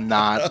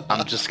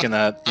just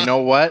gonna, you know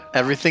what?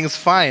 Everything's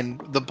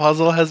fine. The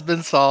puzzle has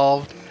been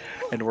solved,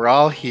 and we're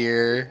all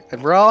here,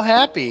 and we're all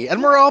happy,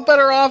 and we're all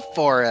better off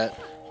for it.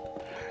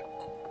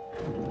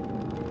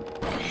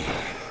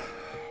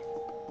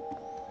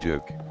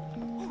 Joke.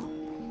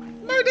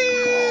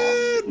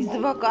 Marten! Из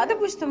авокадо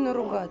будешь со мной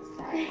ругаться?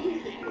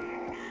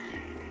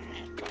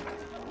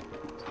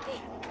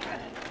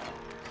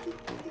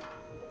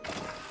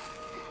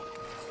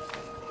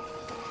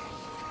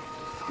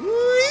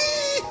 Whee!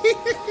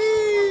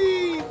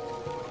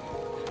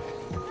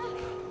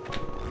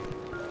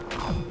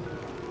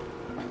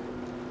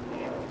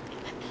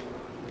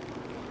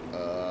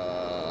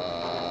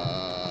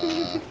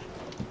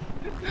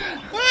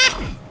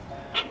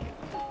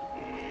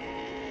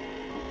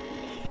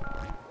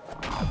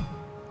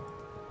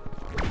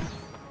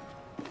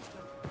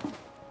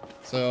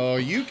 So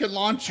you can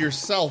launch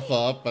yourself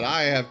up, but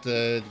I have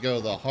to go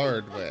the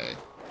hard way.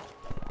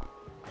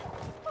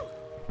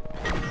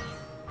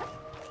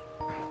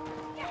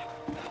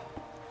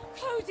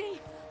 Cody,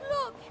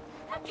 look!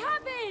 A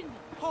cabin!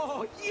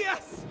 Oh,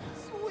 yes!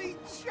 Sweet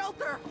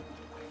shelter!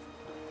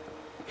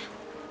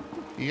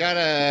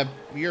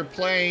 You're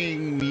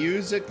playing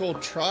musical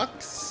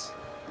trucks?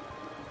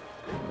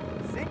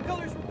 Same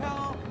colors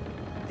repel,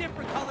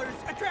 different colors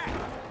attract.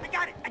 I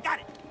got it! I got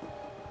it!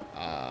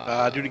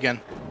 Do it again.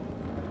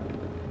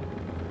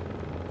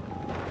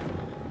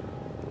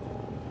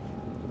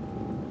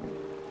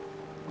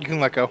 You can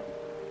let go.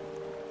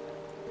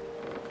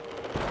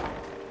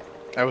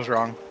 I was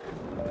wrong.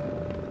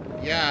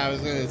 Yeah, I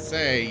was gonna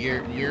say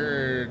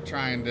you're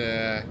trying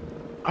to.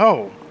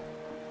 Oh,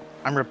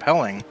 I'm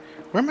repelling.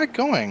 Where am I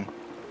going?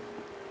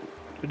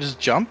 Do I just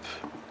jump?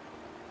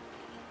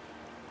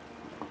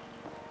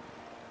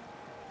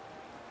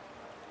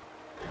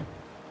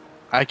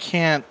 I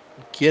can't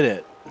get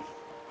it.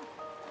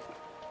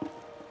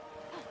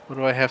 What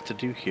do I have to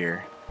do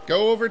here?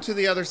 Go over to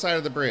the other side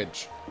of the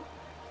bridge.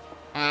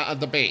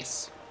 The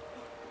base.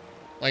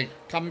 Like,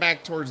 come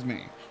back towards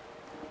me.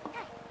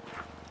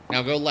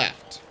 Now go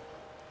left.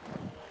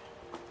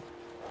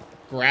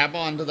 Grab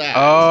onto that.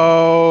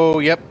 Oh,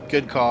 yep.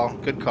 Good call.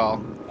 Good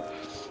call.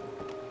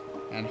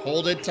 And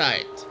hold it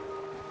tight.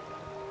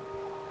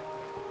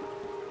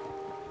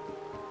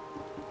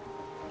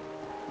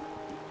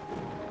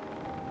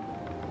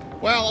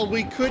 Well,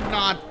 we could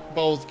not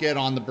both get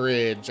on the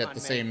bridge at the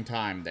same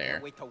time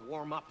there. Wait to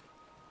warm up.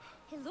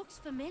 It looks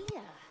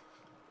familiar.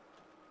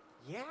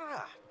 Yeah,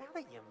 now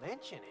that you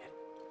mention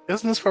it.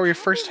 Isn't this where we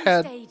first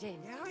had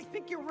Yeah, I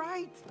think you're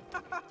right.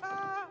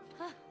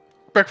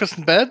 breakfast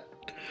in bed?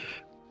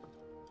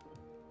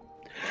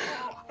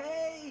 Oh,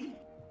 hey!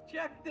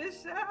 Check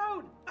this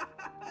out!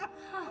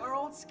 Our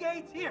old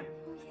skates. Here,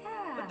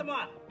 Yeah. put them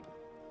on.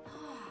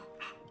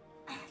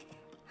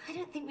 I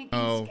don't think we've been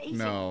Oh, skating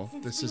no.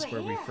 since This we is were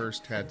where we here.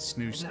 first had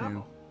Snoo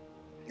Snoo.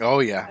 Oh,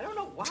 yeah. I don't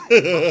know why.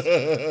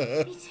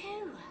 Me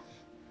too.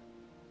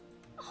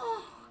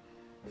 Oh,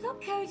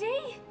 look,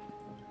 Cody.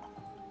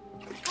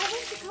 Our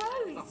winter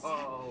clothes.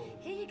 Oh,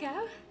 Here you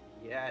go.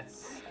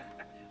 yes.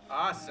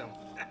 Awesome.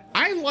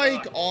 I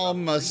like all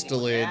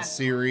mustelid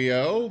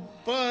cereal,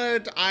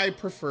 but I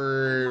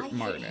prefer like it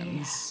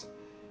Martens.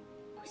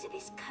 Was it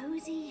this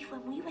cozy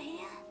when we were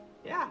here?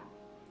 Yeah.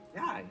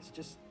 Yeah, it's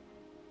just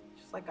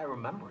like I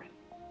remember it.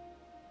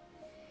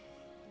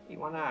 You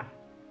wanna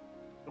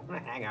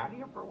hang out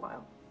here for a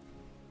while?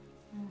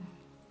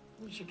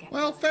 We should get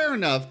Well, fair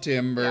enough,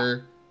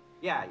 Timber.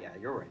 Yeah,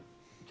 you're right.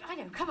 I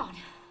know, come on.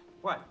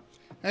 What?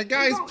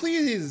 Guys,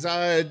 please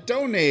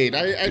donate.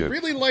 I'd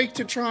really like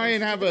to try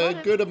and have a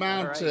good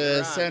amount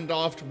to send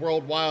off to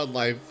World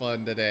Wildlife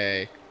Fund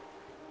today.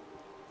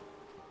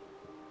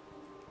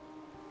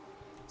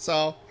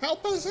 So,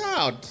 help us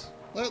out.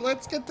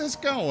 Let's get this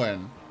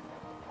going.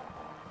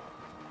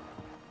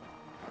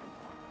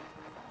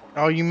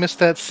 Oh, you missed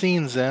that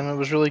scene, Zim. It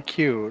was really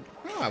cute.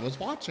 Oh, I was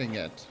watching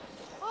it.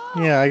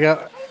 Yeah, I got...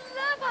 I love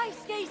ice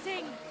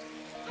skating.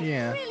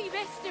 Yeah. I really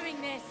miss doing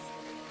this.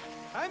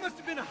 I must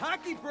have been a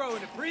hockey pro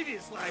in a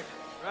previous life,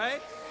 right?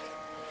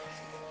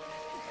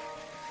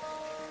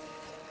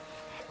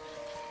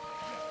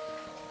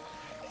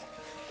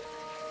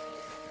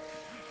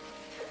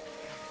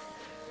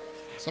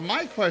 So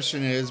my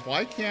question is,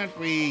 why can't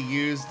we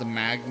use the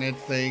magnet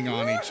thing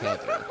on each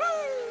other?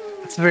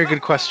 That's a very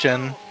good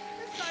question.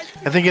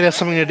 I think it has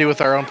something to do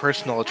with our own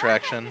personal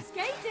attraction.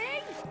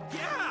 Skating?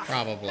 Yeah.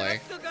 Probably.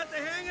 Still got the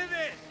hang of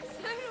it.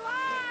 So do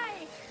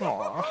I.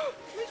 Aww.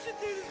 We should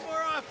do this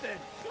more often.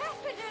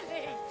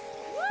 Definitely.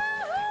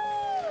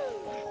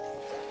 Woohoo!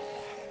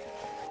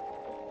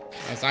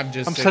 As I'm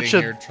just I'm sitting such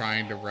a- here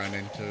trying to run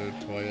into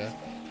Toya.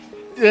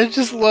 I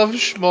just love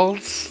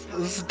schmaltz.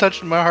 This is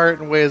touching my heart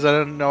in ways I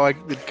didn't know it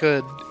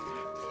could.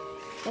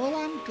 Well,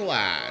 I'm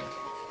glad.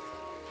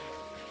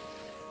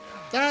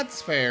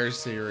 That's fair,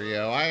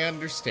 Sirio. I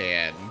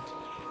understand.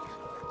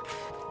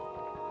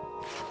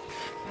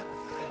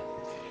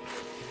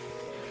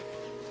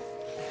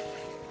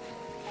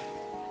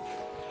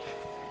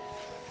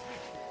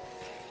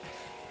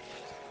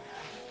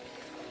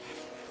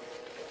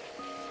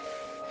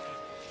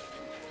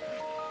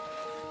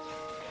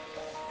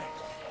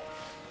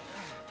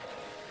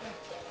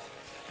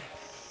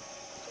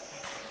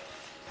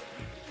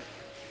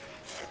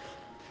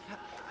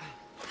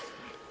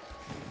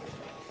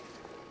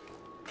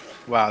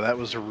 Wow, that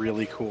was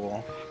really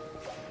cool.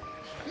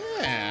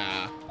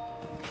 Yeah.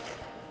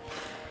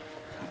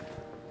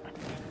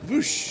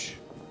 Whoosh.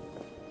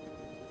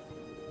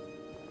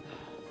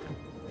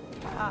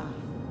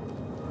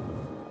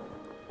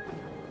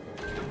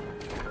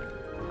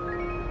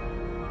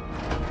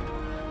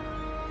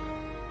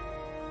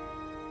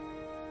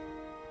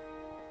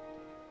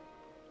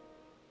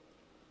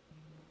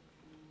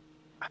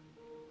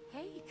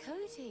 Hey,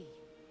 Cody.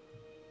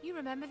 You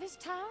remember this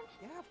town?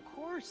 Yeah, of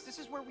course. This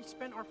is where we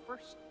spent our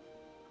first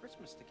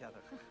Christmas together.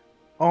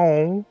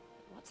 Oh.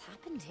 What's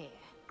happened here?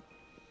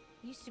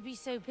 Used to be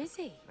so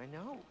busy. I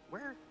know.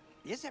 Where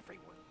is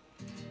everyone?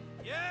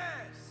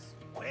 Yes.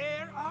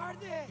 Where are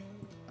they?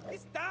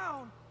 This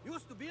town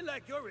used to be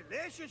like your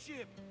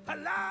relationship.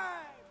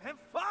 Alive and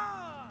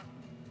fun.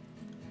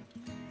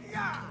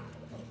 Yeah.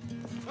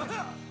 But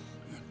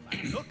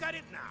look at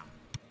it now.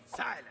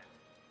 Silent.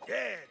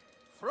 Dead.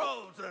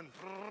 Frozen.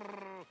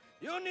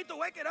 You need to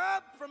wake it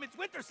up from its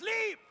winter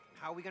sleep.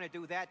 How are we gonna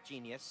do that,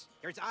 genius?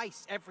 There's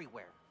ice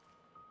everywhere.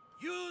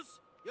 Use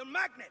your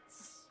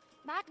magnets.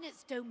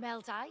 Magnets don't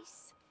melt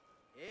ice.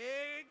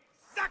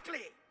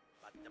 Exactly.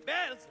 But the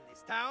bells in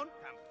this town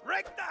can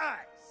break the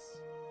ice.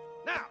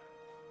 Now,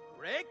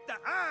 break the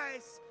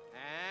ice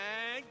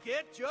and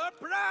get your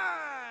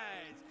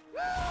prize. Woo!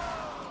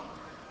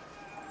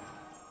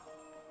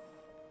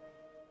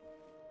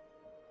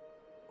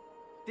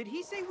 Did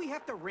he say we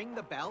have to ring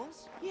the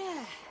bells?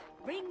 Yeah.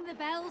 Ring the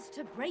bells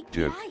to break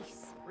Jib. the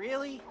ice.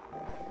 Really?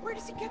 Where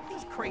does he get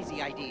these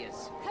crazy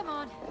ideas? Come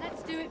on,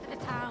 let's do it for the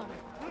town.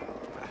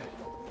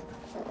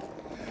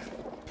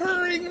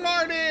 Purring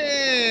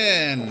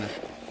Marten!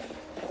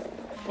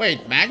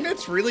 Wait,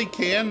 magnets really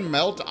can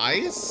melt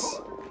ice?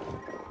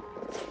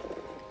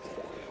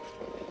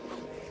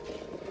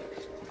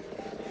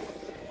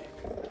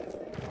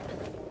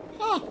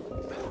 Huh.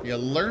 You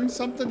learn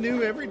something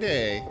new every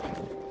day.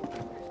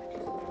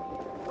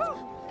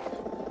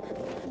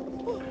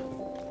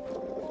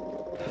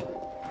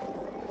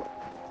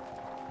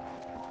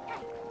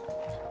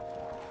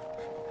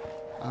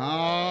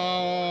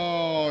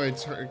 Oh,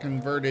 it's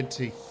converted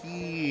to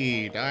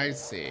heat. I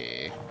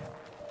see.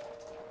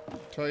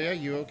 Toya,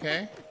 you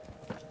okay?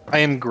 I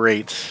am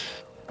great.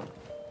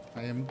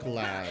 I am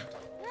glad.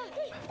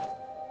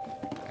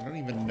 I don't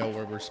even know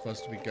where we're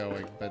supposed to be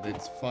going, but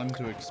it's fun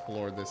to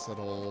explore this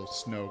little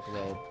snow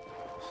globe.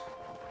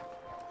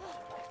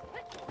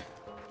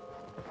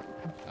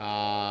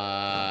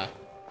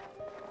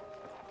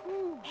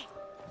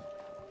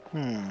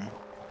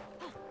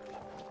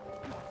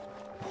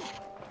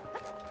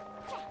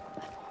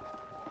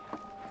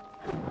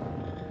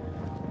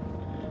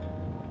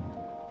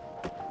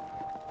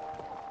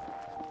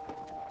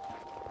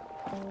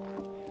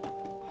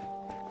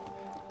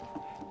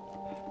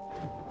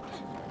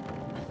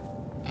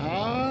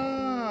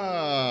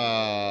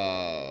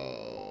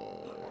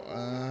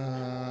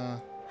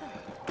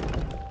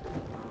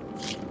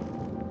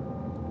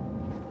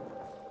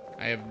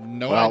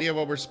 idea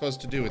what we're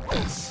supposed to do with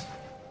this.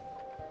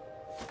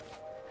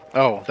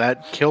 Oh,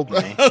 that killed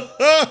me.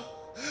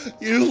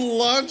 You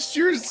launched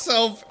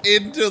yourself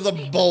into the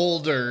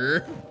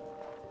boulder.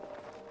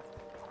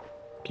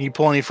 Can you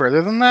pull any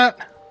further than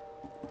that?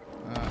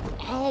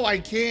 Oh, I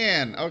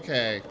can.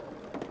 Okay.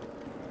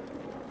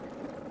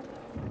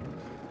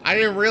 I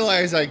didn't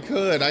realize I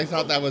could. I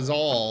thought that was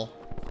all.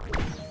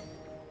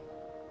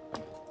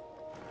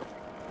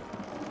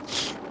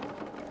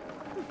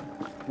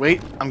 Wait,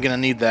 I'm gonna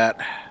need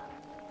that.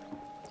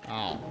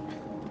 Oh.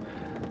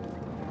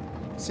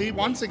 See,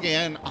 once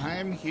again,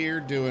 I'm here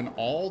doing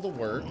all the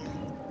work.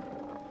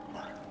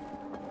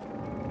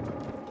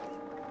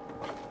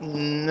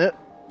 Nope.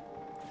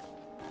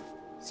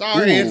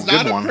 Sorry, Ooh, it's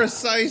not good a one.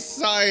 precise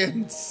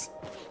science.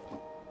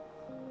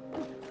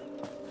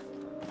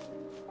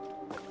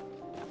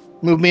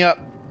 Move me up.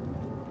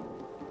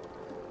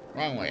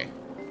 Wrong way.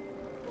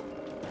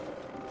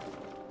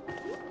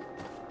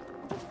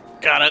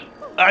 Got it.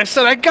 I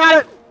said I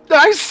got it.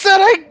 I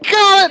said I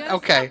got it. Just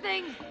Okay.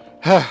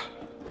 nothing.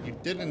 You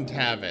didn't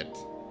have it.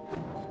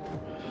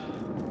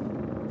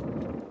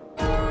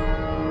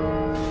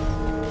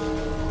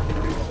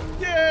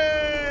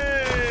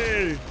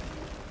 Yay!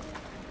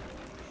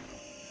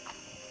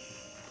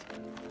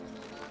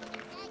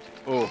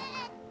 Oh.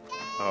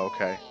 Oh,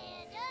 okay.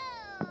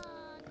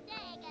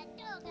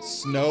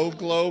 Snow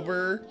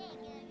Glober.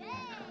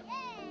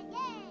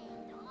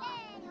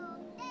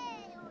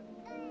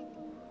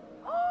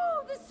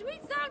 Oh, the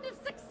sweet sound of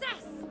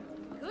success.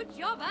 Good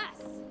job,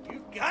 us.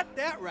 You got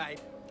that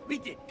right. We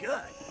did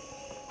good.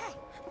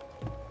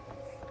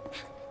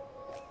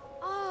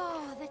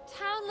 Oh, the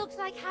town looks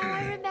like how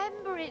I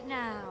remember it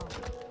now.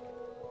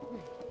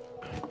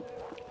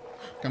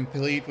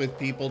 Complete with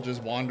people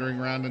just wandering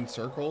around in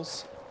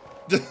circles.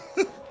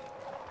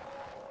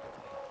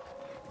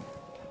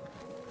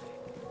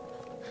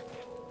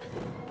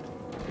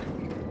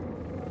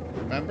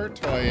 Remember,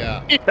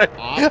 Toya?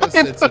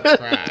 Opposites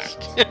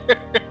attract.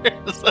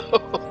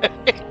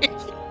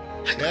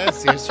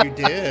 Yes, yes, you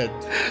did.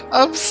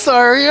 I'm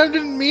sorry, I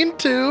didn't mean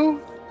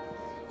to.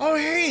 Oh,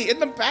 hey, in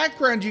the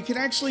background, you can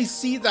actually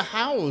see the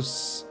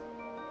house.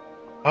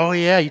 Oh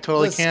yeah, you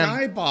totally The can.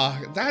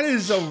 skybox. That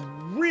is a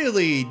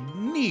really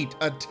neat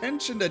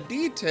attention to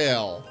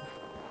detail.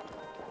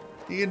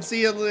 You can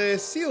see a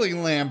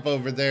ceiling lamp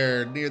over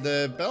there near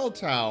the bell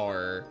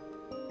tower.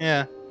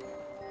 Yeah.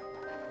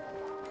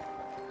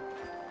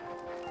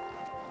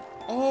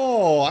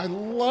 Oh, I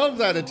love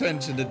that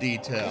attention to This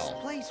detail.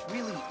 place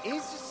really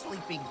is a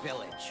sleeping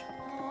village.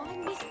 Oh, I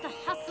missed the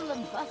hustle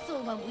and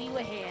bustle when we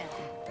were here.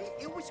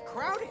 It was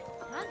crowded.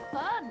 And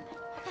fun.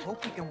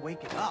 Hope we can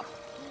wake it up.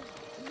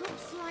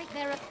 Looks like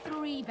there are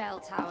 3 bell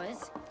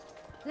towers.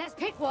 Let's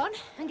pick one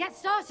and get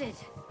started.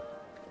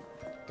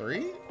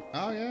 3?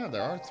 Oh, yeah,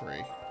 there are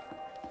 3.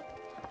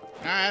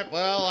 Alright,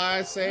 well,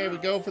 I say we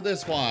go for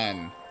this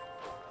one.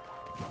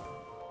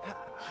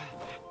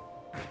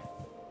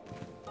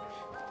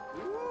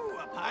 Ooh,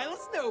 a pile of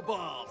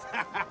snowballs.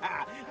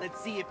 Let's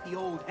see if the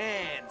old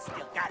hand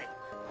still got it.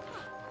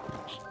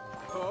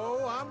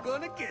 Oh, I'm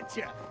gonna get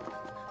you.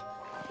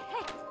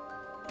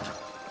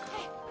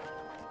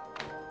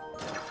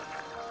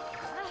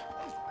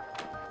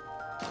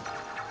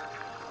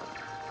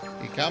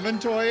 You coming,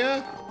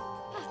 Toya?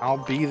 I'll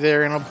be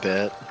there in a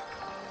bit.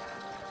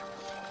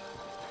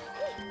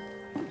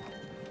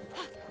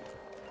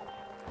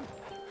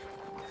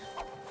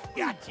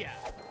 Gotcha.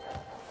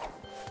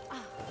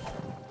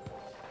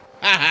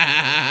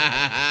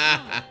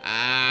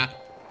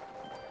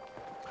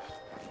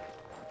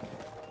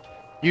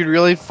 You'd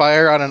really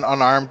fire on an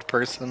unarmed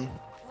person?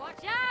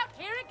 Watch out,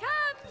 here it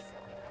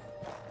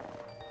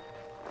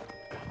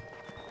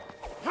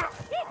comes.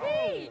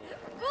 Hee-hee!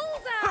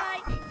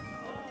 Bullseye!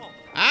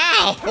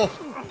 Ow!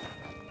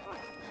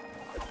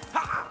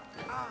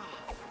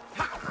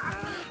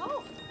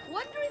 Oh,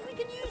 wonder if we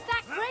can use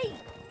that crate.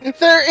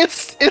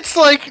 It's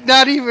like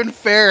not even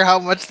fair how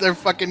much they're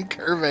fucking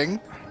curving.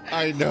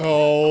 I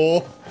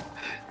know.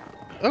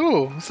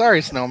 Oh,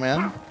 sorry,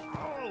 snowman.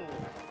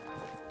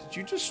 Did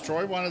you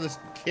destroy one of the...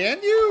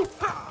 Can you?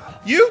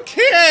 You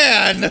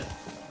can!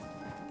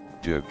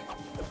 Joke.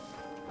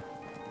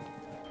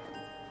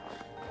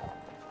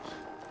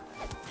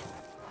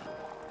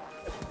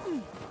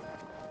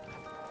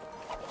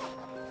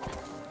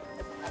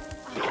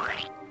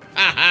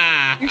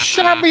 You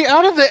shot me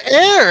out of the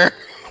air!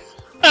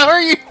 How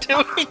are you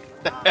doing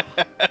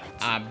that?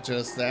 I'm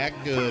just that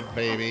good,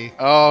 baby.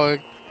 Oh,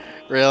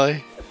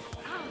 really?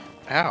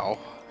 Ow.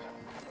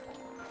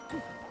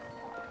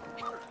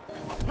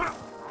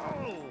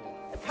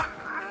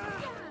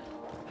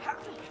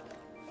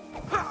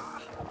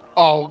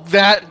 Oh,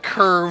 that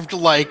curved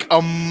like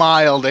a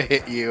mile to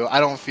hit you. I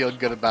don't feel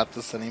good about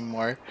this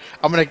anymore.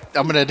 I'm gonna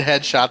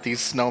headshot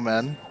these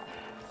snowmen.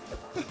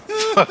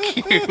 Fuck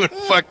you and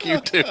fuck you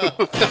too.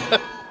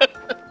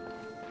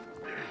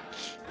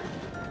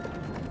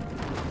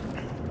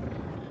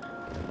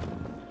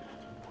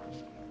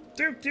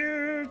 Duke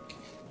Duke!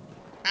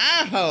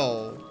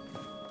 Ow!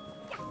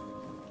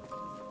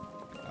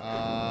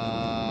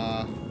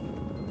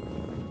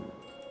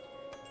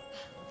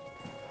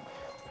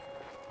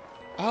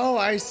 Oh,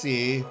 I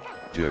see.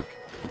 Joke.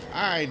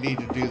 I need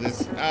to do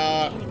this.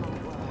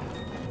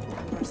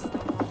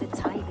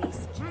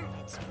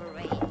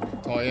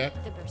 Toya?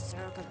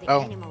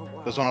 Oh,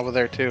 there's one over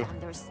there too.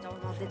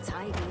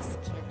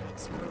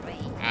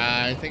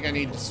 I think I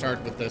need to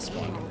start with this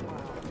one.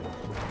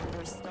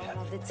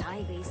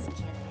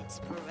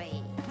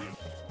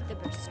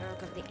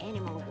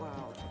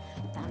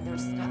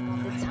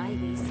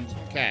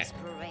 Okay.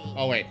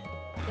 Oh, wait.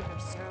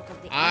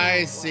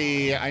 I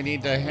see. I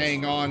need to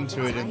hang on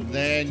to it, and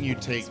then you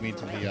take me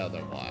to the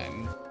other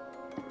one.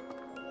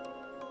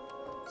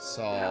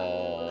 So...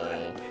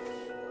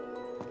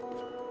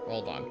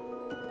 Hold on.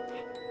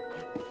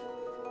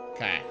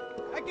 Okay.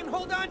 I can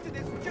hold on to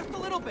this just a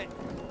little bit.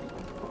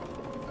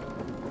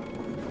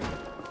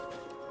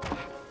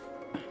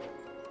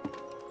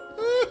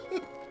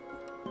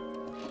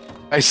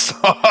 I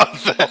saw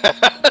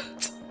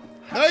that.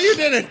 No, you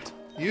didn't.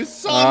 You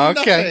saw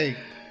nothing.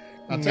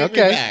 Now take me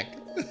back.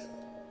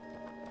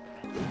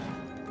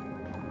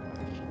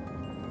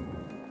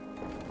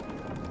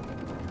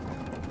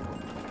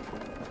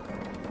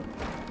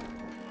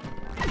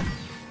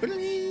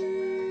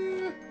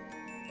 Bling.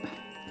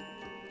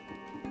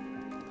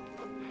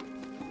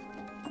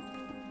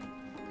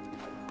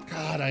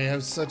 God, I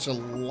have such a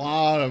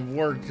lot of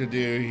work to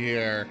do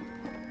here.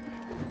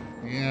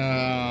 You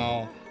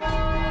know.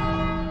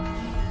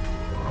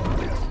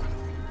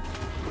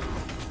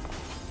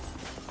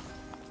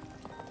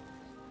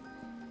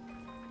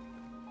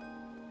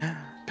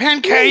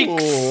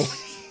 Pancakes! Ooh,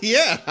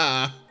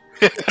 yeah!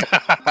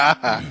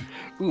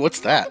 Ooh, what's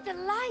that? The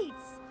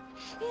lights.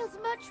 Feels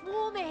much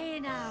warmer here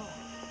now.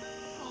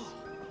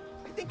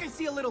 I think I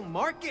see a little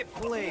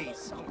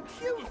marketplace. Oh,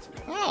 cute.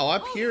 Oh,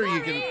 up here you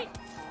can...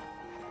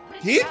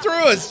 He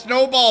threw a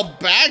snowball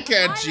back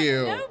at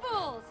you!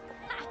 Snowballs.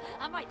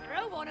 I might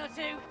throw one or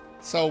two.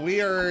 So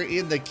we are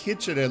in the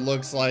kitchen, it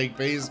looks like,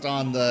 based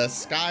on the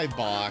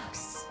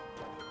skybox.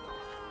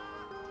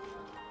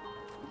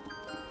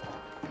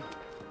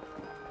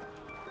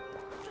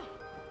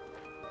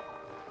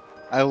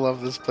 I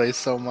love this place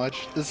so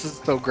much. This is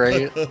so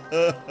great.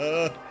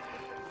 Oh,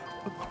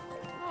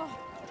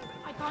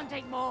 I can't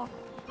take more.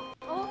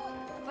 Oh,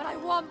 but I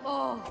want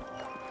more.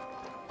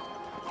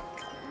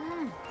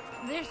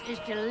 This is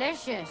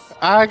delicious.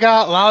 I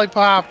got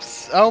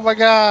lollipops. Oh my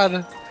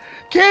god.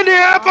 Candy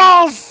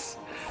apples!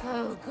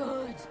 So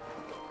good.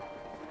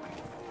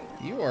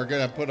 You are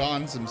gonna put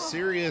on some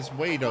serious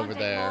weight over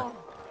there. More.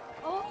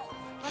 Oh,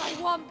 but I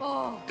want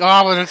more.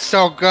 Oh, but it's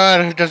so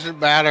good. It doesn't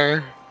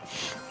matter.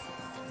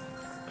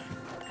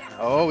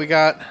 Oh, we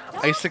got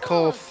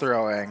icicle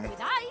throwing. With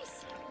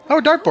ice.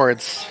 Oh,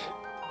 dartboards.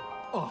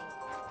 Oh,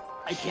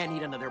 I can't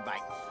eat another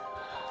bite.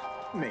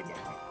 Maybe.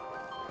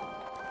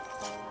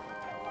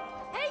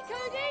 Hey,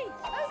 Cody,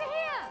 over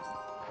here.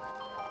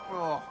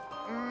 Oh,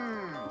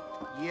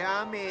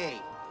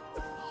 yummy.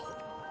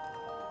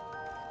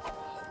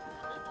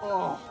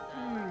 Oh,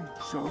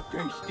 so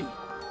tasty.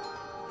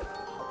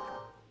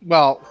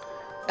 Well,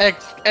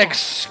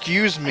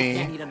 excuse I me.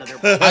 can't eat another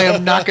bite. I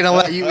am not going to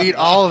let you eat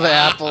all of the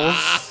apples.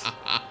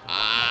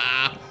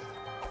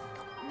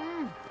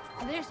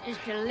 This is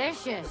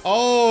delicious.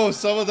 Oh,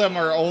 some of them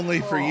are only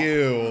for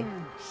you.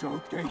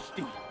 So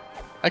tasty.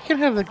 I can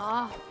have the...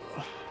 Ah,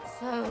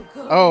 so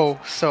good. Oh,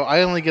 so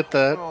I only get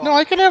the... No,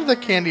 I can have the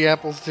candy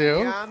apples too.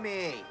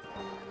 Yummy.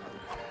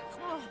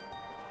 Oh,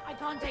 I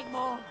can't take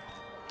more.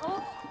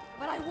 Oh,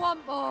 but I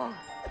want more.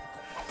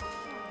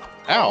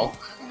 Ow.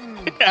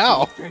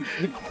 Ow.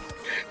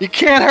 You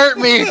can't hurt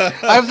me.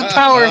 I have the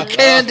power of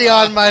candy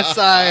on my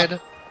side.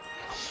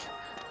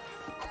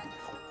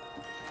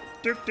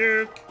 Duke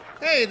Duke.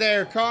 Hey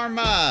there,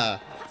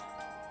 Karma.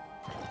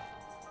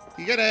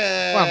 You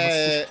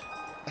gonna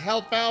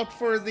help out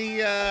for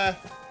the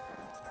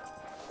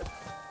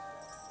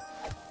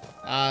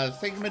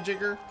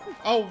thingamajigger?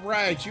 Oh,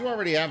 right. You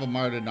already have a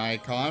Marten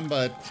icon,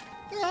 but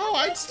you know,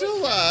 I'd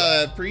still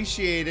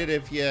appreciate it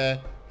if you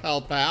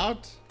help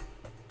out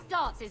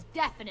Darts is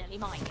definitely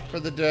my game. for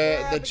the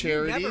But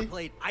charity. You never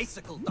played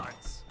icicle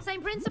darts.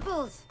 Same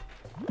principles.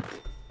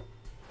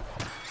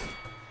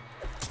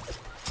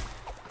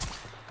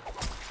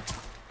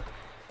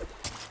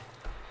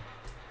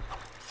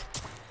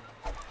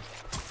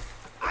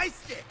 Ice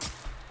stick.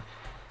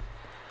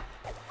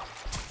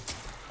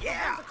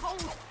 Yeah. It's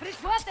cold, but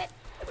it's worth it.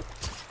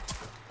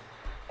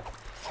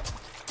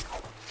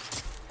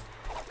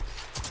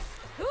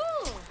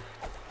 Cool.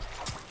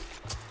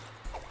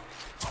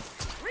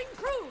 Ring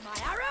true, my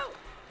arrow.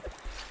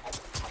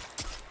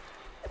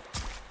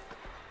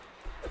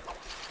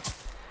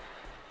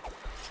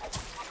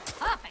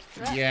 Perfect.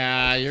 Trip.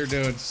 Yeah, you're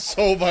doing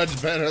so much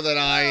better than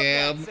I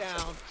am. That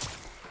sound.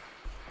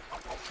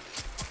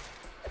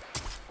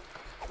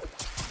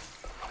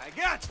 I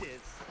got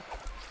this.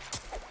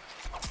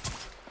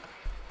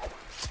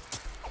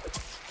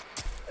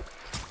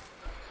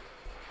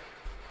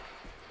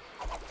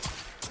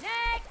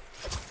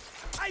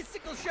 Next.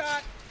 Icicle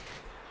shot.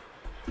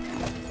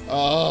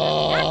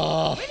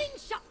 Oh. Winning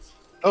shot.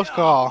 Close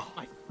call.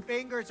 My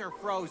fingers are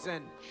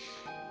frozen.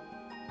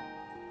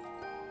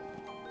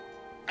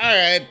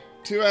 Alright,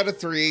 2 out of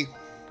 3.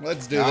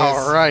 Let's do this.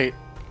 All right.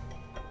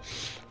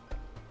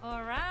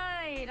 All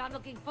right, I'm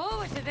looking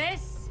forward to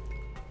this.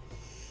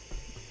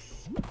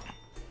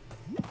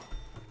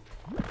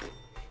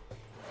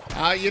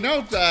 You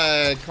know,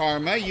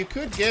 Karma, you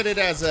could get it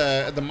as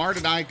the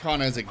Marten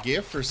icon as a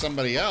gift for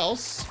somebody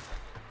else.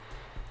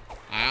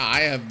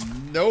 I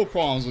have no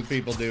qualms with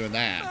people doing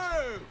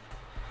that.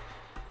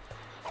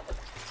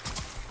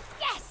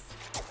 Yes!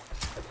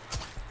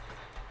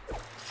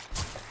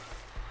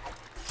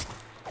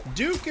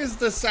 Duke is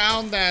the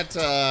sound that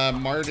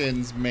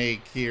Martens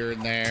make here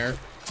and there.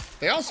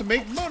 They also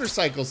make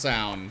motorcycle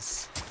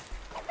sounds.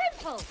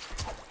 Simple.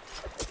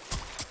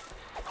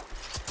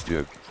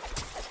 Duke.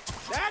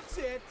 That's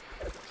it.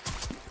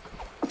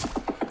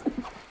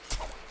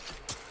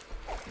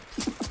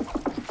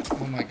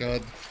 Oh my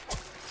god.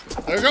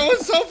 They're going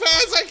so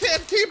fast I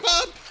can't keep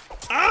up!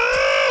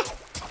 Ah!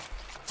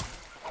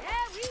 There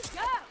we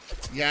go.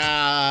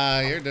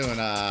 Yeah, you're doing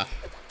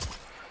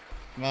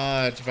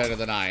much better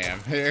than I am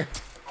here.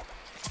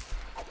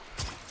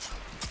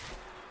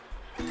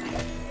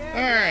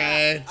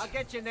 Alright. I'll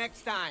get you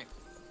next time.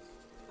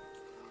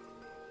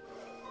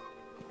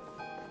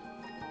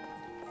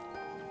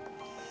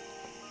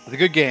 It's a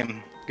good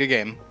game. Good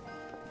game.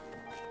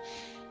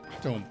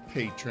 Don't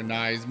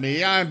patronize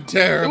me. I'm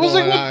terrible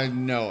like, and what? I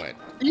know it.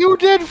 You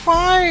did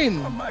fine.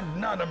 A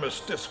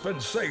magnanimous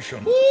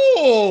dispensation.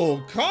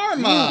 Ooh,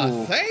 Karma.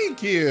 Ooh.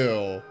 Thank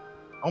you.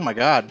 Oh my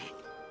god.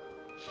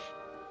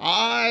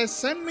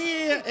 Send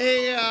me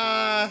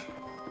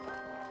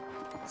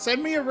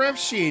a ref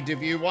sheet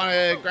if you want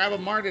to grab a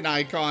Marten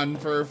icon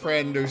for a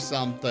friend or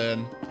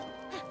something.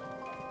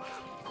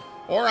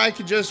 Or I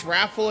could just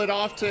raffle it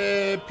off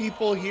to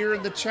people here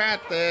in the chat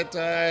that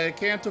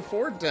can't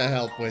afford to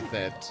help with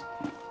it.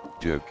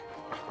 Duke.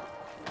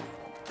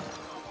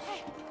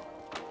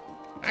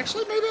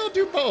 Actually, maybe I'll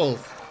do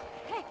both.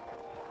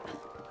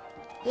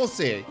 We'll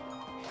see.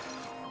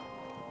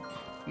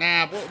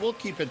 Nah, we'll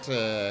keep it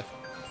to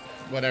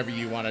whatever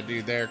you want to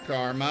do there,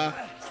 Karma.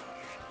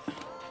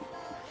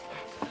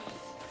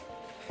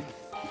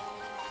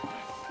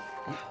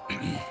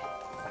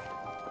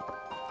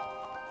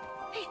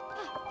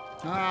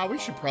 We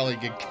should probably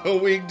get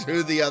going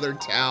to the other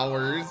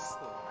towers.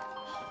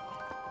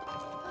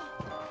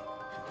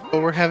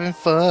 But we're having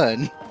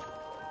fun.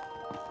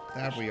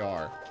 That we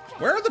are.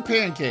 Where are the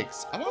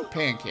pancakes? I want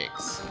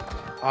pancakes.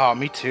 Oh,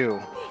 me too.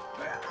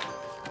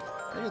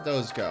 Where did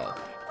those go?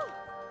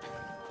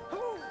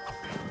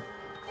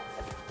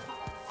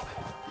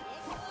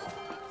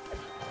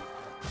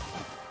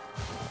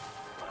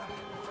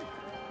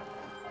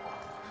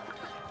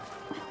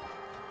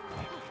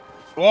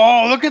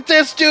 Whoa, look at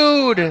this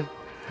dude!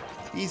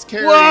 He's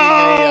carrying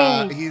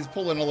Whoa! he's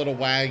pulling a little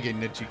wagon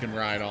that you can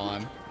ride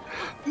on.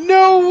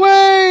 No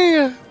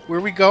way! Where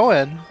are we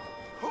going?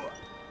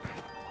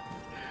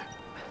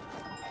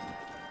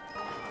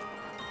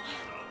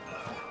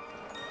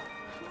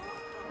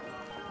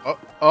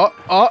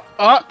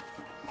 Oh.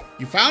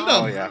 You found him!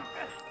 Oh, yeah.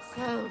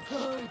 So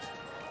good.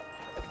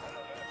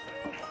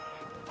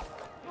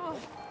 Oh,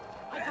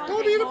 I can't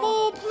Don't take eat them more.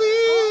 all,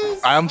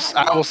 please!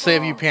 I will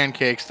save you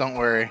pancakes, don't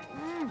worry.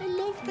 I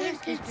love This is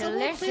pancakes. I love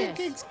delicious.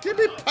 pancakes. Give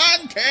me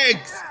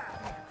pancakes!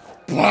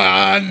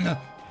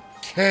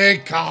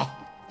 Pancake!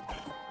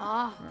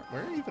 Ah,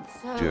 Where are you even?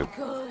 so Duke.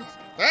 good.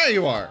 There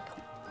you are.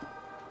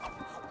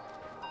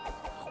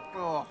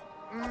 Oh,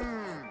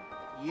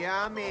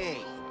 yummy.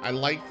 I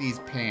like these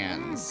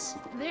pans.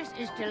 This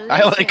is delicious.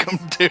 I like them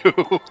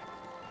too.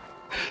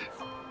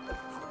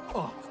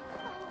 Oh,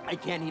 I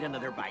can't eat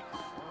another bite.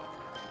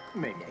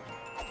 Maybe.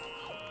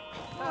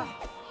 Oh,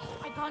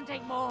 I can't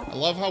take more. I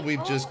love how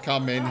we've just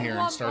come in here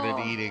and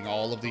started eating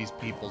all of these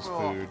people's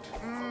Oh. food.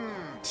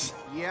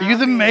 Are you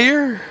the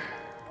mayor?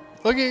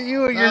 Look at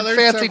you and your there's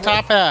fancy several.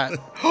 top hat.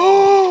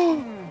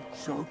 Oh!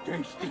 So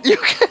tasty. You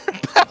can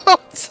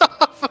bounce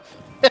off of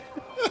it.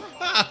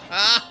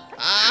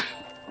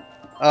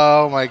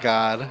 Oh my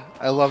god.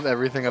 I love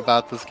everything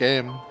about this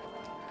game.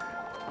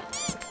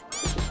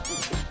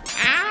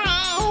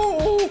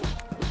 Ow!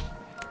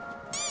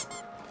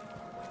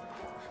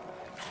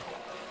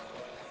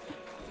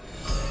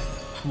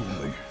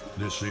 Truly,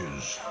 this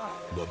is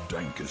the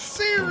dankest.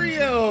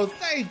 Serio,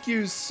 thank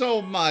you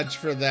so much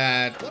for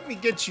that. Let me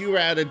get you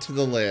added to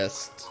the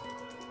list.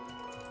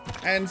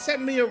 And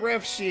send me a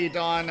ref sheet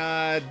on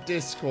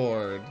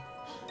Discord.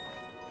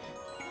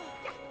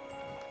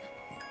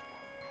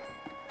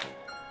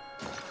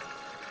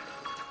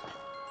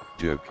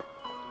 Duke.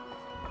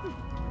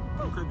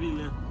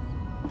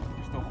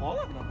 Что,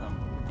 холодно там?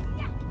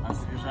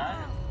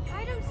 Освежает?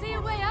 I don't see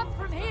a way up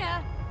from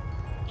here.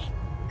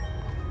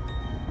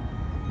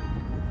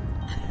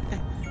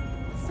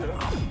 Все,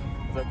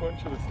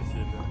 закончилось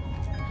веселье.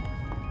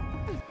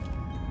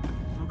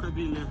 Ну-ка,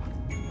 Билли.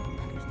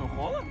 Что,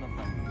 холодно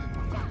там?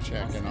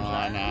 Checking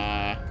on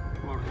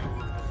Можно вот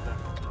так.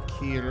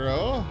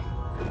 Kiro.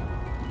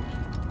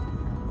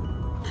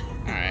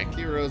 Alright,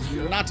 Kiro's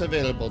not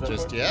available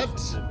just yet.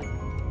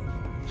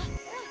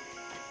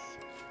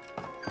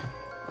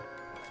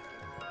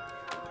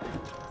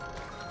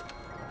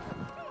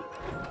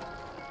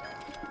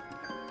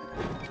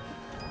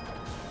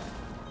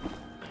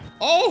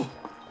 Oh!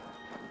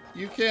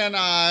 You can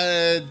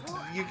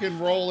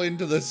roll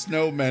into the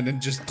snowmen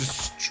and just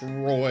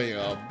destroy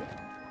them.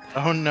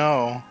 Oh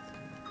no.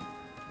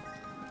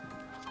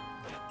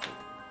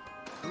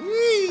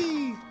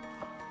 Whee!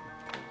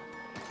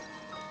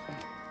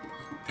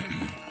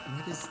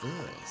 What is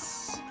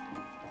this?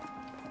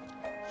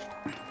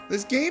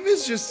 This game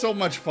is just so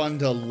much fun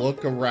to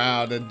look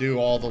around and do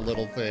all the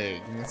little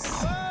things.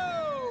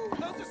 Whoa!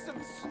 Those are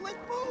some slick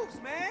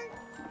moves, man.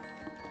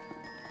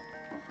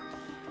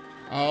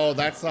 Oh,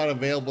 that's not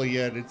available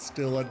yet. It's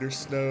still under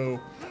snow.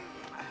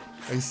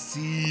 I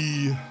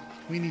see.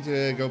 We need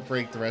to go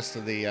break the rest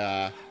of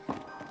the,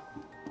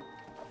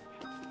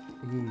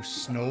 Ooh,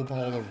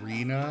 Snowball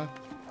Arena?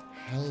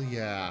 Hell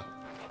yeah.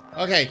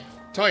 Okay,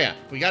 Toya,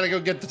 we gotta go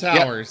get the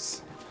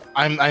towers.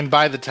 Yep. I'm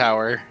by the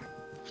tower.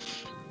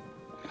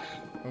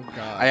 Oh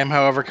god. I am,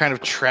 however, kind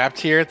of trapped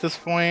here at this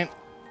point.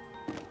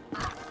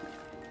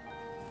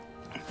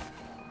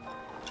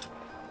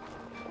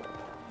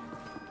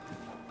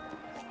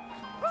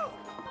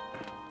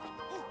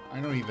 I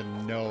don't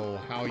even know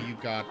how you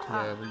got to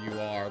wherever you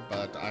are,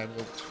 but I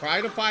will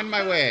try to find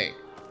my way.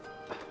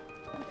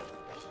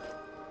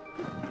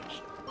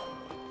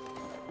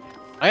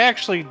 I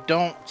actually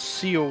don't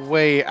see a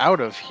way out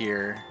of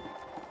here.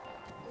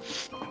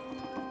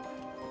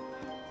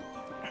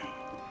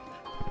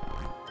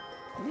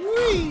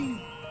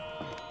 Whee!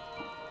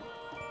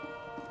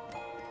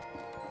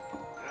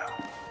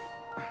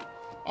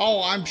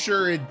 Oh, I'm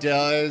sure it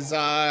does,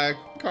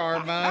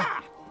 Karma.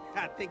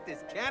 I think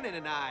this cannon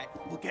and I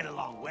will get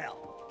along well.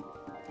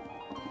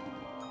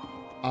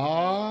 Oh.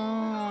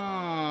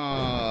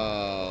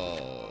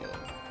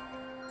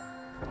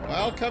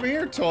 Well, come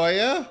here,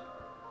 Toya.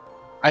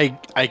 I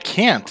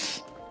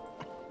can't.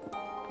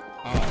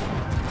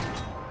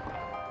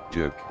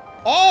 Joke.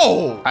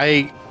 Oh!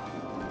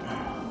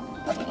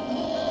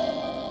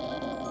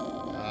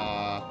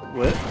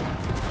 What?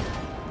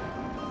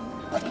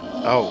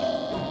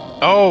 Oh.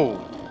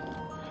 Oh!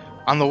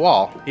 On the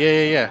wall.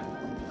 Yeah.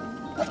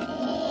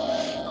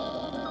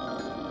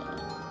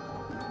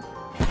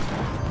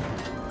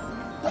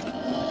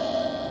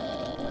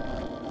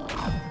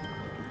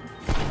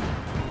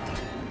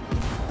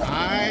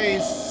 I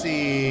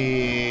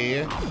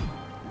see.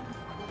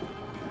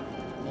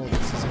 Oh,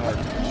 this is hard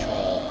to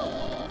control.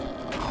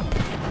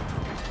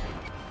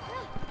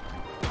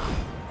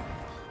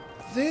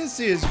 This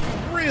is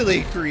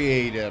really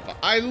creative.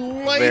 I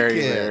like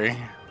it. Very.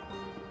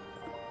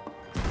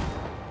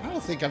 I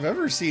don't think I've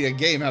ever seen a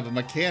game have a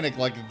mechanic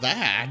like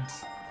that.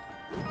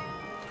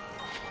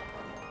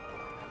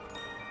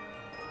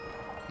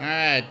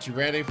 Alright, you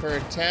ready for a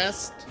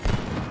test?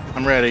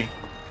 I'm ready.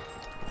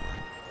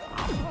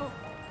 Oh,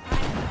 I'm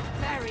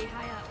very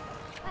high up.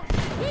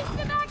 Keep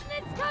the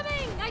magnets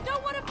coming! I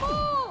don't want to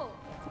fall!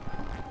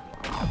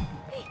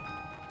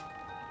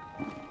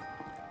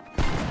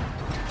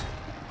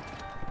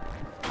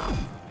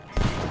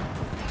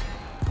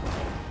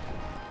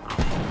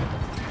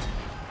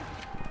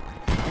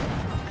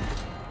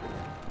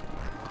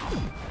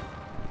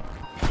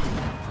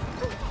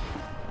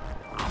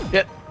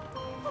 Yeah.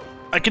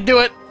 I can do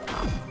it.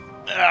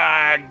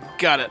 Ah,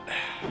 got it.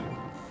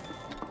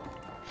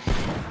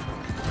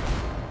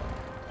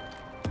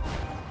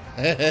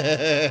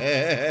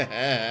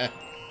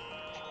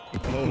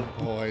 Oh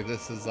boy,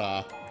 this is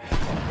I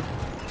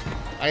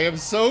am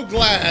so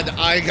glad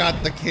I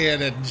got the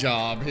cannon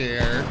job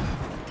here.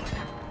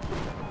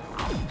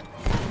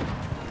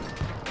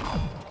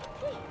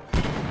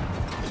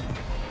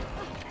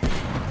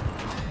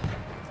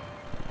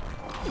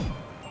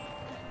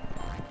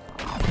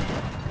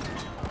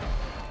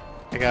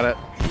 I got it.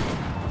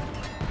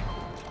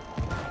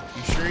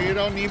 You sure you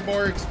don't need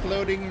more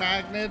exploding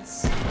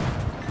magnets?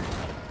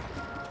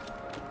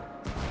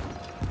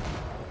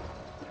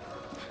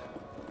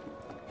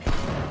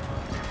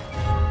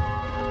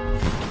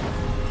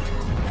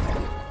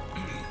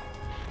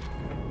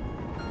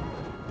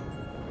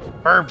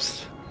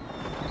 Burbs.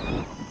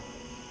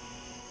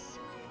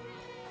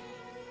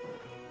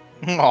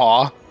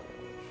 Aw.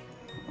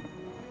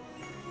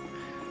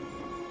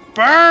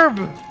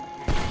 Burb!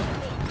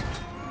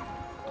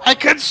 I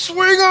can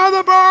swing on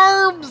the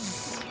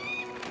burbs!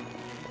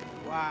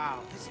 Wow,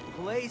 this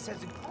place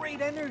has a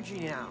great energy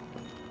now.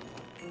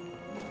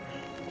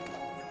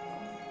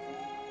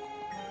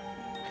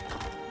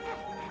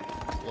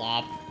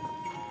 Flop.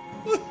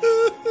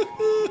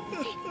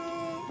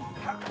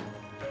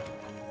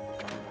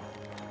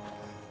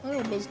 I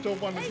almost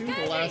don't want to do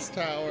the last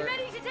tower.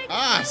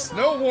 Ah,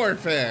 snow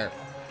warfare.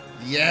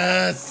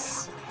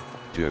 Yes.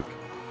 Joke.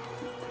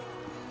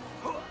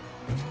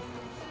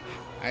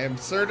 I am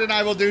certain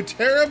I will do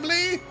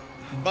terribly,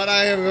 but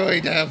I am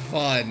going to have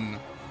fun.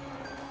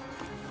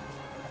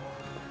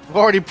 I've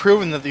already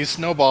proven that these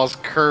snowballs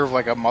curve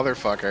like a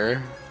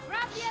motherfucker.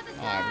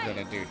 Oh, I'm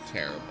gonna do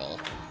terrible.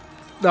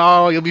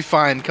 No, you'll be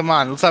fine. Come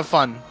on, let's have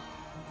fun.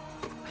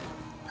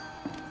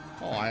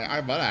 Oh,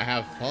 I'm gonna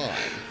have fun.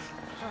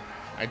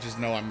 I just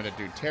know I'm gonna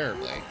do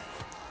terribly.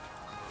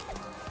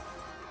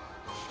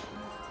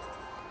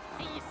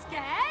 Are you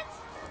scared?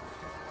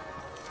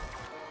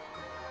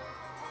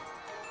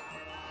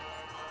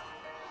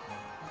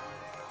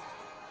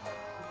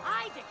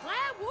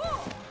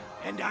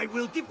 And I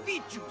will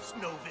defeat you,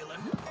 snow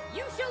villain.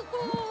 You shall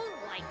fall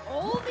like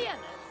all the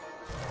others.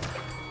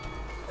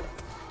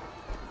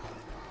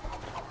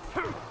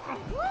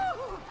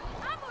 Woo!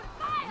 I'm on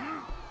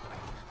fire!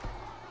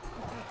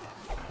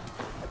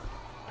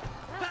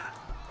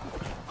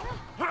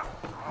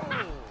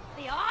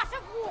 The art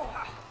of war.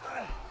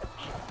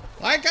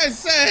 Like I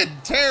said,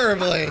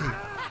 terribly.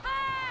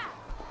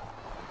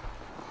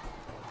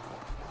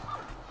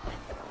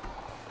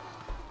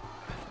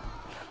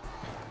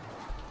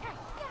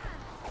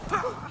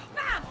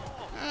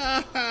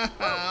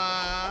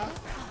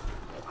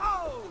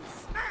 Oh,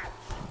 snap!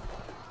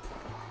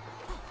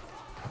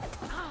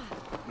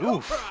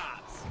 Oof.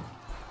 Props.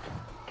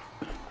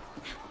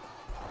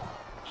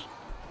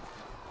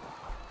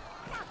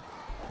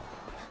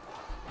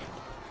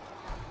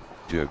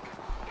 Joke.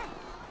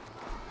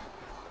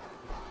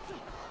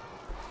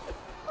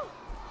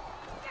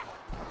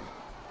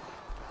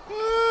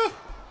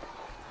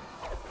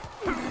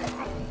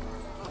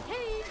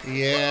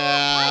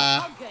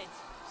 Yeah.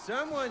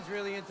 Someone's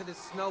really into this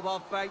snowball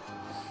fight.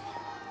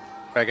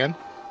 Try again.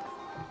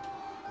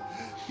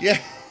 Yeah.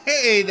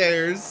 Hey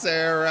there,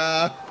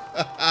 Sarah.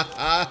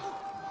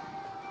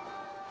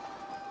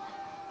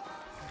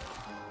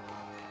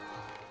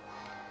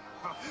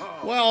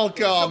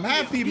 Welcome.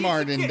 Happy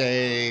Marten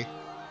Day.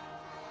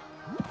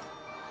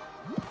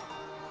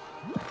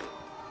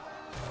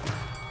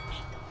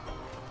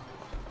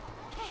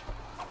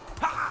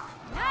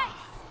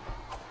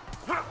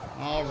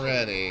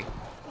 Already.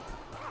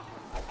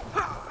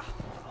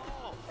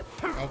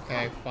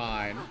 Okay,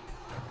 fine.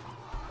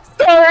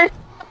 Sorry.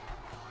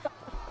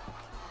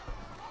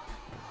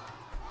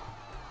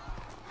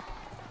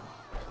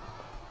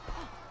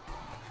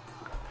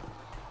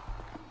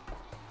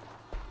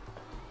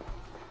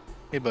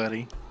 Hey,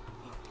 buddy.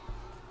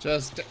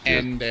 Just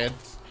end it.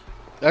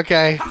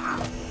 Okay.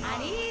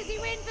 An easy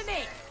win for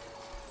me.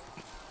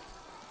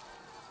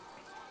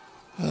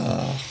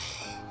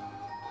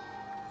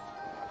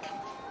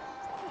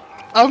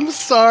 I'm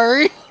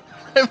sorry.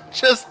 I'm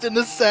just an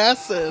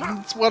assassin.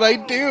 It's what I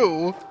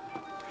do.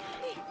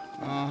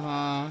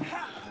 Uh-huh.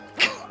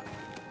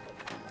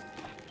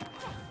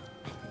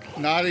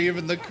 Not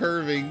even the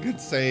curving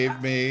could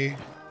save me.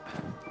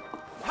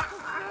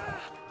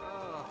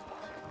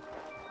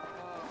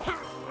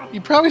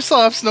 You probably still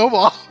have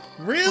snowball.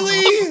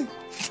 Really?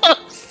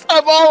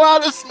 I'm all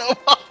out of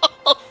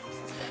snowball.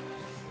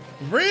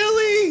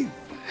 Really?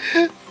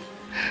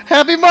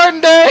 Happy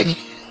Marten Day.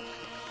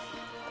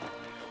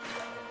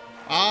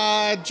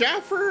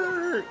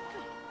 Jaffer.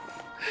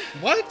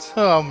 What?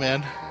 Oh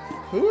man.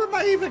 Who am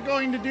I even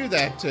going to do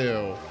that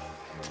to?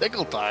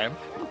 Tickle time.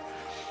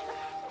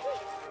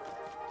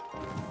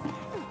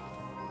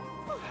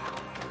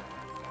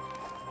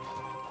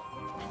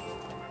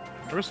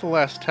 Where's the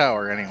last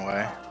tower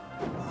anyway?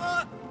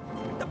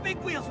 The big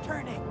wheel's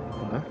turning.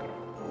 Huh?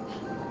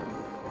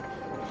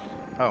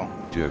 Oh.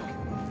 Joke.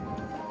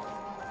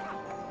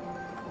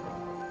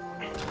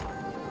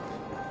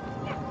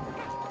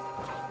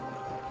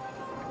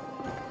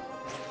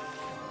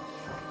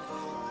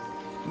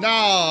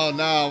 No,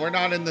 no, we're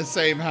not in the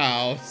same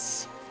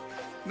house.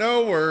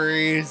 No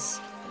worries.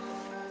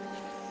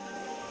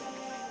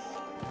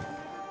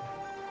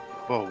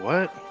 Whoa,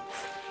 what?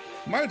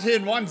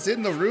 Marten wants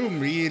in the room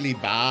really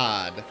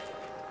bad.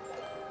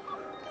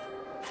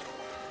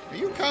 Are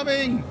you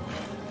coming?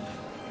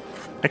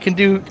 I can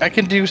do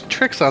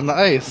tricks on the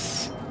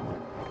ice.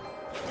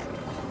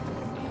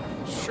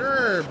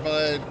 Sure,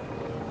 but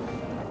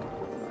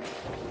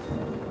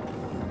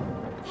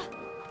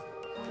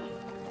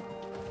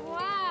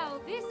Wow,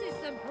 this is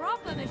some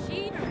proper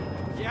machinery.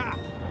 Yeah,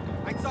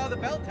 I saw the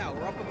bell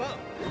tower up above.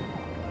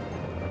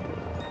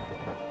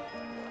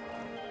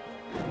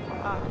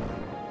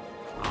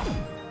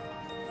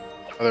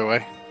 Other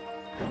way.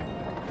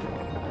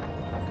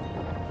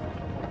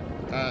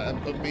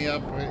 put me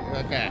up.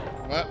 Okay.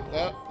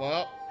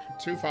 Well,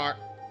 too far.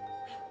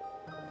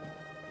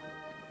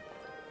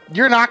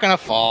 You're not gonna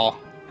fall.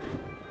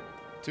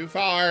 Too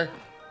far.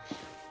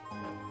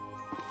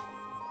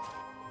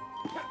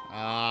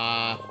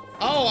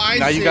 Oh, I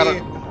now see. You gotta.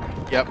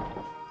 Yep.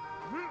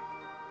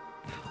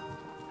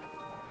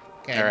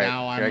 Okay, all right,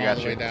 now I'm here, all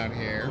the way down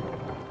here.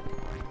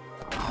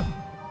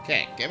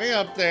 Okay, get me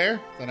up there.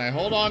 Then I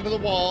hold on to the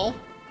wall.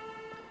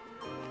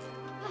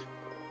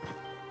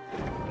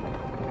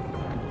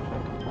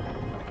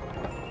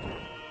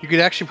 You could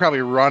actually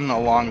probably run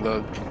along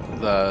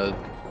the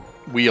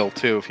wheel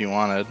too if you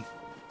wanted.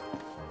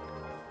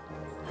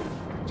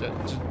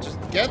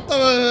 Just get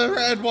the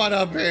red one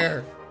up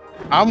here.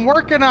 I'm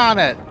working on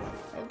it.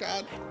 Oh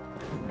God.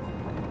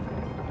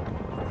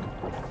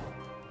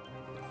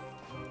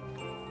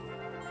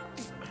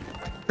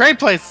 Great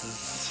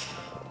places.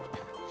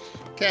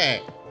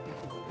 Okay.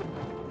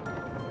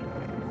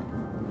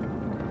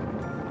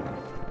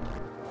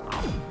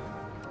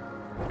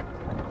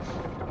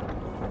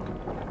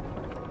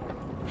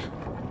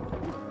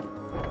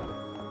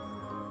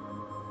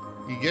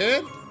 You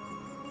good?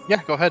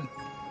 Yeah, go ahead.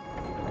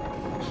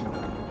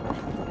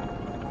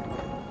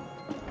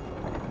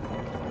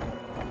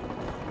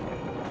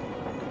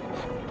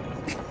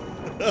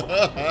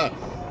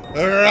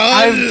 Run,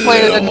 I've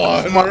played little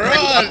enough one, Mario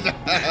run!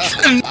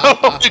 to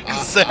know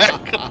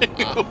exactly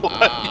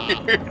what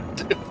you're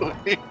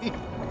doing.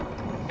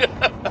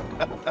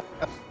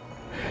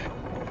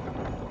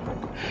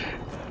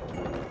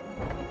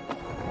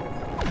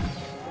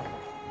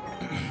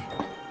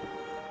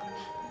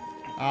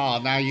 Oh,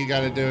 now you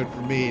gotta do it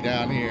for me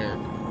down here.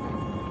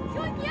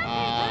 Join me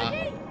up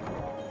here, Cody.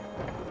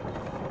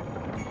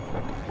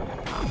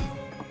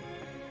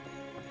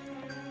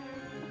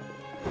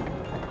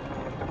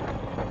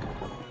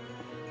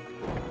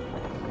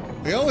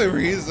 The only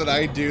reason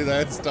I do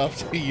that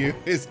stuff to you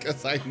is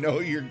because I know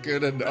you're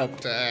good enough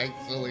to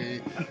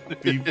actually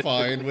be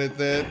fine with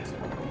it.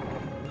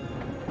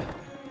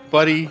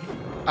 Buddy,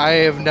 I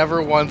have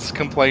never once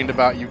complained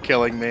about you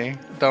killing me.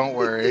 Don't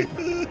worry.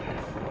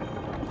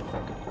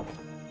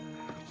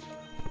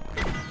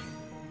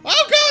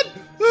 Oh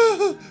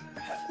god!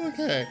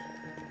 Okay.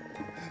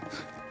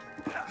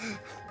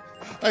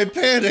 I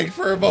panicked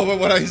for a moment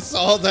when I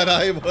saw that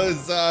I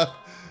was,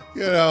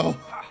 you know,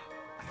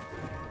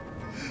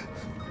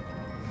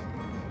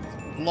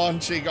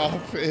 launching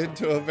off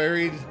into a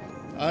very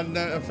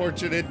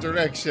unfortunate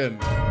direction.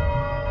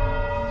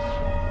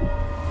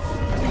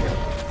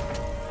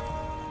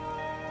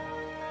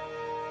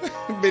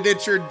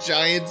 Miniature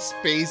giant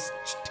space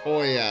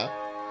Toya.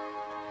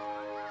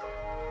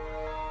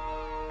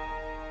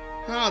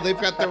 Ah, they've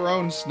got their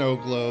own snow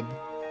globe.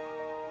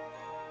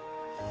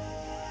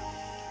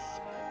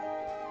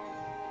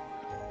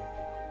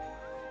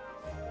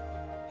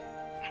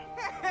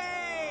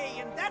 Hey,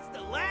 and that's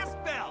the last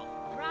bell.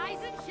 Rise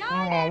and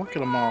shine. Oh, look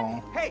at them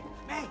all. Hey,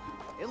 May,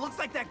 it looks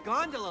like that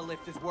gondola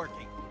lift is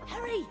working.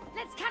 Hurry,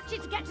 let's catch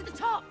it to get to the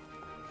top.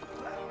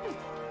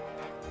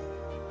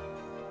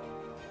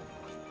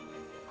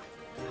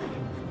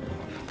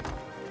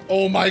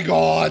 Oh my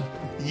god!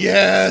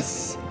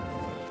 Yes!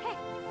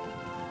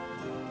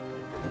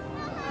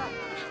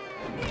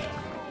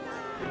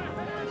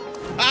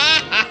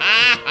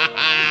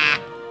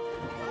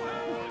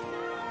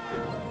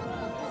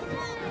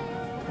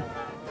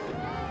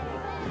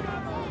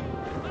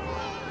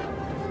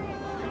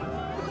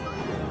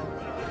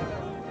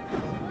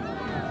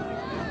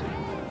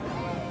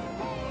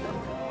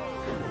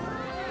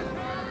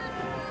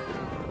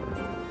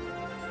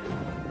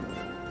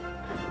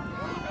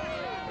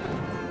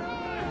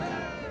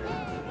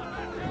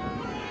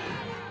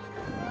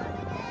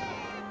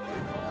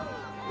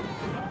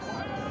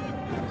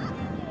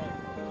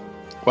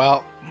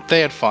 Well,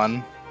 they had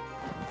fun.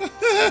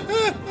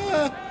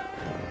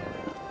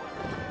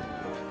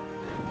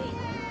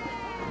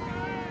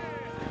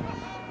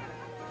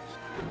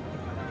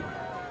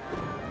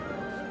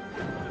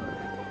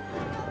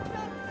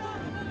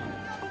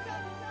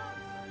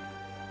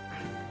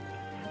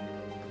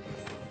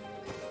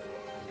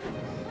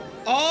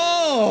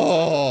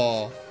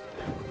 Oh!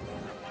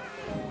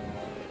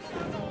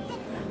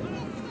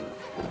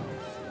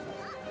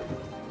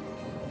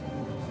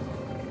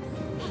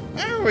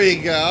 There we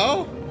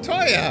go!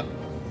 Toya!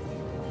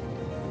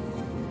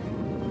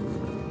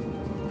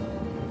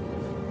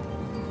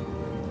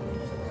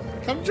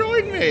 Come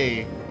join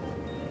me!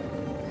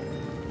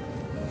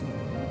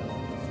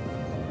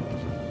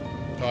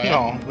 Toya.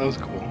 No, that was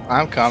cool.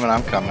 I'm coming,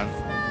 I'm coming.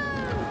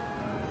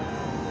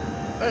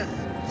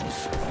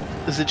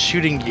 Is it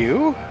shooting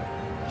you?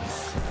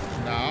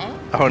 No?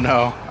 Oh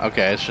no.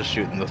 Okay, it's just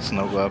shooting the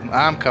snow globe.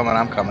 I'm coming,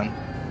 I'm coming.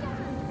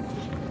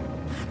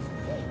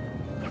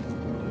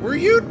 Were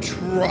you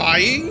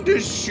trying to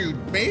shoot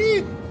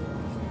me?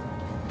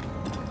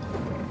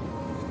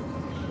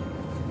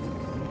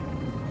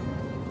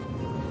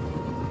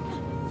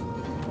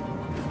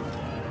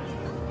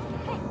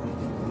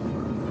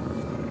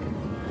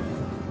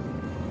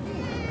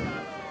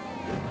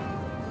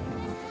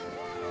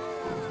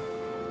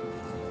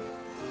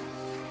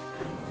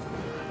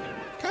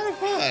 Kind of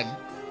fun.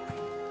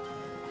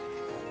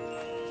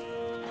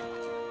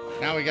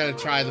 Now we gotta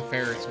try the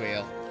Ferris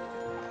wheel.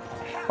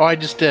 Oh, I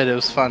just did. It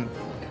was fun.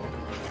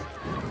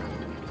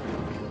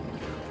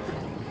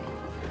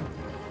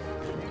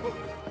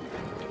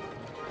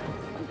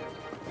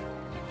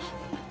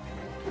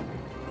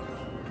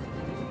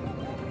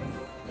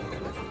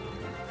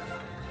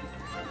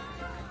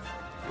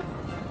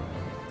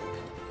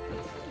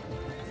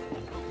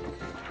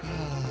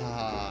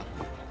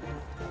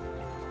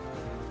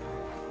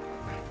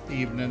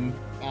 Evening,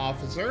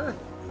 officer.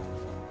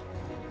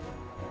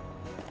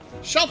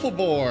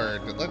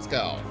 Shuffleboard. Let's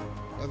go.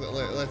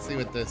 Let's see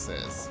what this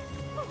is.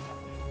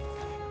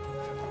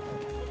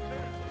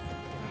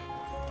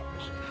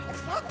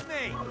 Look,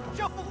 May,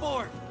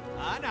 shuffleboard.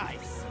 Ah,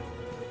 nice.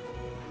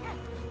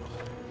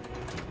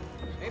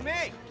 Hey,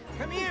 May,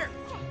 come here.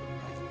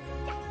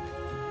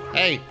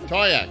 Hey,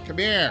 Toya, come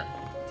here.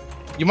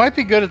 You might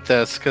be good at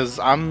this, because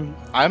I'm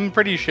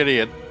pretty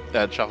shitty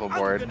at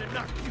shuffleboard. I'm gonna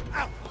knock you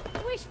out.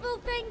 Wishful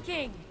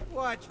thinking.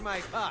 Watch my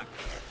puck.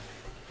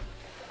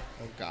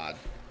 Oh, God.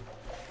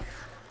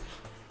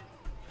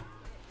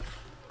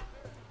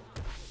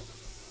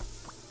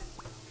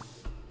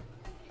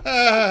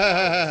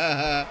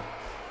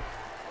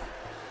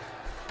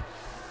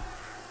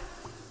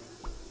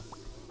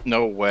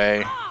 No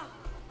way.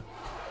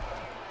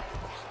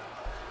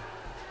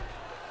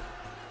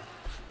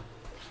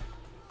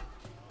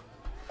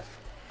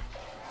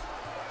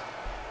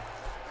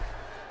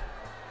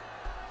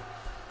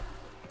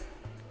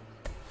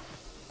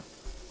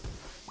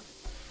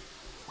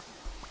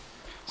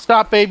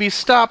 Stop, baby.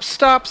 Stop,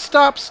 stop,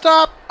 stop,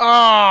 stop.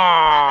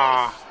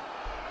 Ah!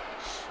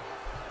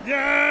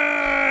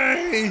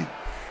 Yay!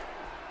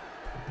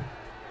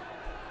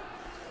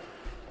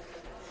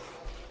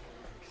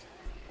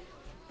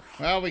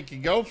 Well, we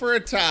can go for a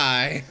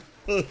tie.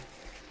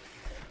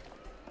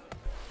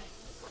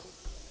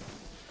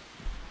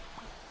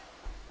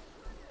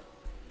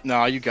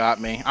 No, you got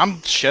me.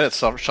 I'm shit at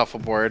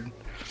shuffleboard.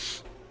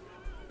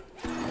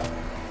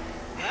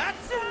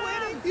 That's a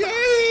winning. Yay!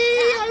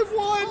 I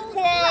won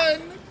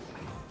one!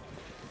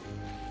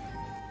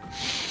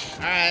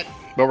 Alright,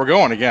 But we're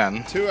going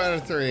again. 2 out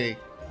of 3.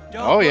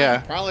 Oh, yeah.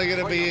 Probably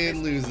gonna be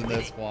losing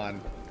this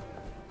one.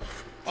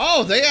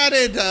 Oh, they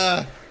added,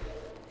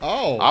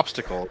 oh.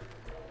 Obstacle.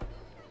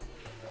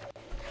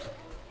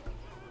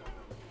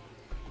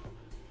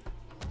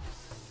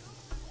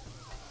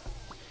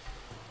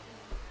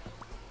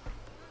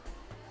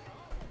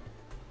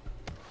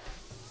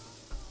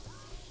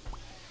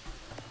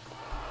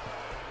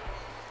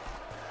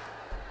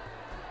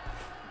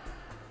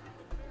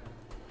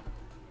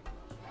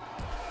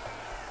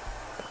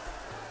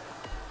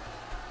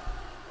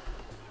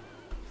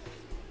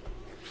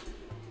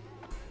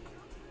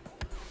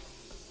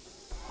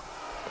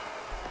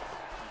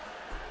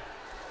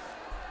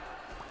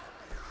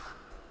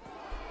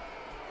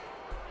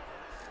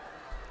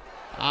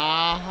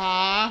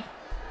 Uh-huh.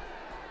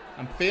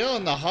 I'm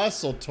feeling the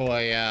hustle,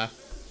 Toya.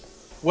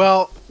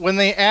 Well, when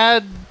they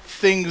add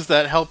things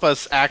that help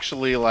us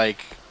actually,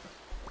 like,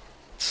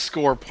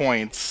 score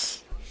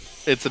points,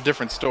 it's a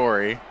different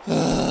story.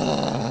 Jump,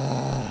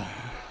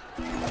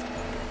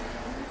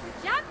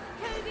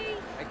 Cody!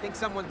 I think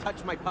someone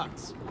touched my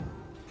pucks.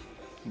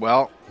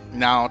 Well,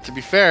 now, to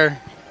be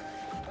fair,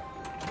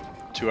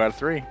 2 out of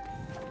 3.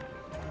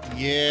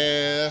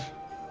 Yeah.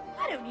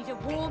 I don't need a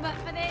warm-up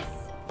for this.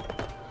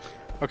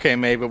 Okay,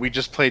 May, but we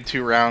just played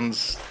 2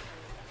 rounds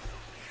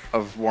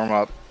of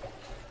warm-up.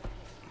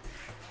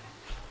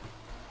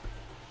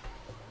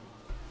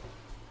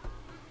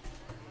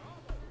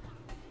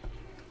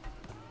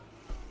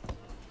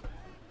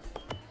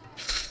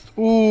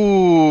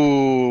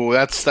 Ooh,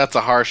 that's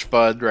a harsh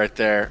bud right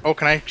there. Oh,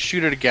 can I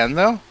shoot it again,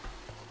 though?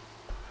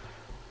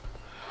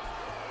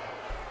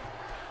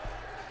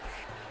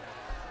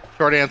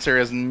 Short answer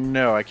is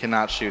no, I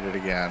cannot shoot it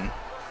again.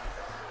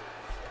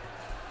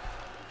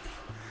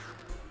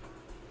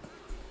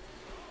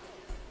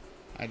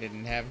 I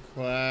didn't have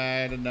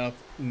quite enough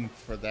oomph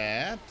for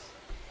that.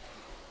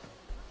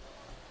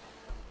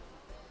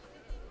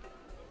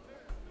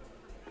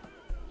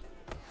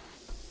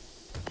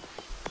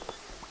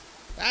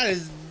 That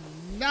is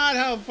not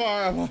how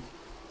far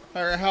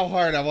or how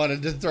hard I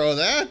wanted to throw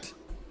that.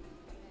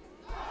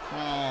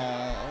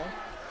 Oh.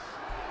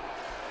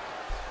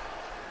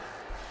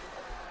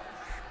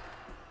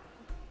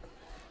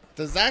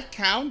 Does that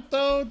count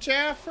though,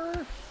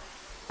 Jaffer?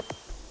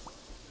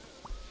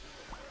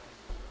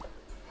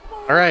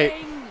 Alright.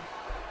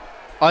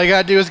 All you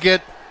gotta do is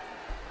get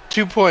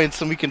 2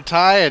 points and we can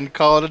tie and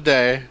call it a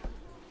day.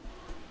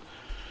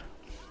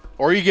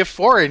 Or you get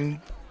 4 and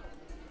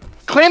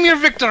claim your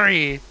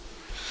victory!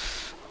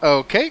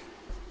 Okay.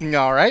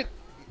 Alright.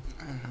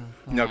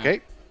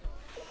 Okay.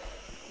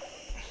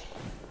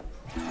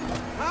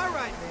 All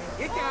right, man.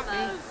 You got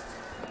me.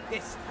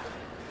 This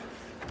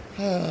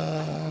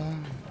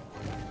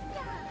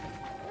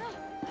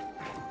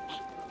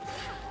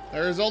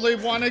There is only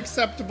one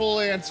acceptable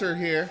answer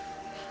here.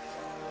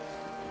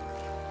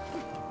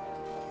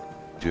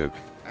 Joke.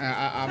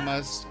 I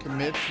must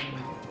commit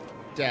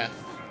death.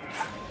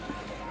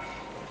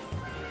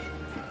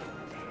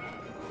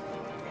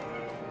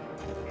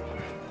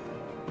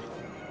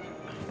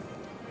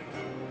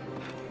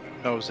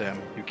 No,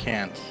 Zim, you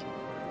can't.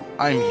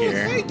 I'm Oh,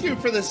 here. thank you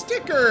for the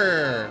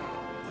sticker.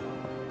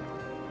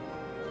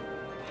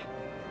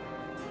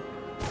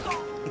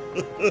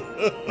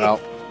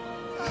 Well,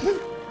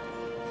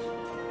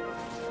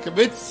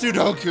 Commit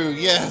Sudoku,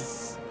 yes.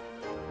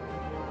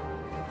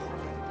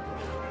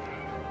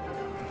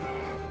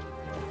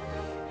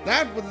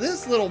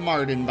 This little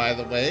Marten, by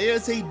the way,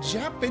 is a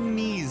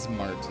Japanese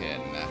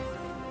Marten.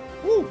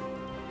 Woo.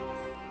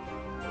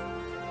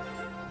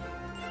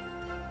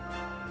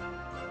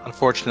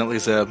 unfortunately,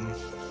 Zim,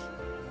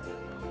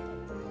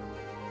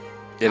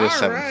 it is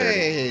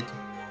 7:30. Right.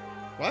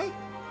 What?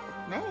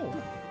 No.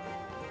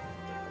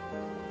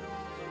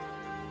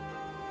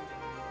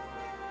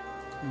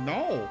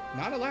 No,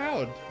 not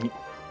allowed.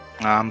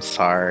 I'm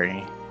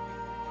sorry.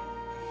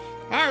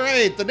 All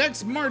right, the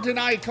next Marten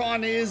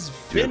icon is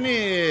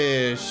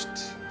finished.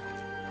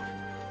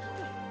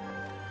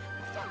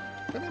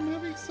 But I'm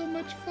having so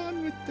much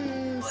fun with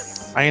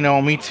this. I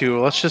know, me too.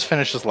 Let's just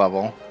finish this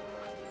level.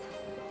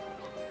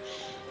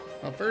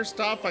 Well, first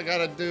off, I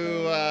gotta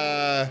do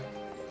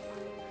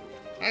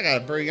I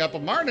gotta bring up a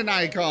Marten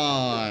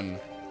icon.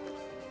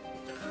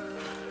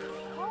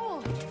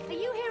 Oh, are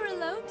you here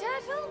alone,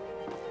 Turtle?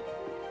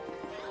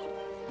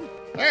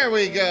 There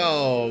we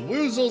go.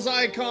 Woozle's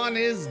icon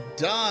is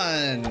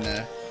done.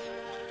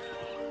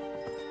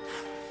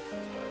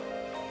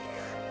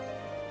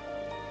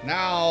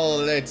 Now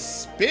let's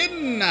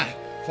spin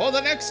for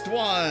the next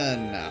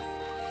one.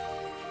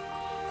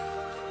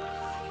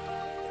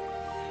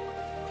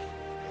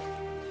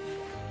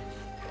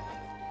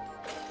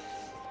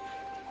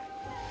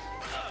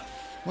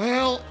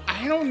 Well,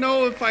 I don't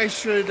know if I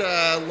should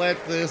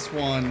let this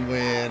one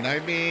win. I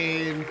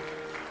mean,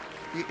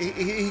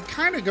 he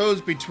kind of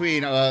goes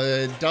between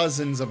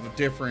dozens of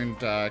different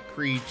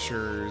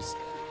creatures,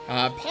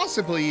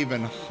 possibly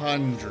even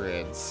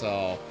hundreds,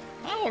 so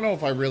I don't know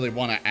if I really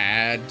want to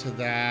add to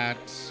that.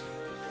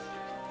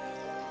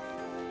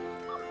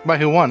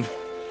 But who won?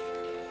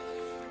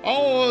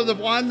 Oh, the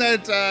one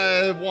that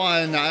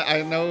won.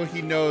 I know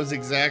he knows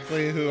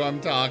exactly who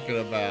I'm talking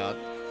about.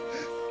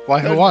 Why,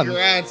 who won?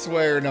 Congrats,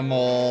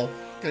 Weird-a-Mole.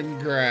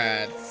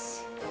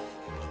 Congrats.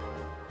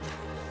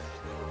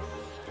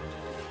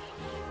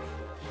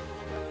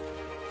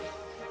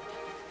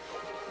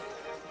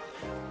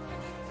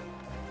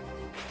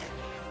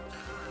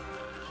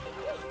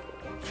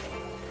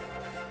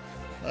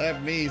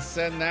 Let me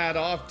send that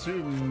off to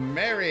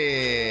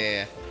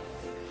Mary.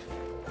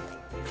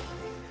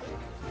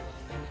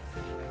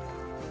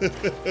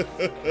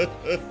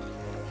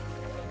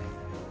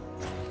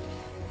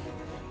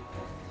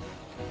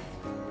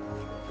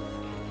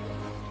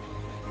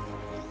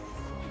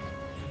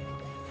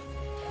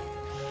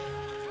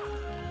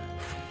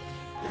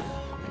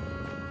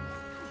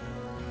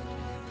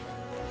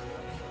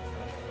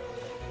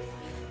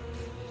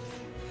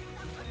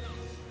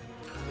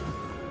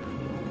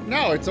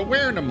 No, it's a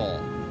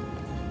Weird-a-Mole.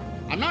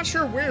 I'm not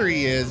sure where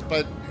he is,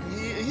 but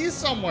he's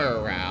somewhere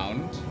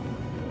around.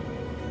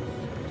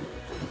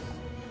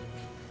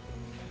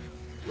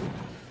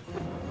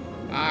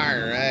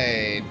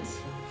 Alright.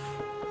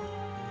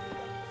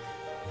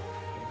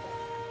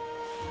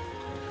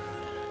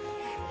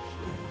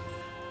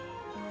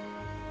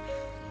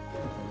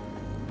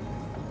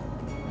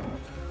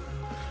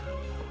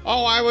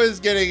 Oh, I was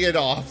getting it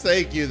off.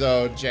 Thank you,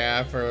 though,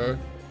 Jaffer.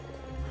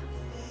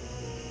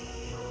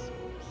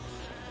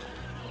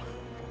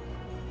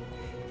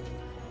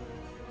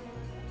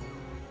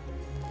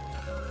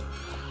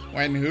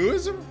 When who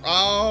is...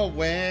 Oh,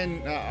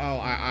 when... oh,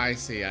 I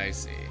see, I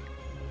see.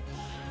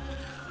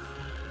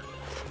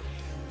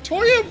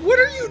 Toya, what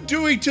are you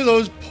doing to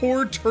those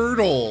poor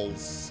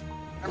turtles?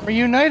 I'm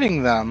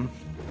reuniting them.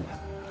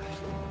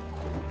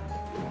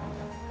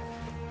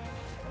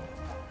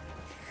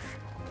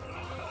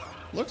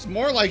 Looks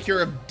more like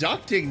you're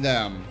abducting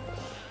them.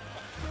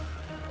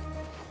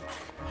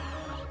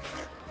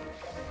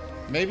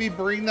 Maybe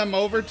bring them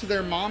over to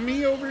their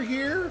mommy over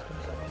here?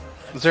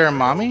 Is there a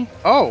mommy?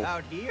 Oh.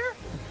 Out here?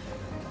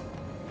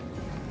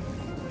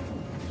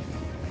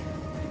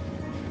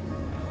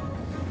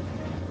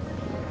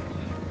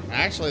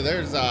 Actually,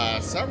 there's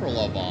several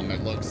of them,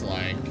 it looks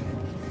like.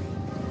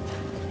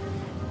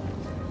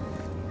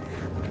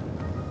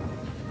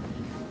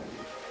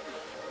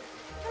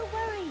 Don't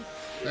worry.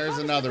 There's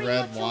another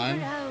red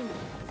one.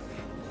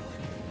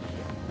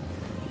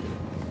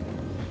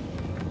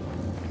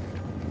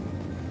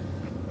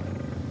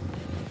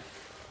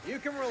 You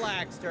can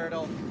relax,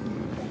 Turtle.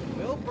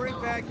 We'll bring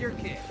back your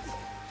kids.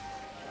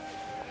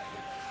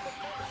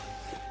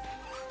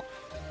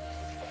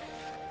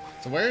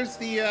 So where's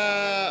the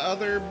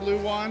other blue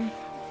one?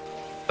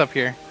 It's up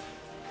here.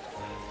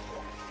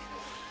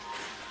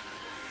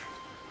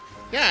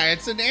 Yeah,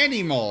 it's an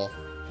animal.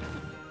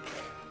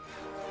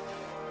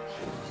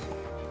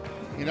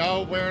 You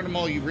know,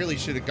 Weird-a-Mole, you really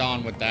should have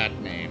gone with that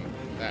name.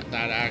 That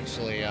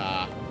actually,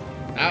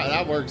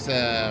 that works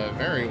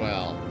very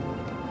well.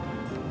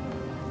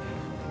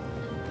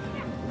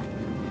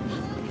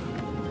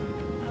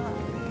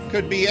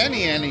 Could be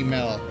any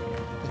animal.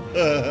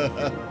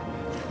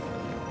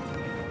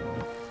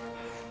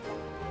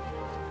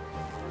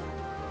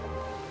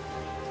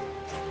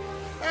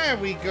 There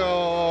we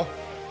go.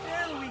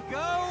 There we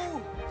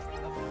go.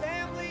 A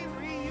family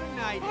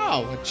reunited.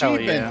 Oh,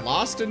 achievement yeah.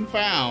 lost and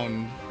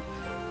found.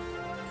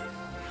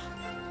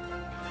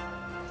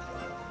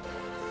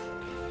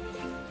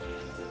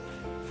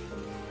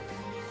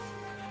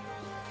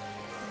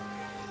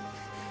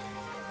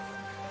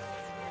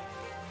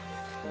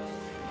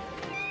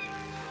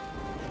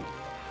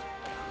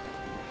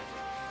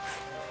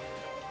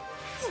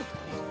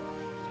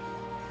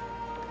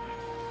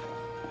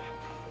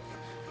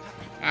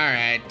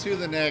 Alright, to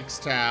the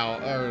next tower.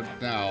 Or,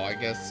 no, I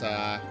guess,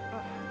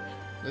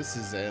 this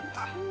is it.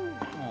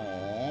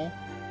 Aww.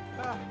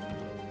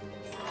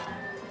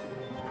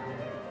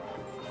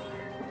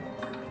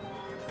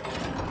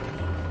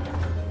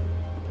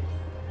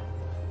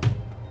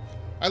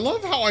 I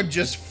love how I'm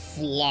just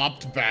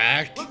flopped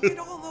back. Look at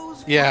all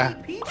those Yeah.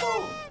 funny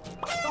people.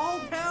 The whole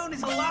town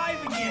is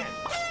alive again.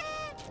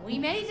 We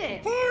made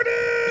it.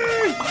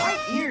 Party! My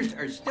ears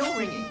are still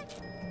ringing.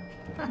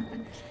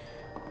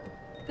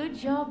 Good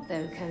job,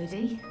 though,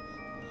 Cody.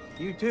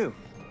 You too.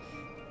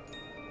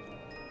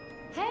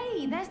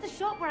 Hey, there's the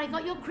shop where I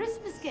got your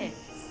Christmas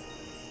gifts.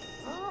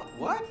 Oh,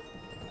 what?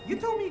 You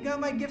told me you got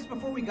my gifts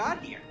before we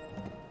got here.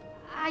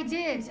 I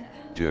did,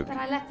 Joke. but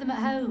I left them at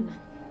home.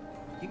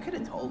 You could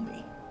have told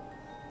me.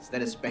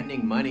 Instead of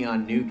spending money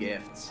on new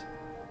gifts.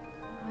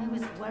 I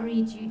was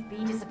worried you'd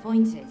be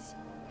disappointed.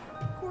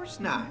 Of course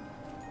not.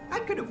 I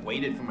could have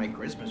waited for my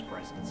Christmas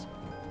presents.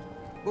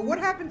 But what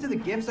happened to the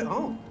gifts at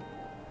home?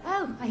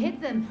 Oh, I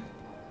hid them.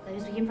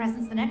 Those were your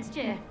presents the next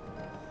year.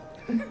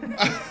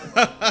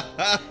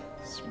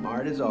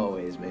 Smart as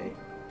always, mate.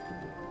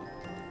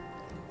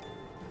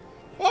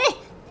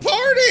 Oh,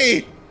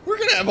 party! We're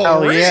gonna have a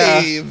Hell yeah.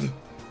 rave!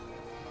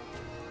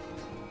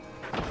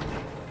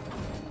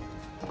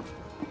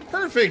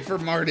 Perfect for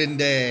Marten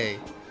Day.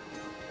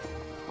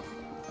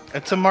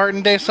 It's a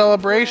Marten Day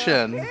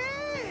celebration.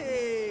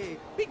 Hey!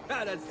 We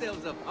got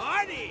ourselves a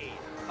party!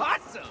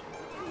 Awesome!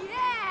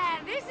 Yeah,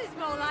 this is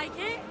more like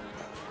it.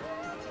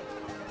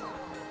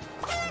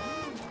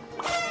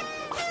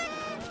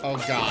 Oh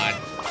God.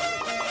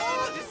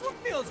 Oh, this one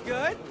feels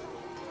good!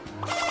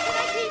 Can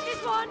I keep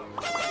this one?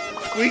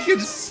 We can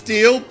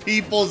steal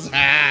people's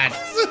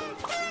hats.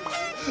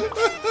 Hey,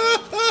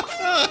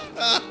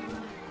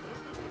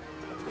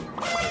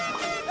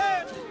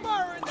 I'm just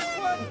borrowing this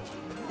one!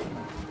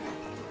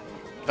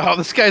 Oh,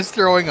 this guy's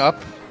throwing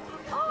up.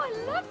 Oh, I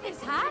love this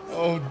hat.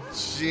 Oh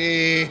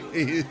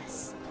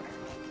jeez.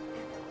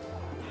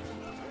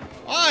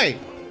 Hi,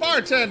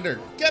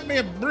 bartender, get me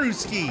a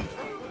brewski.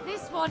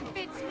 This one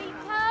fits me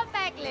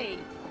perfectly.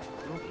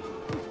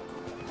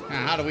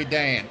 Now, how do we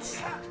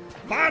dance?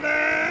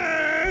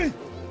 Party!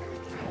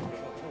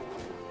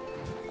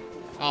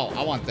 Oh,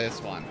 I want this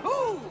one.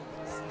 Ooh,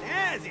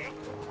 snazzy!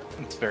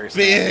 It's very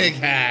Big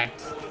hat.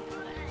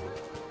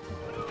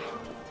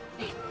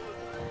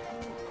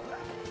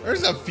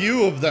 There's a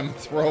few of them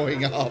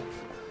throwing up.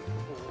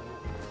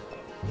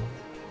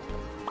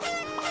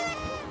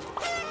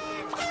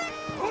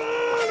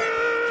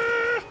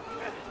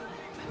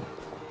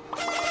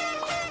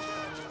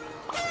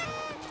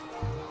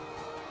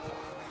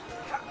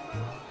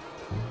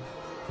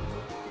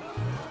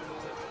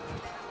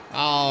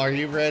 Oh, are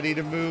you ready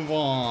to move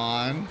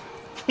on?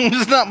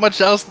 There's not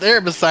much else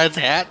there besides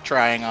hat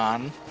trying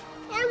on.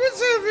 I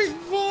was having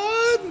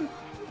fun!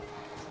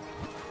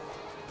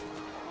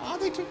 Oh,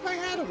 they took my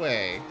hat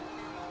away.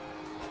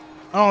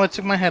 Oh, it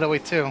took my head away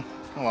too.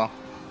 Oh well.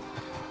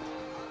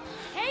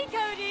 Hey,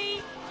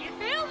 Cody, do you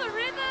feel the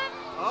rhythm?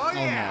 Oh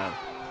yeah!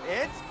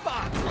 It's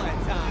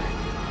bobsled time!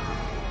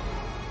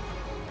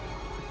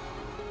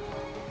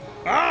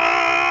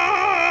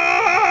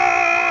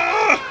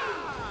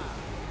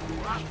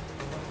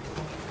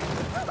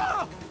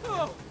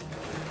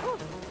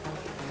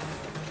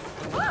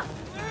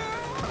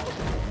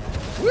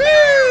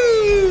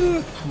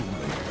 Woo!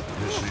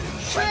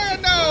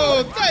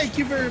 Shano, thank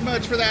you very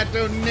much for that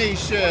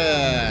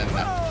donation.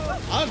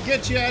 I'll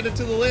get you added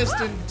to the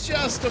list in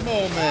just a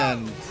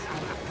moment.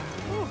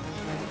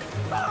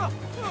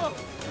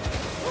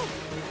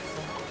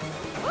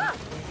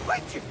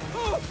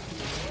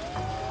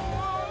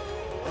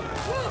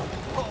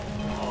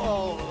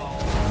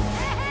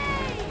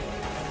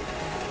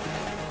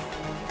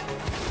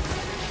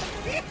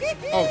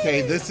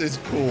 Okay, this is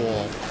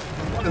cool.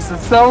 This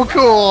is so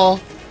cool.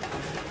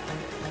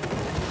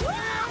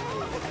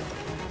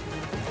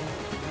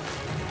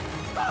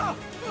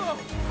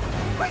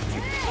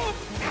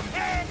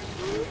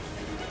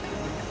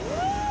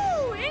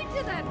 Woo!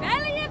 Into the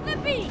belly of the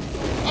beast.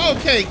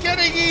 Okay,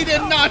 getting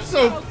eaten, not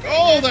so.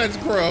 Oh, that's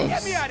gross.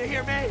 Get me out of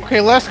here, man!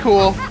 Okay, less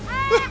cool.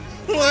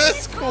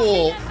 Less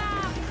cool.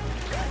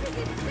 This is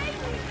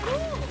insanely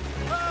cool.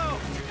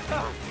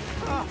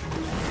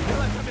 Feel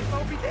like I'm in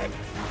Moby Dick.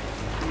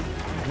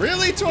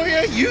 Really,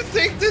 Toya? You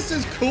think this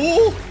is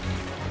cool?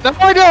 No,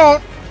 I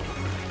don't.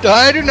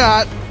 I do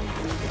not.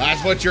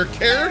 That's what your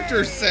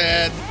character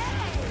said.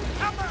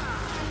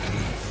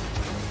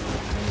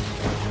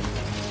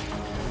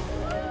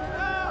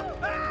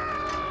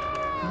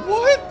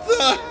 What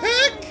the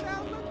heck?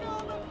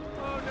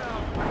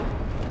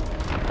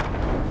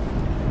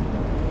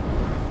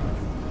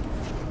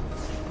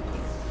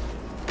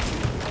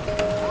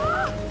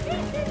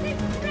 This is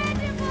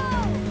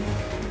incredible.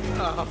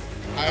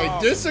 I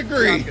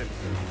disagree.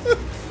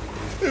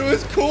 It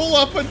was cool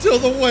up until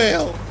the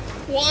whale.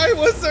 Why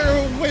was there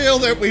a whale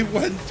that we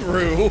went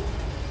through?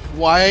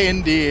 Why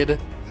indeed?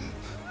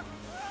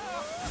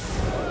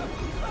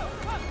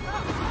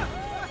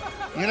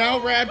 You know,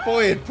 Rat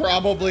Boy, it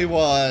probably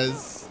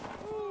was.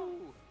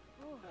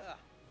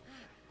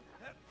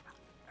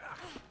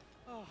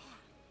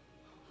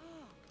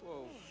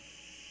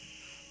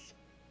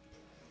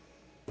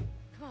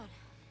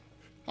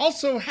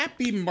 Also,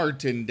 happy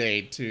Marten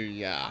Day to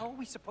ya. How are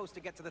we supposed to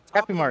get to the top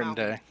Happy of the Marten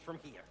mountain Day. from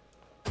here?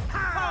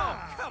 Oh,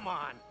 come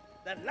on!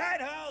 The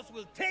lighthouse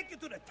will take you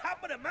to the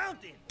top of the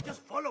mountain.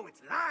 Just follow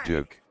its line.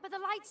 Joke. But the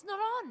light's not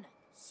on.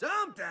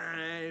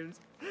 Sometimes.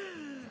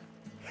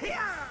 Here!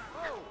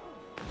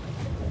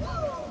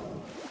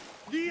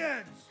 The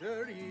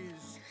answer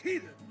is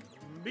hidden.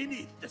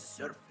 beneath the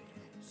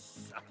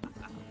surface.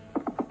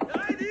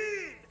 Dive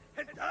in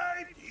and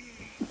dive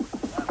deep.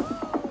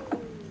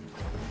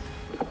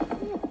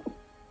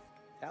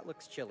 That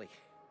looks chilly.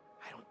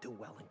 I don't do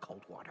well in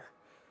cold water.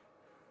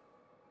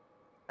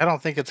 I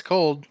don't think it's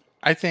cold.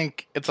 I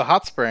think it's a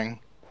hot spring.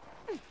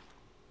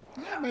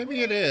 Yeah,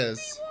 maybe it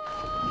is.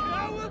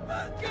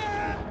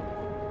 Cowabunga!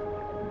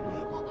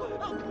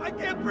 I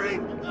can't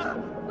breathe.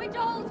 We're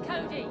dolls,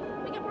 Cody.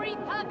 We can breathe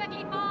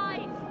perfectly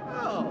fine.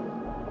 Oh,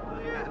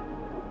 yeah.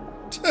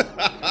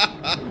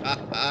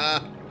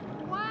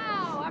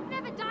 Wow, I've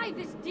never dived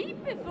this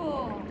deep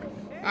before.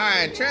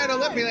 Alright, Trano,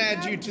 let me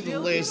add you to the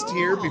list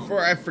here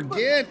before I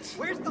forget.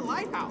 Where's the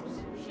lighthouse?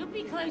 Should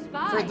be close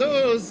by. For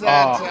those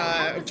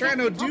that,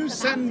 Trano, do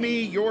send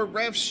me your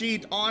ref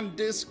sheet on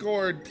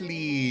Discord,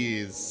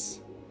 please.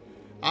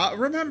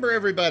 Remember,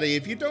 everybody,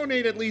 if you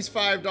donate at least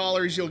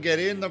 $5, you'll get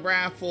in the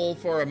raffle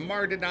for a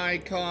Marten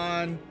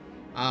icon.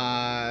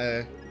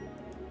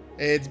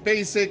 It's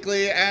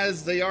basically,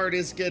 as the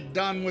artists get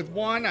done with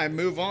one, I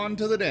move on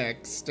to the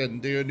next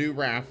and do a new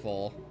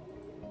raffle.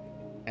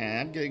 And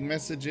I'm getting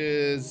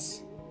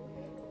messages.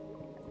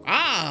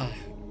 Ah!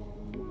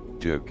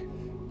 Joke.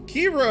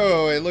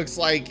 Kiro, it looks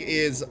like,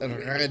 is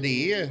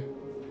ready.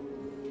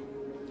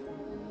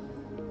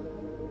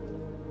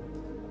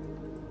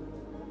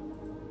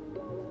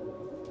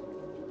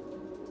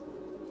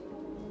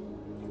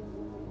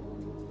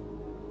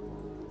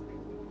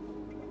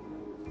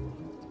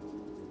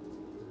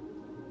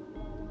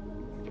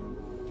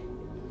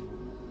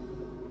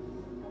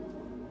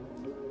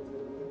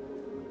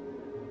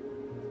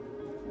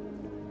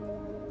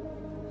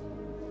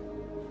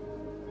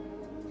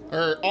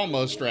 Or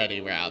almost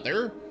ready,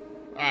 rather.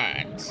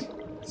 Alright.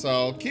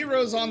 So,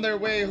 Kiro's on their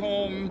way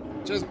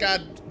home. Just got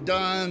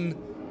done.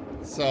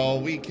 So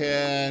we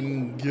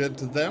can get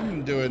to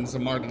them doing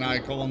some Marten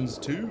icons,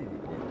 too.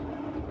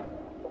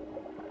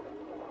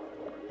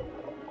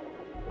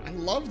 I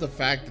love the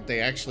fact that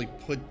they actually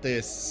put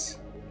this...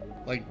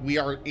 Like, we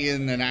are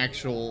in an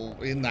actual...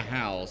 in the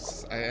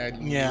house. I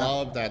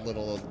love that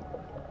little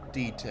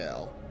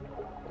detail.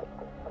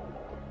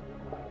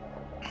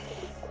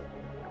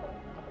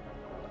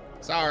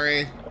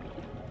 Sorry.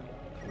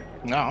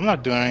 No, I'm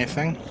not doing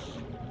anything.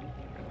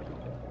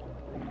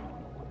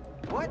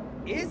 What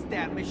is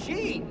that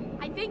machine?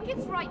 I think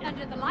it's right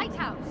under the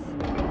lighthouse.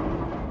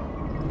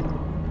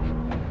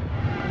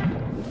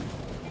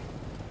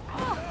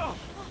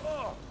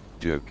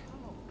 Joke.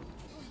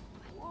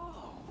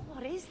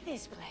 What is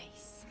this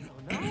place? Oh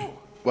no.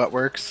 What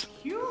works?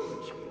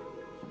 Huge.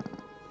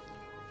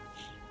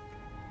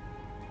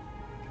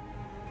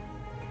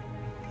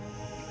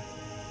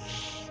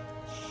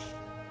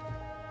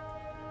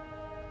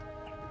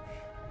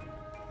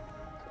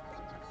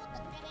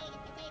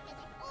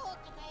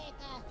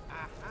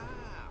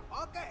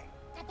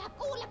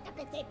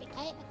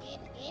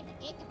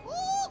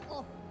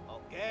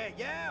 Okay,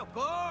 yeah, of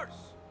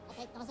course.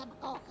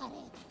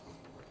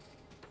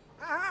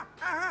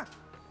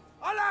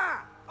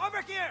 Hola!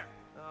 Over here!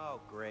 Oh,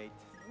 great.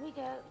 Here we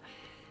go.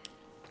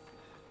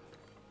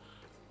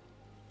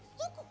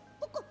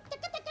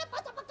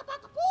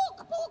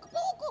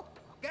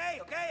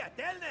 Okay, I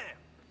tell them.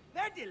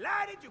 They're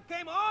delighted you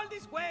came all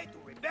this way to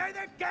repair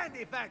their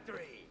candy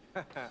factory.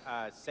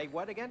 Say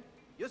what again?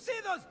 You see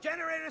those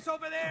generators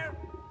over there?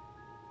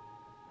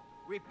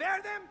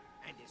 Repair them,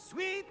 and the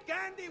sweet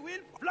candy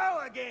will flow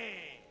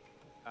again.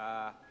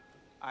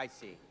 I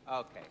see.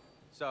 Okay.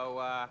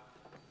 So,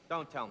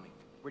 don't tell me.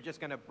 We're just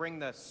gonna bring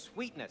the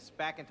sweetness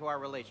back into our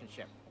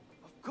relationship.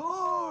 Of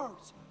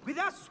course!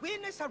 Without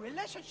sweetness, our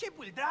relationship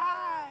will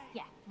die.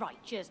 Yeah, right.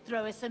 Just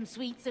throw us some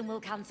sweets and we'll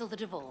cancel the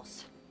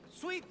divorce.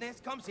 Sweetness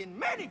comes in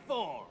many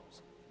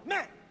forms.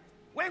 Man,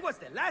 when was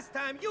the last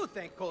time you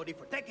thanked Cody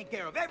for taking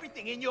care of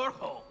everything in your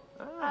home?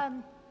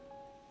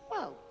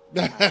 Well...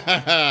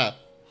 And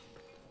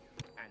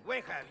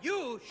when have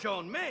you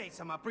shown May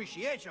some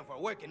appreciation for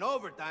working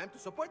overtime to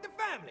support the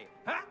family?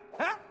 Huh?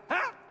 Huh?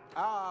 Huh?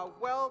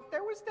 Well,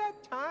 there was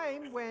that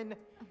time when,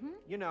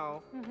 you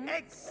know...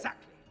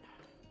 Exactly.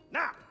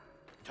 Now,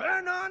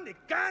 turn on the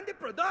candy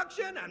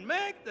production and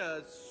make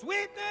the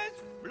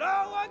sweetness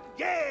flow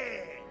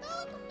again!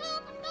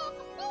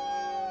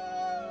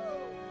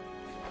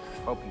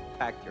 Hope you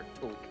packed your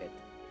toolkit.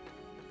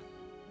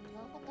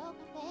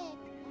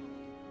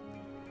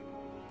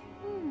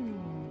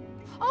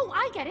 Oh,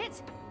 I get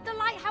it! The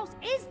lighthouse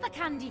is the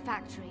candy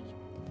factory.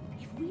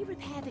 If we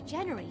repair the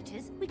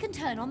generators, we can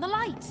turn on the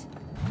light.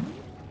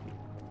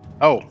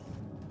 Oh.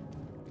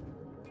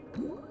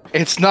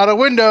 It's not a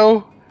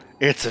window.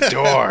 It's a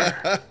door.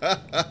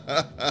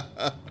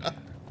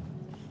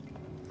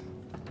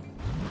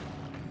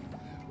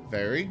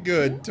 Very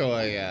good,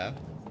 Toya.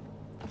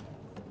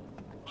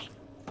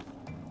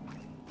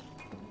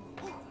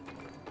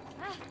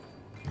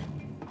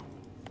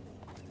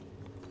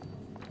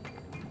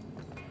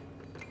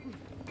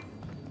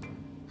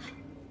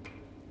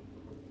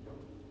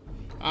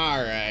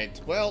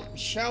 Alright, well,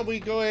 shall we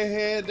go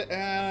ahead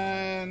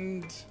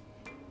and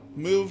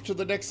move to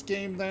the next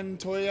game then,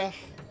 Toya?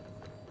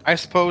 I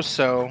suppose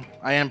so.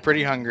 I am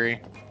pretty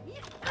hungry.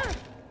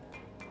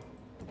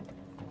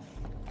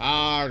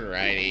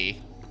 Alrighty.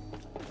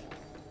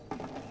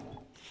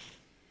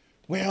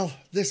 Well,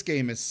 this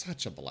game is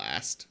such a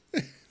blast.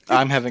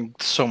 I'm having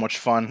so much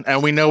fun.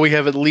 And we know we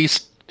have at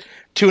least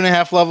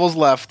 2.5 levels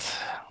left.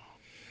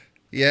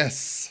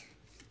 Yes.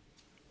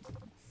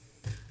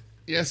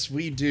 Yes,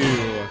 we do.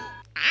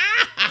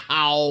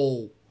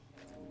 Ow!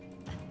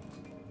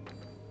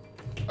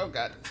 Oh,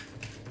 God.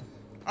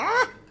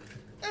 Ah!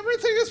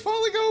 Everything is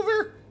falling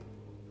over!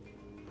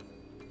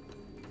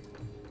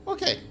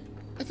 Okay.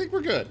 I think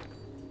we're good.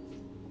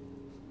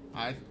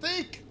 I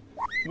think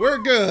we're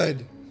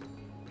good.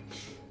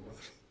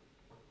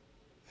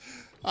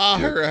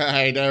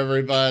 Alright,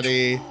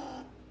 everybody.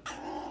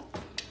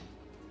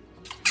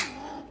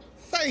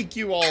 Thank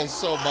you all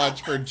so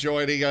much for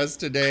joining us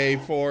today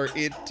for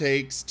It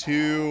Takes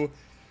Two.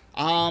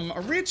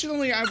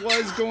 Originally I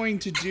was going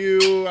to do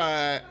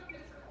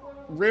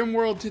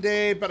RimWorld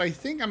today, but I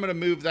think I'm going to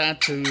move that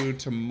to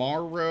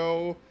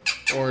tomorrow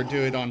or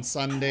do it on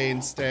Sunday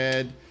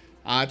instead.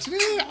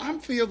 Today I'm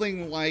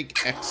feeling like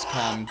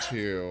XCOM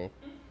 2.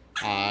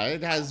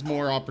 It has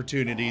more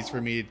opportunities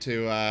for me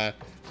to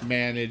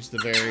manage the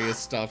various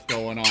stuff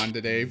going on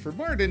today for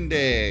Marten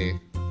Day.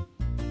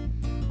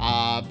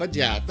 But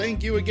yeah,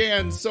 thank you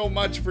again so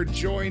much for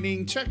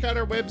joining. Check out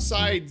our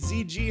website,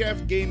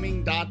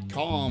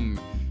 zgfgaming.com.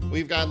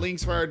 We've got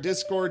links for our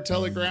Discord,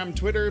 Telegram,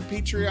 Twitter,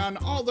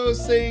 Patreon, all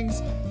those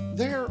things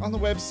there on the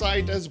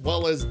website as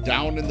well as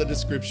down in the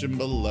description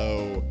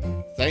below.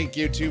 Thank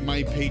you to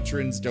my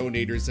patrons,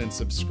 donators, and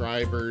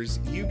subscribers.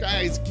 You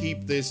guys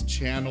keep this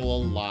channel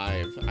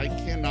alive. I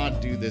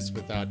cannot do this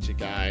without you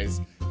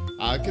guys.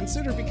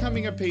 Consider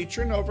becoming a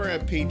patron over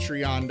at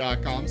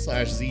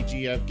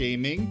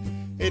patreon.com/zgfgaming.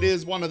 It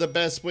is one of the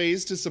best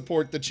ways to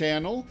support the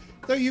channel,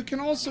 though you can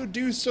also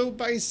do so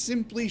by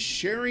simply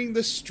sharing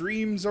the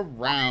streams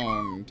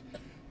around.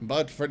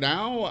 But for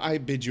now, I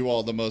bid you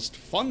all the most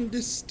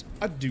fondest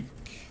adieu.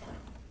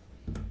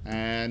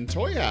 And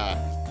Toya.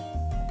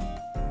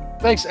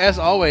 Thanks, as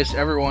always, to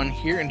everyone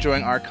here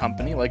enjoying our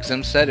company. Like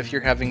Zim said, if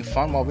you're having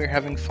fun while we're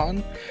having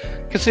fun,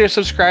 consider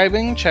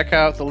subscribing. Check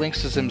out the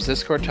links to Zim's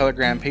Discord,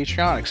 Telegram,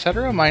 Patreon,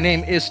 etc. My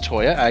name is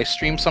Toya. I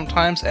stream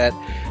sometimes at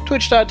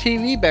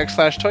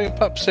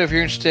twitch.tv/ToyaPup. So if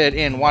you're interested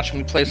in watching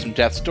me play some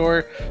Death's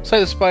Door,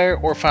 Slay the Spire,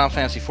 or Final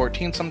Fantasy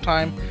XIV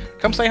sometime,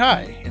 come say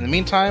hi. In the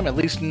meantime, at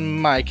least in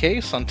my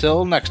case,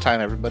 until next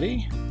time,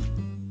 everybody.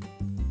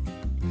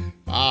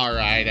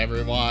 Alright,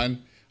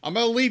 everyone. I'm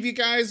going to leave you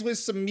guys with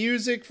some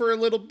music for a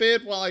little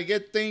bit while I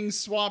get things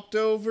swapped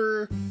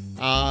over.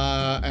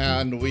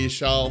 And we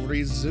shall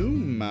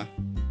resume.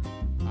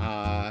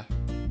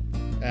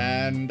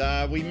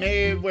 We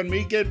may, when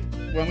we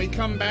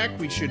come back,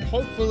 we should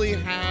hopefully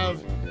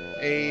have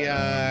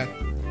a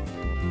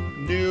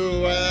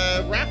new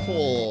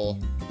raffle.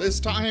 This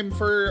time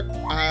for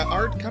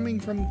art coming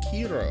from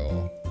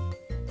Kiro.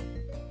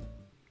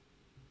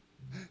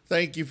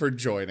 Thank you for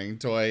joining,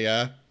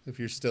 Toya, if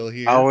you're still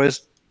here.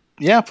 Always.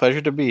 Yeah,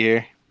 pleasure to be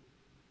here.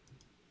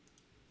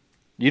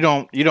 You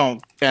don't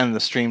end the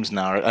streams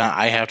now.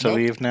 I have to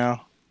leave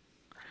now.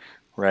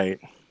 Right.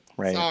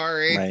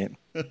 Sorry. Right.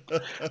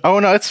 Oh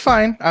no, it's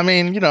fine. I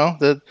mean,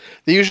 the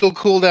usual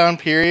cooldown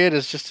period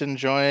is just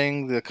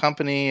enjoying the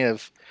company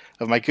of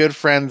my good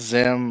friend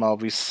Zim. I'll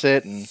be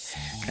sit and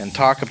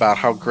talk about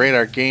how great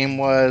our game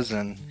was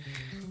and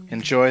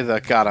enjoy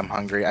the. God, I'm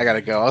hungry. I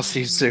gotta go. I'll see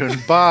you soon.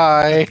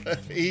 Bye.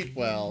 Eat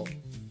well.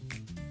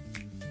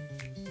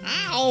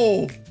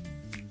 Ow!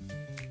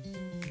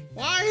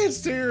 Why,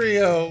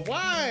 Asterio?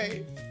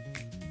 Why?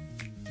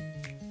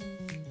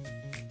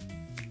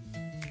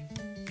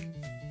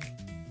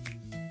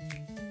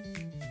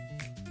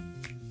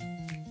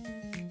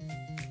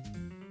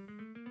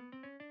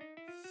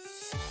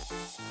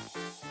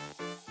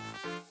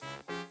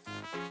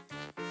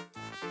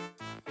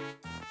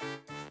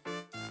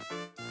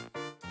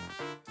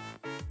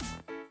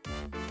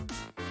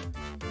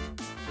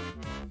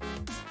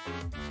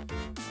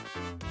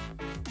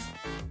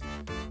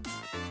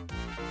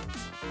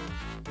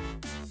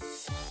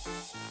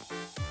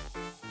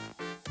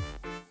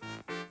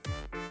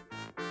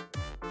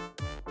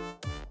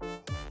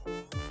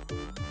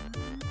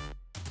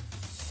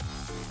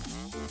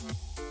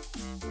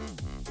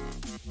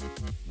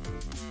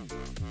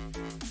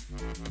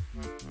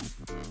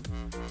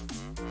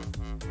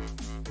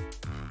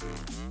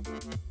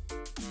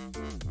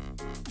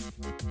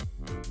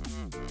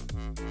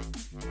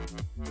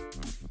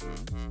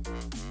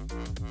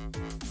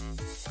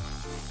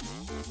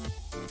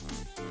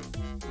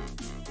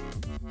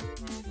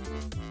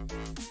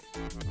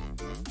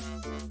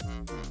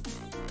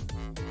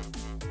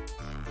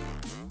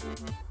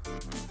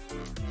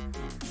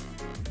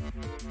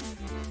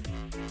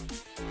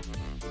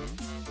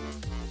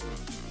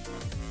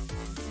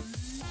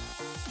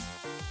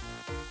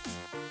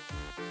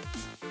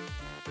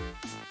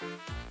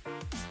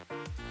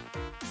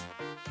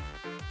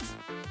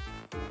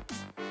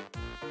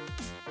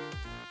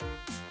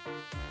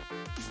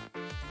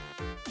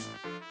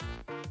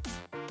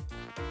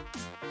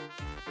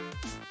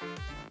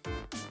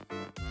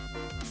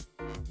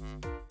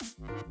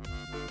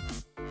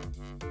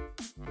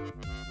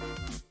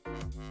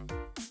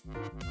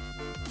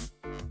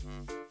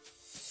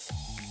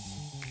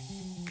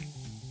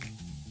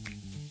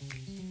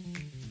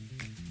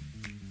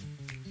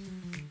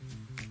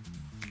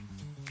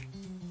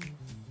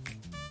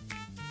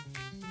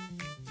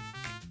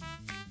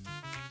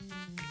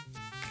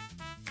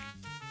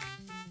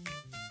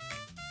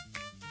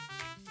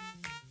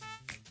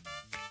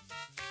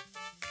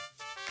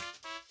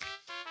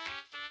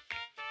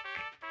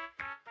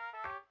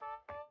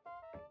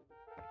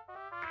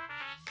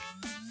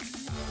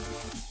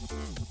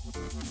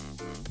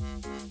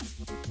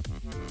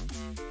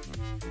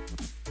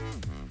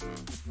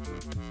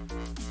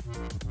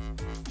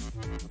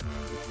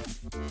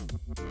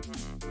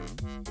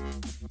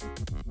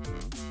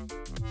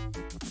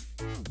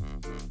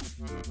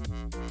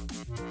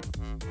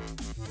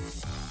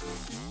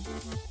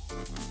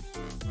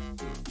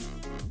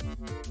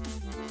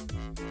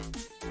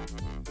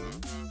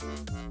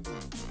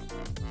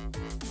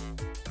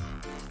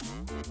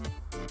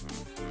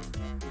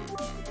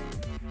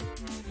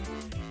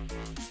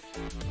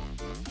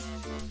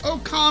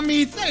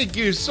 Okami, thank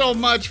you so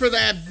much for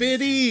that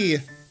biddy.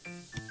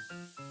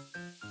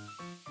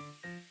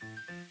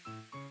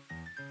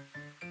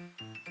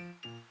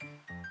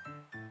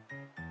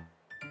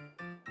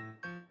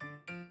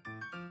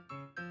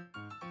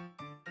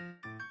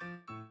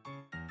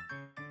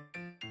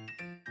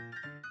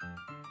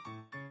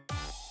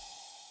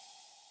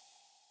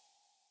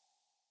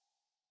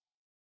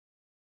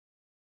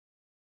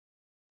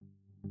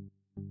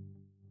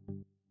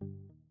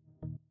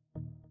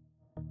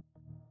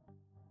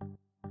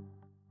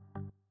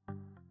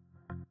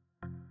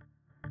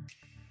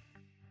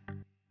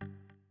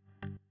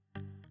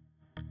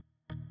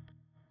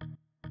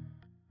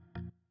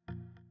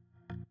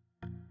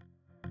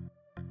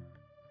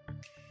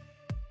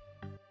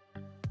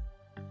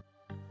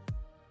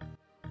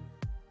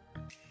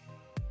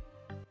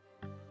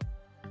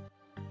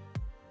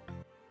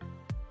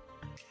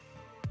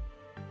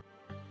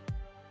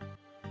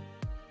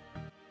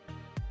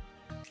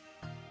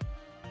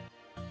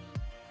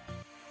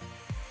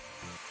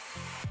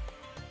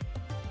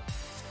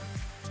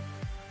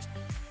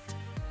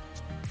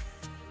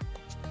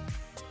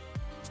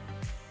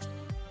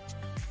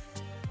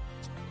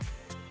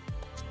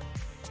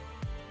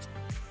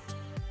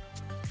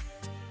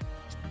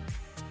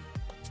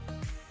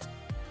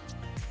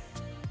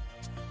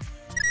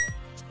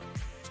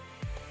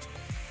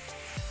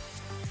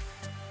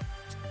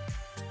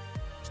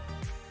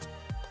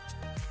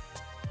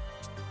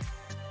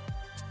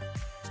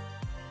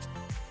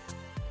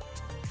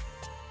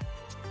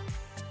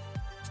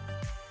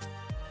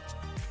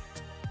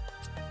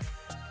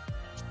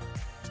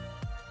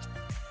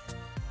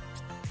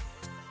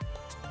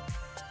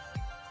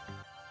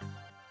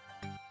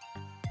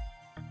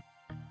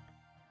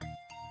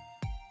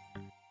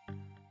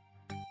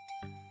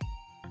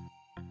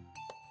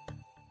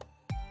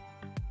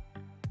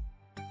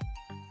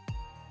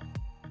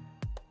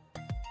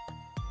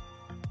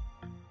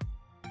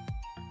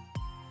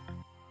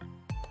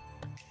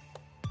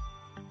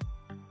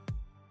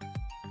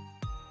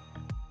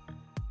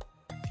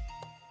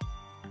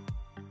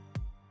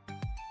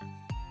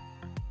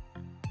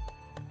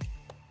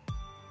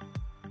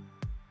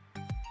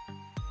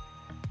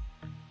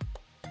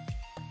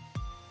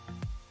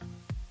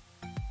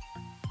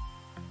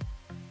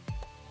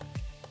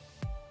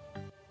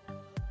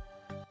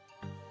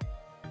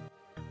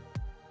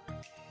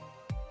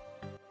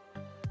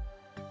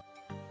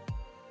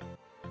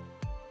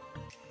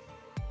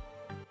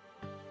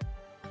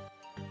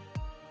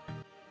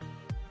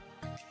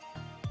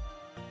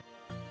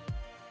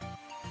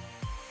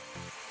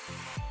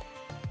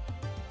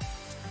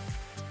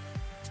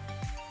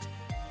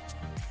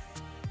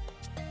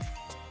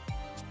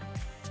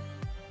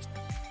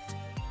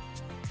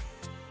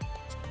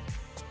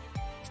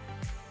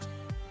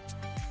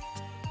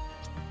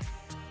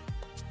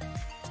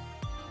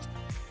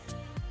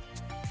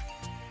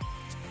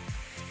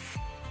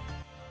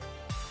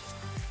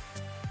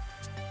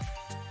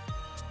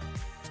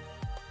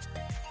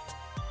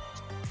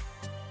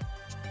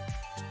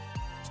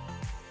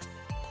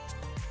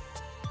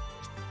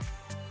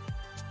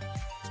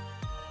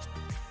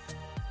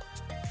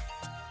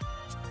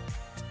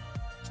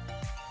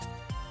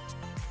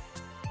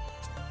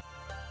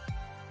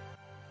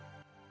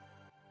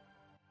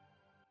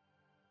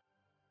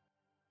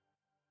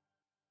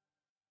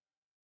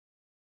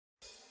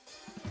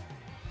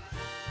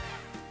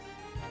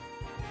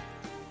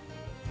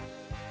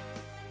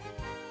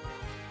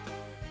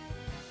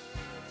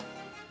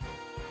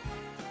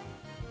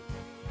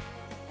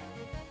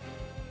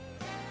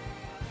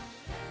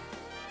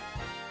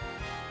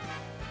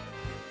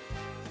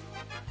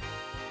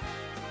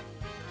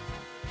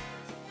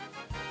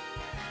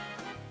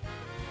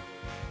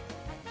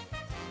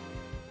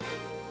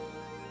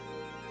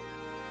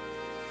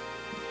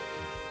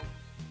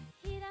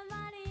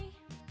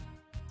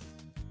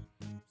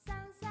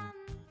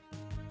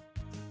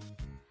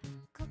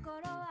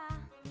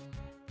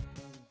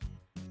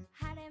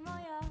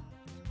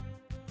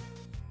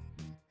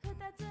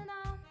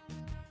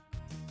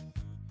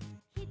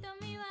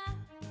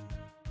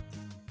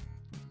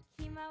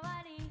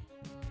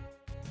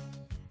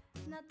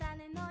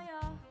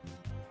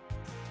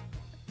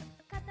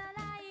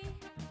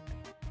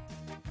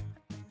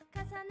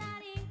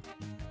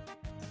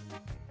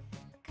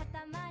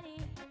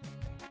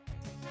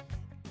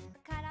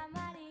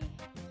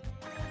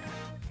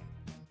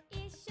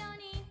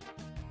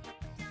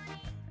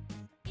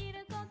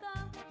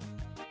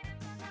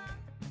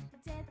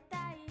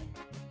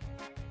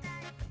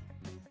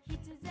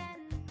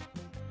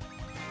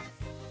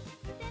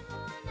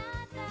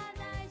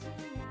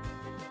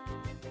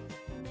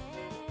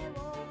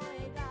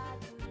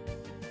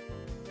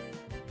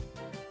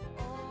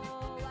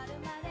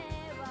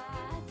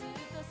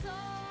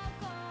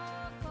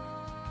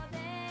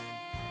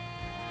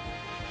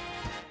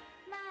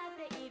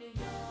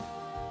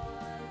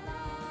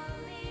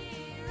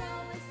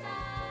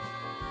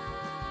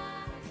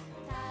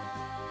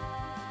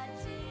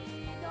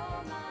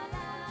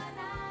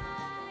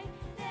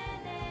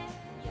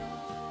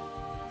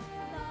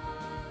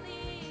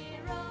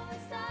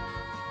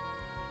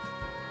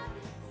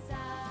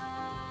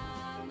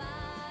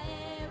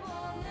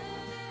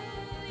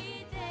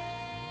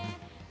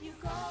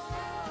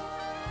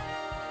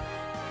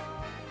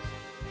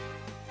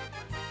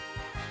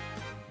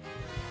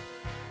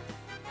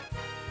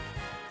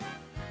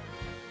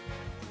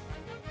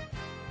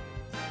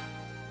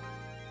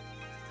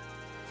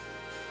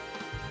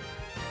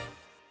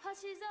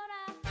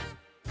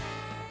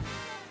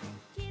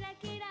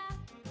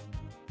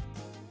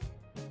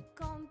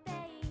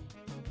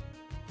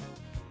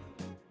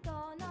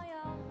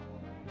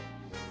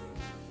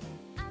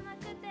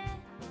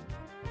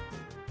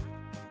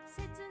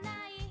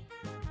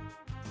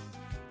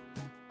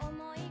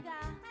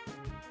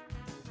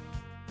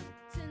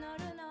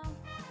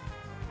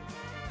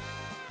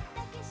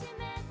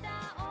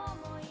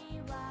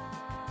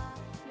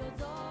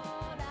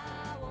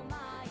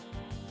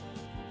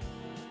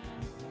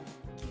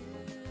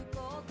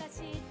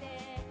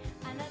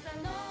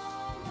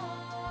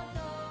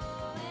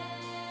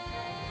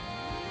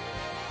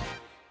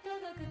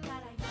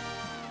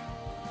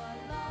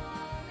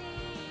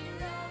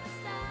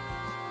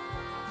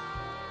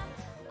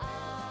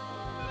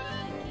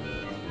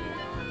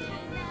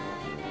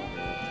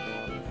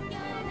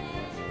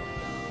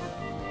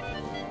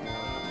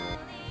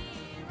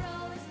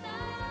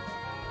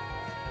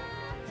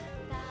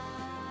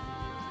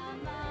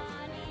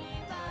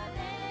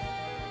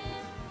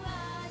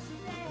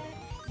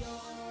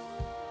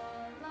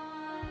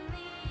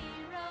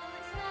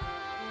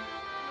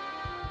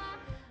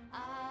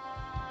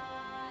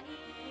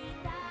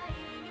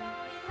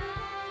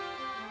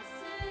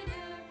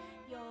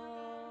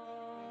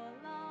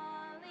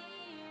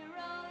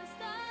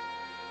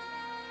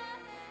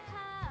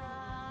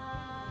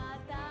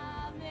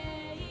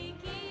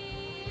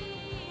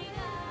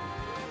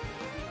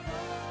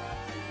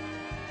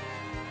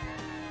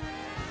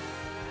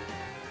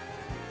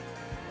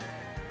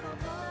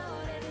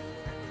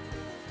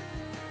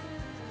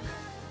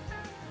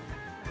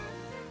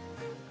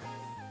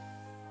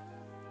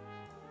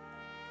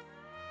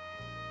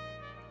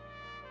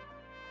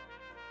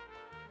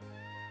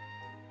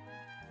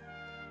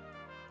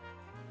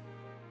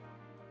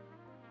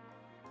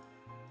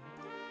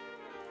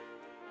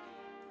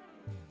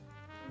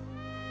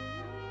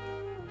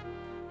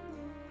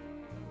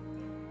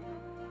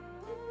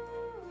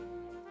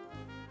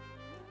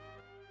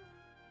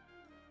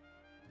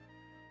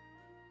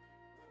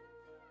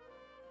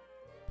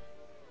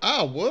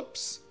 Ah,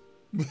 whoops.